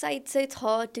टक्सिक साइड चाहिँ छ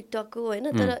टिकटकको होइन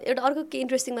तर एउटा अर्को के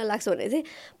इन्ट्रेस्टिङ मलाई लाग्छ भने चाहिँ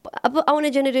अब आउने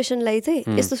जेनेरेसनलाई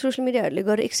चाहिँ यस्तो सोसियल मिडियाहरूले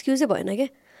गरेर एक्सक्युजै भएन क्या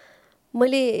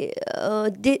मैले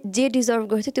जे डिजर्भ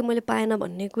गर्थेँ त्यो मैले पाएन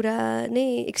भन्ने कुरा नै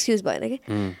एक्सक्युज भएन कि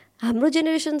हाम्रो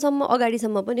जेनेरेसनसम्म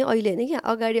अगाडिसम्म पनि अहिले होइन क्या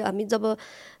अगाडि हामी जब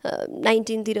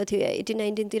 19तिर थियो या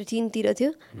 18-19तिर टिनतिर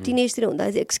थियो टिनेजतिर हुँदा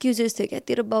चाहिँ एक्सक्युजेस थियो क्या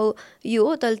तेरो बाउ यो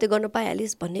हो तैँले त्यो गर्न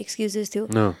पाइहालिस् भन्ने एक्सक्युजेस थियो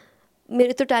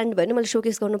मेरो त्यो ट्यालेन्ट भयो भने मैले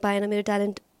सोकेस गर्नु पाएन मेरो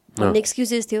ट्यालेन्ट भन्ने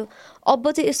एक्सक्युजेस थियो अब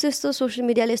चाहिँ यस्तो यस्तो सोसियल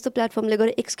मिडियाले यस्तो प्लेटफर्मले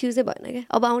गरेर एक्सक्युजै भएन क्या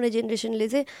अब आउने जेनेरेसनले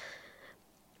चाहिँ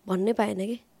भन्नै पाएन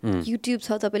कि युट्युब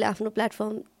छ तपाईँले आफ्नो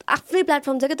प्लेटफर्म आफ्नै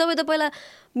प्लेटफर्म छ कि तपाईँ त पहिला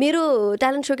मेरो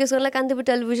ट्यालेन्ट सोकेस गर्नलाई कान्तिपुर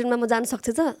टेलिभिजनमा म जान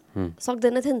सक्थेँ त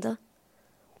सक्दैन थियो नि त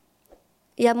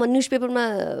या म न्युज पेपरमा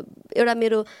एउटा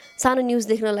मेरो सानो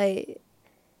न्युज देख्नलाई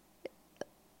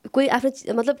कोही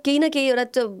आफ्नो मतलब केही न केही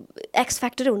एउटा एक्स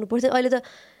फ्याक्टरै हुनुपर्थ्यो अहिले त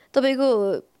तपाईँको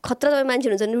खतरा तपाईँ मान्छे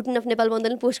हुनुहुन्छ रुटिन अफ नेपाल बन्द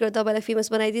पनि पोस्ट गरेर तपाईँलाई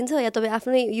फेमस बनाइदिन्छ या तपाईँ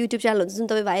आफ्नै युट्युब च्यानल हुन्छ जुन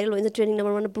तपाईँ भाइरल हुन्छ ट्रेनिङ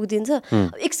नम्बर 1 पुगिदिन्छ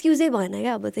एक्सक्युजै भएन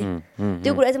क्या अब चाहिँ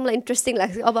त्यो कुरा चाहिँ मलाई इन्ट्रेस्टिङ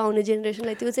लाग्छ अब आउने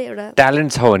जेनेरेसनलाई त्यो चाहिँ एउटा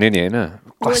ट्यालेन्ट छ भने नि होइन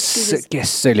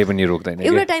कसैले पनि रोक्दैन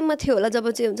एउटा टाइममा थियो होला जब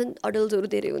चाहिँ हुन्छ नि अडल्टहरू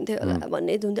धेरै हुन्थ्यो होला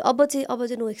भन्ने हुन्थ्यो अब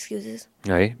चाहिँ नो एक्सक्युजेस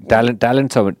है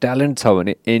ट्यालेन्ट छ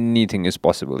भने एनिथिङ इज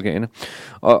पोसिबल क्या होइन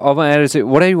अब आएर चाहिँ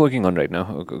what are you working on right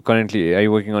now currently are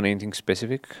you working on anything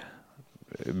specific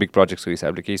big प्रोजेक्ट्सको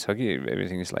हिसाबले केही छ कि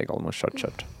everything is like almost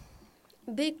sort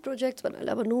big projects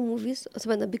भन्नाले अब नो मुभिज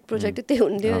सबैभन्दा बिग प्रोजेक्ट त्यही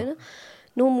हुन्थ्यो होइन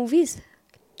नो मुभिज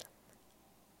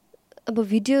अब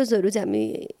भिडियोजहरू चाहिँ हामी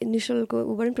निशलको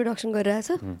ऊबाट पनि प्रडक्सन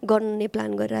गरिरहेको छ गर्ने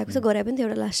प्लान गरिरहेको छ गरे पनि थियो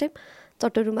एउटा लास्ट टाइम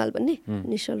चट्टो रुमाल भन्ने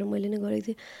निशल र मैले नै गरेको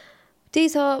थिएँ त्यही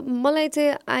छ मलाई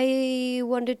चाहिँ I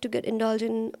wanted to get indulge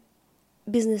in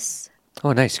business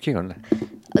nice के गर्नु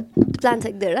प्लान छ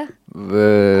एक दुईवटा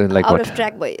like out what? of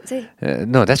track भयो चाहिँ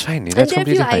No, that's fine. And That's there are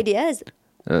few completely fine. ideas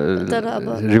तर अब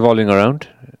Revolving around,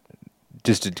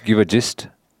 just to give a gist.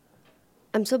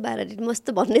 I'm so bad at it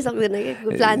मस्त भन्नै सक्दैन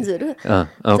कि प्लान्सहरू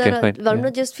Okay, तर fine.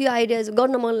 भन्न जस्ट फ्यु आइडियाज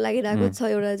गर्न मन लागिरहेको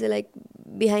छ एउटा चाहिँ लाइक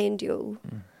बिहाइन्ड यो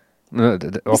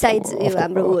Besides यो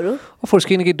हाम्रो उहरू Of course,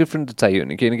 केही न केही डिफ्रेन्ट चाहियो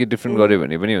नि केही न केही डिफ्रेन्ट गऱ्यो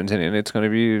भने पनि हुन्छ नि होइन it's gonna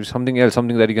be something else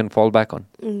something that you can fall back on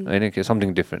होइन के समथिङ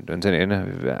डिफ्रेन्ट हुन्छ नि होइन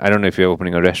I don't know if you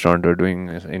opening a restaurant or doing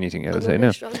anything else होइन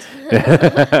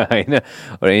होइन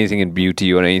or anything in beauty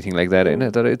or anything like that होइन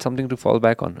तर it's something to fall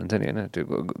back on हुन्छ नि होइन त्यो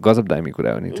गजब दामी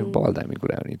कुरा हो नि त्यो बल दामी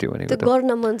कुरा हो नि त्यो भनेको त्यो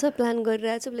गर्न मन छ प्लान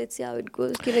गरिरहेको छु let's see how it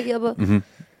goes किनकि अब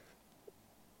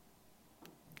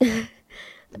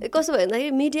कस्तो भयो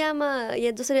भन्दाखेरि मिडियामा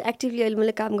या जसरी एक्टिभली अहिले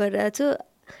मैले काम गरिरहेको छु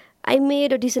I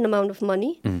made a decent amount of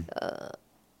money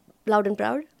loud and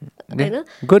proud होइन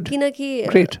किनकि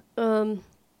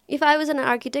if I was an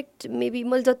architect maybe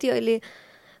मैले जति अहिले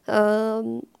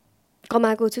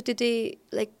कमाएको छु त्यो चाहिँ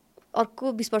लाइक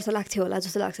अर्को 20 वर्ष लाग्थ्यो होला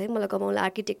जस्तो लाग्छ है मलाई कमाउला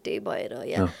आर्किटेक्टै भएर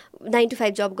या 9 to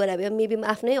 5 जब गरे भए मेबी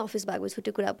आफ्नै अफिस भएको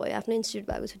छुट्टै कुरा भयो आफ्नै इन्स्टिट्युट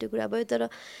भएको छुट्टै कुरा भयो तर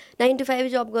 9 to 5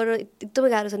 जब गरेर एकदमै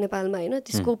गाह्रो छ नेपालमा होइन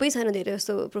त्यो स्कोपै छैन धेरै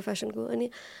जस्तो प्रोफेसनको अनि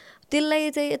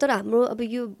त्यसलाई चाहिँ तर हाम्रो अब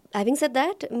यो ह्याभिङ सेड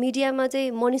द्याट मिडियामा चाहिँ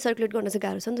मनी सर्कुलेट गर्न चाहिँ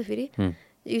गाह्रो छ नि त फेरि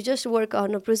you just work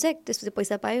on a project त्यसपछि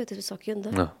पैसा पायो त्यसपछि सक्यो नि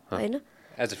त होइन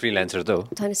एज अ फ्रिल्यान्सर त हो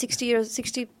होइन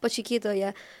 60 पछि के त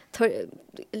या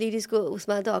लेडिजको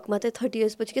उसमा त हकमा चाहिँ 30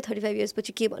 इयर्स पछि के 35 इयर्स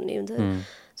पछि के भन्ने हुन्छ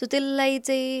सो त्यसलाई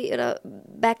चाहिँ एउटा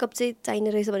ब्याकअप चाहिँ चाहिने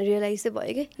रहेछ भने रियलाइज चाहिँ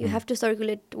भयो कि you have to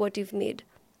circulate what you've made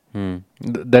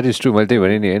that is true मैले त्यही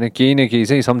भने नि होइन केही न केही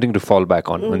चाहिँ something to fall back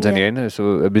on हुन्छ नि होइन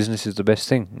so business is the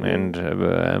best thing and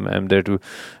I am there to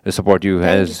support you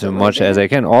as much as I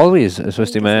can always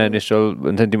Swastima Nishchal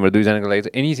हुन्छ नि तिम्रो दुईजनाको लागि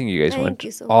चाहिँ anything you guys want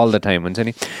all the time हुन्छ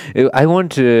नि आई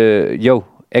वान्ट यो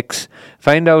x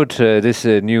find out this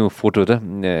new photo त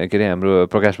के अरे हाम्रो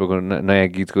प्रकाश भएको नयाँ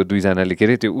गीतको दुईजनाले के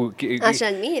अरे त्यो के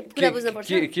होइन के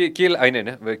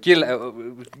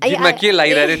गीतमा के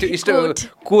लागिरहेको थियो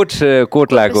कोट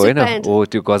लगाएको होइन हो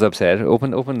त्यो गजब छ यार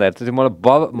ओपन द्याट त्यो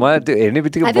मलाई त्यो हेर्ने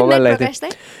बित्तिकै बबा लागेको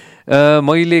थियो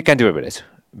मैले क्यान्टिनमा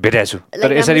भेटाएको छु तर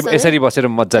यसरी बसेर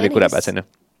मजाले कुरा भएको छैन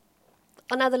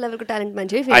another level ko talent man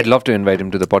chhe I'd love to invite him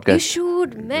to the podcast.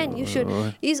 You should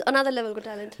he's another level ko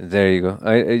talent. There you go.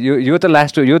 यो त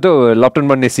लास्ट यो त लपटन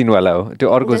बन्ने सिन वाला हो त्यो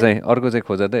अर्को चाहिँ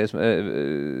खोजा त यसमा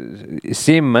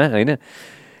सेममा हैन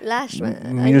लास्टमा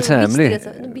मिल्छ हामीले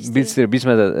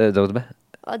बीचमा जाउँ त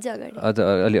अझ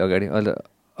अलि अगाडि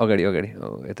हो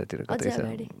यतातिर कतै छ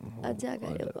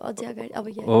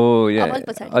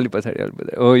अलि पछाडि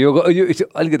ओ यो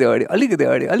अलिकति अगाडि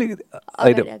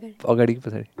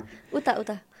पछाडि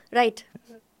उता राइट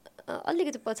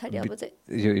अलिकति पछाडि अब चाहिँ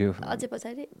यो अझै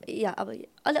पछाडि या अब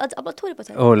अब थोरै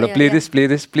पछाडि ओ ल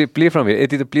प्ले फ्रम हियर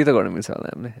यति त प्ले त गर्न मिल्छ होला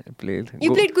हामीले प्ले यु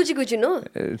प्लेड कुची no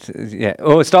yeah oh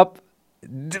stop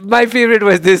my favourite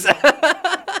was this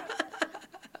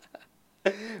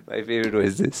My favorite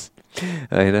was this.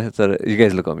 You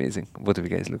guys look amazing. Both of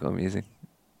you guys look amazing.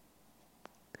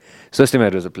 Swastima,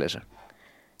 it was a pleasure.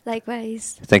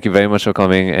 Likewise. Thank you very much for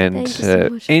coming. And thank you so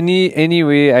much. Any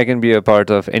way I can be a part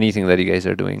of anything that you guys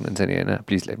are doing,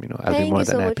 please let me know. I'll be more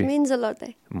than happy. Thank you so much. It means a lot.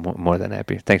 More than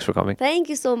happy. Thanks for coming. Thank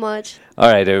you so much. All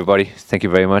right, everybody. Thank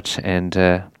you very much. And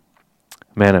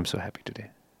man, I'm so happy today.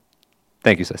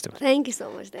 Thank you, Swastima. Thank you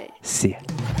so much, Dad. See ya.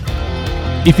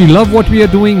 If you love what we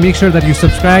are doing, make sure that you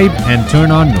subscribe and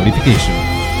turn on notifications.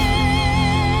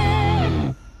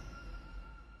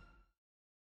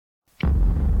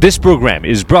 This program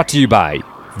is brought to you by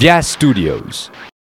Vyas Studios.